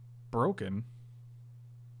 broken.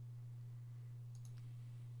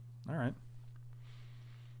 Alright.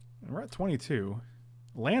 And we're at 22.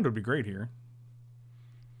 Land would be great here.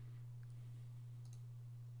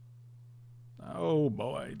 Oh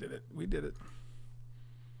boy, did it. We did it.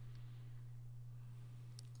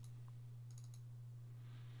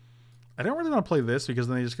 I don't really want to play this because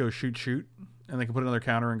then they just go shoot, shoot, and they can put another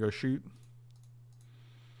counter and go shoot.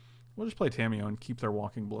 We'll just play Tamiyo and keep their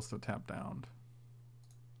Walking Ballista tapped down.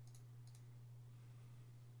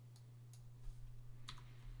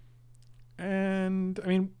 And, I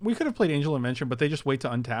mean, we could have played Angel Invention, but they just wait to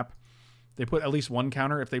untap. They put at least 1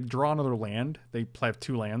 counter. If they draw another land, they have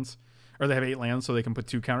 2 lands. Or they have 8 lands, so they can put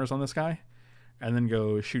 2 counters on this guy. And then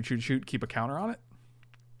go shoot, shoot, shoot, keep a counter on it.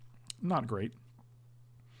 Not great.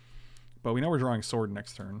 But we know we're drawing Sword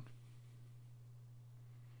next turn.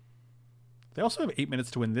 They also have 8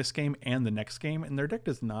 minutes to win this game and the next game, and their deck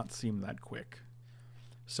does not seem that quick.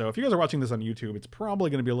 So if you guys are watching this on YouTube, it's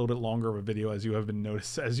probably going to be a little bit longer of a video as you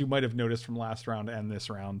might have noticed from last round and this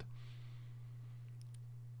round.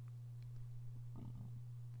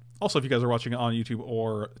 Also, if you guys are watching on YouTube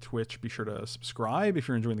or Twitch, be sure to subscribe if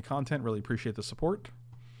you're enjoying the content. Really appreciate the support.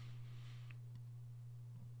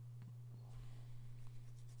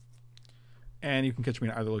 And you can catch me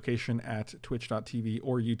at either location at twitch.tv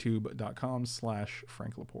or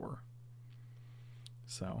youtube.com/Frank Lepore.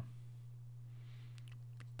 So,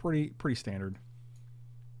 pretty standard.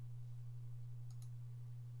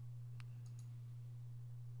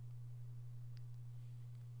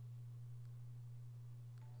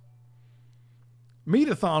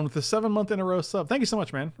 Meatathon with the 7-month in a row sub. Thank you so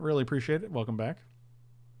much, man. Really appreciate it. Welcome back.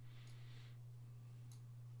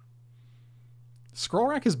 Scroll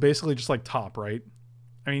rack is basically just like top, right?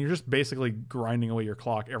 I mean, you're just basically grinding away your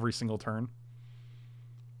clock every single turn.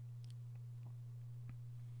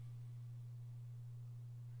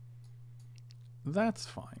 That's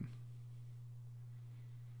fine.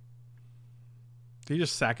 Do you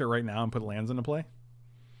just sack it right now and put lands into play?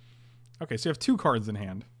 Okay, so you have 2 cards in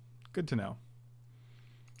hand. Good to know.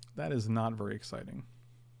 That is not very exciting.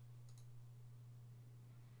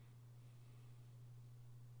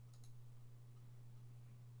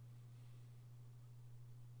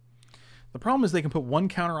 The problem is they can put 1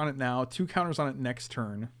 counter on it now, 2 counters on it next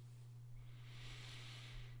turn.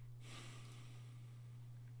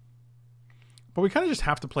 But we kind of just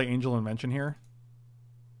have to play Angel Invention here.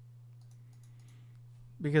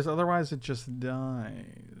 Because otherwise it just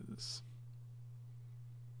dies.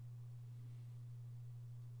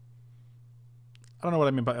 I don't know what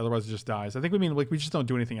I mean by otherwise it just dies. I think we mean like we just don't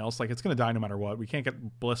do anything else. Like it's going to die no matter what. We can't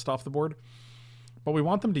get blissed off the board. But we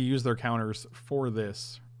want them to use their counters for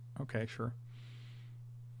this. Okay, sure.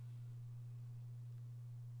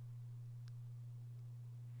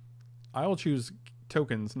 I will choose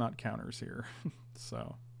tokens, not counters here.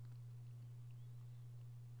 So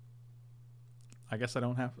I guess I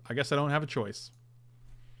don't have a choice.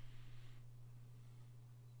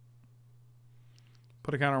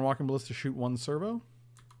 Put a counter on Walking Ballista to shoot 1 servo,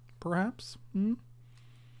 perhaps.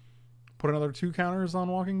 Put another 2 counters on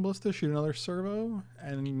Walking Ballista, shoot another servo,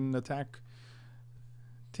 and attack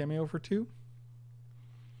Tameo for 2.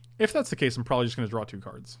 If that's the case, I'm probably just going to draw 2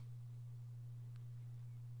 cards.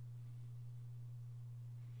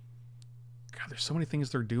 God, there's so many things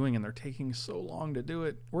they're doing, and they're taking so long to do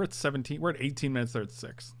it. We're at 17. We're at 18 minutes. They're at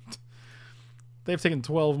 6. They've taken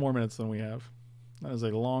 12 more minutes than we have. That is a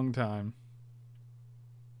long time.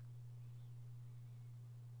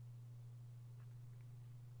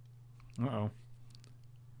 Uh-oh.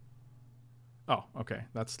 Oh, okay.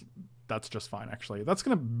 That's just fine, actually. That's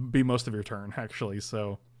going to be most of your turn, actually,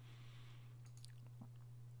 so...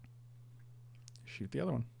 Shoot the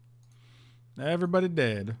other one. Everybody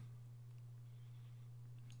dead.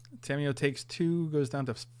 Tameo takes 2, goes down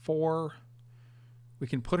to 4. We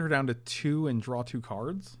can put her down to 2 and draw 2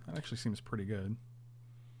 cards. That actually seems pretty good.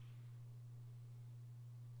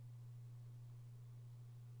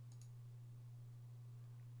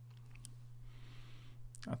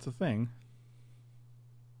 That's a thing.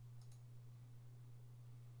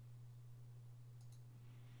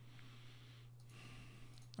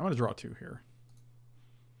 I'm going to draw 2 here.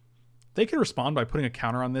 They could respond by putting a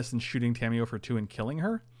counter on this and shooting Tameo for 2 and killing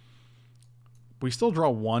her. We still draw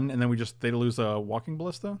 1, and then they lose a Walking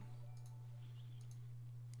Ballista.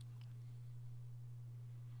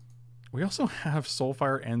 We also have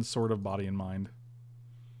Soulfire and Sword of Body and Mind.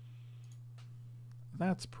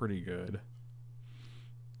 That's pretty good.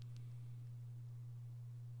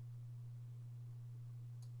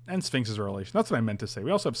 And Sphinx's Revelation. That's what I meant to say.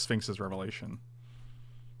 We also have Sphinx's Revelation.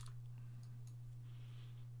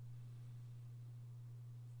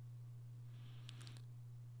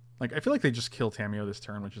 Like, I feel like they just kill Tameo this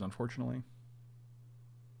turn, which is unfortunately.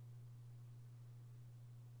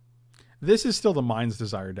 This is still the Mind's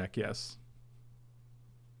Desire deck, yes.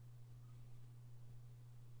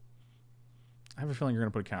 I have a feeling you're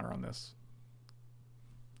going to put a counter on this.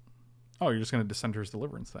 Oh, you're just going to Dissenter's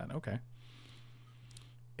Deliverance then. Okay.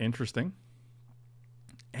 Interesting.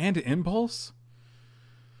 And Impulse?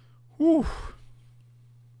 Whew.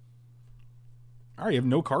 All right, you have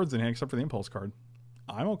no cards in hand except for the Impulse card.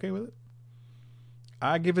 I'm okay with it.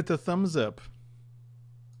 I give it the thumbs up.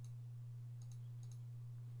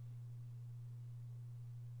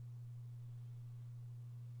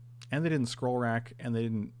 And they didn't scroll rack, and they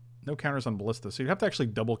didn't... No counters on Ballista, so you'd have to actually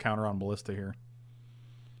double counter on Ballista here.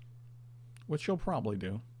 Which you'll probably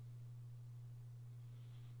do.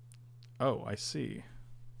 Oh, I see.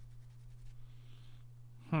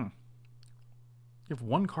 You have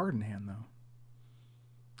 1 card in hand, though.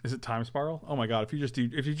 Is it Time Spiral? Oh my god, if you just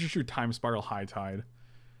do Time Spiral High Tide,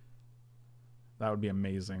 that would be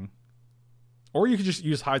amazing. Or you could just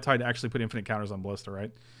use High Tide to actually put infinite counters on Ballista,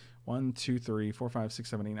 right? 1, 2, 3, 4, 5, 6,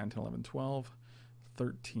 7, 8, 9, 10, 11, 12,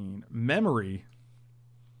 13. Memory.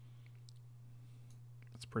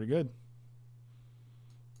 That's pretty good.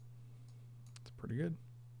 That's pretty good.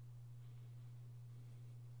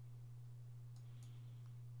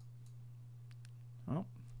 Oh.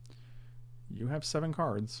 You have 7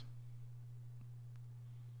 cards.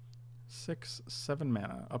 6, 7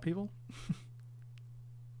 mana. Upheaval?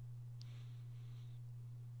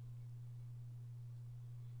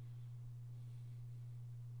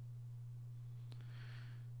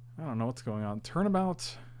 I don't know what's going on.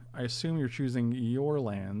 Turnabout. I assume you're choosing your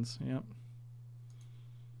lands. Yep.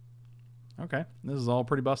 Okay. This is all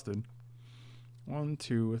pretty busted. 1,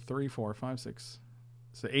 2, 3, 4, 5, 6.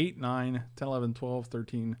 So 8, 9, 10, 11, 12,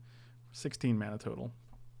 13, 16 mana total.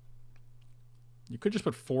 You could just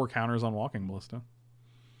put 4 counters on Walking Ballista.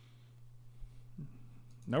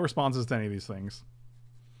 No responses to any of these things.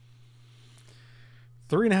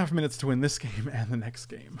 3.5 minutes to win this game and the next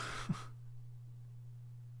game.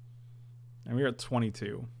 And we're at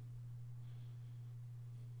 22.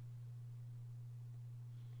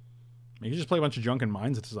 You can just play a bunch of junk and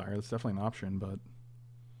Mind's Desire. That's definitely an option, but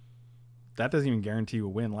that doesn't even guarantee you a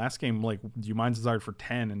win. Last game, like, you Mind's Desired for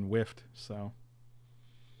 10 and whiffed, so.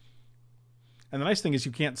 And the nice thing is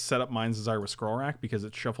you can't set up Mind's Desire with Scroll Rack because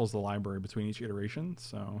it shuffles the library between each iteration,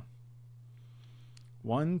 so.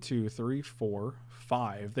 1, 2, 3, 4,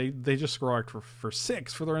 5. They just Scroll Racked for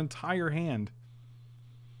 6 for their entire hand.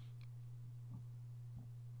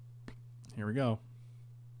 Here we go.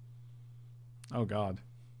 Oh, God.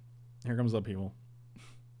 Here comes Upheaval.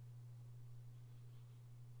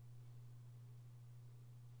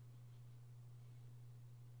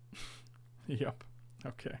 Yep.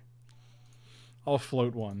 Okay. I'll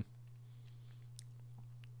float one.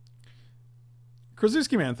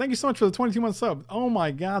 Krasuski Man, thank you so much for the 22-month sub. Oh my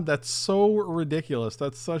God, that's so ridiculous.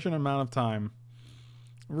 That's such an amount of time.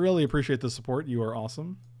 Really appreciate the support. You are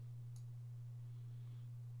awesome.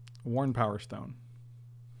 Worn Power Stone.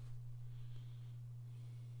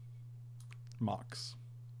 Mox.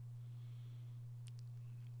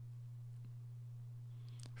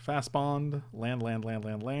 Fast Bond. Land.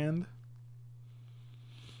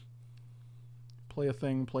 Play a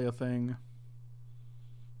thing.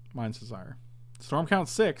 Mind's Desire. Storm count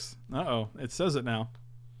 6. Uh-oh. It says it now.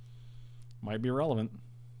 Might be relevant.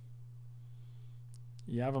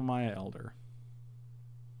 Yavimaya Elder.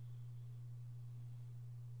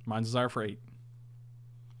 Mind's Desire for 8.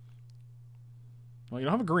 Well, you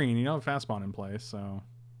don't have a green. You don't have a fast bond in play, so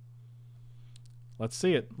let's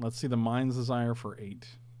see it. Let's see the Mind's Desire for 8.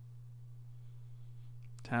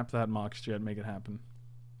 Tap that Mox Jet. Make it happen.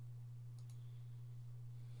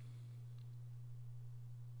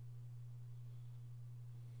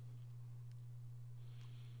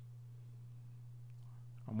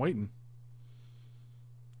 I'm waiting.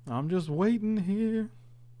 I'm just waiting here.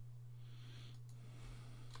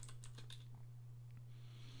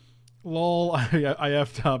 Lol, I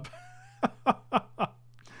effed up.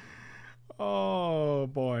 Oh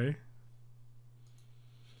boy.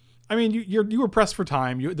 I mean, you were pressed for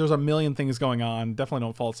time. There's a million things going on. Definitely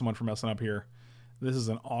don't fault someone for messing up here. This is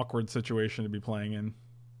an awkward situation to be playing in.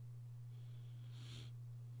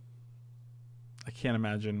 I can't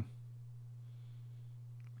imagine.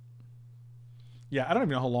 Yeah, I don't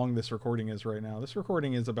even know how long this recording is right now. This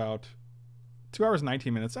recording is about 2 hours and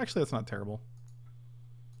 19 minutes. Actually, that's not terrible.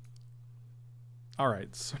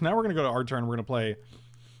 Alright, so now we're going to go to our turn. We're going to play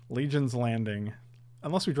Legion's Landing.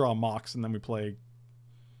 Unless we draw a Mox and then we play...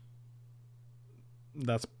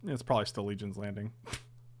 It's probably still Legion's Landing.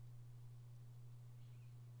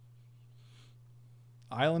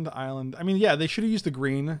 Island. I mean, yeah, they should have used the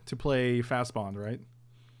green to play Fast Bond, right?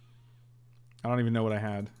 I don't even know what I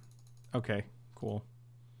had. Okay, cool.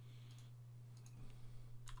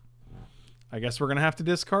 I guess we're going to have to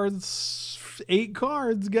discard 8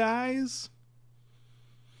 cards, guys.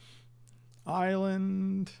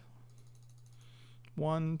 Island.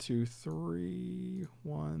 1, 2, 3.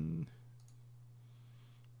 1.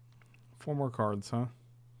 4 more cards, huh?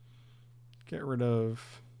 Get rid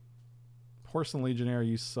of Porcelain Legionnaire,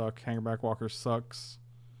 you suck. Hangerback Walker sucks.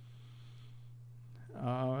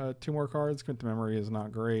 2 more cards. Commit to Memory is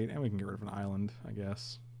not great. And we can get rid of an island, I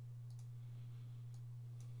guess.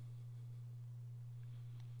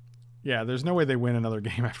 Yeah, there's no way they win another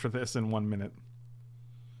game after this in 1 minute.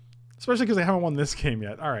 Especially because they haven't won this game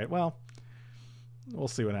yet. Alright, well, we'll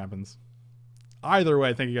see what happens. Either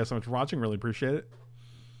way, thank you guys so much for watching. Really appreciate it.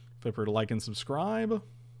 Feel free to like and subscribe.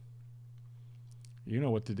 You know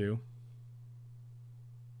what to do.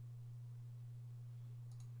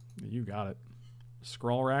 You got it.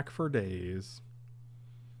 Scroll Rack for days.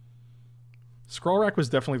 Scroll Rack was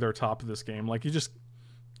definitely their top of this game. Like, he just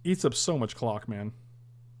eats up so much clock, man.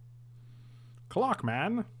 Clock,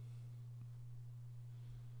 man.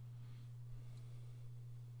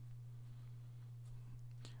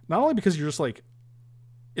 Not only because you're just like,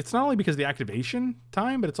 it's not only because of the activation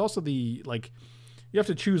time, but it's also the, like, you have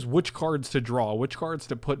to choose which cards to draw, which cards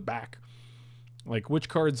to put back. Like, which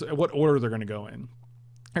cards, what order they're going to go in.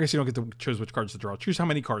 I guess you don't get to choose which cards to draw. Choose how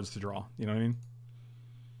many cards to draw. You know what I mean?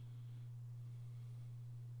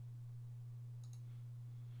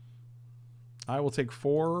 I will take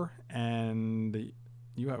 4, and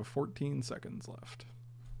you have 14 seconds left.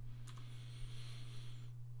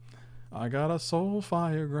 I got a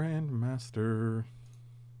Soulfire Grandmaster.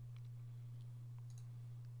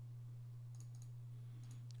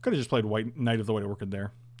 Could have just played White Knight of the White Orchid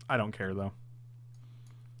there. I don't care though.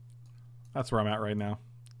 That's where I'm at right now.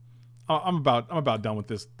 I'm about done with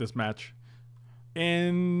this match.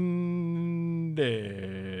 Ended.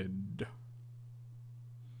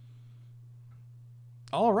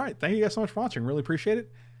 All right. Thank you guys so much for watching. Really appreciate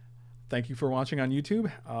it. Thank you for watching on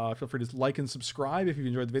YouTube. Feel free to like and subscribe if you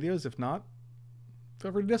enjoyed the videos. If not,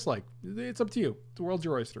 feel free to dislike. It's up to you. The world's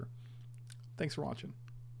your oyster. Thanks for watching.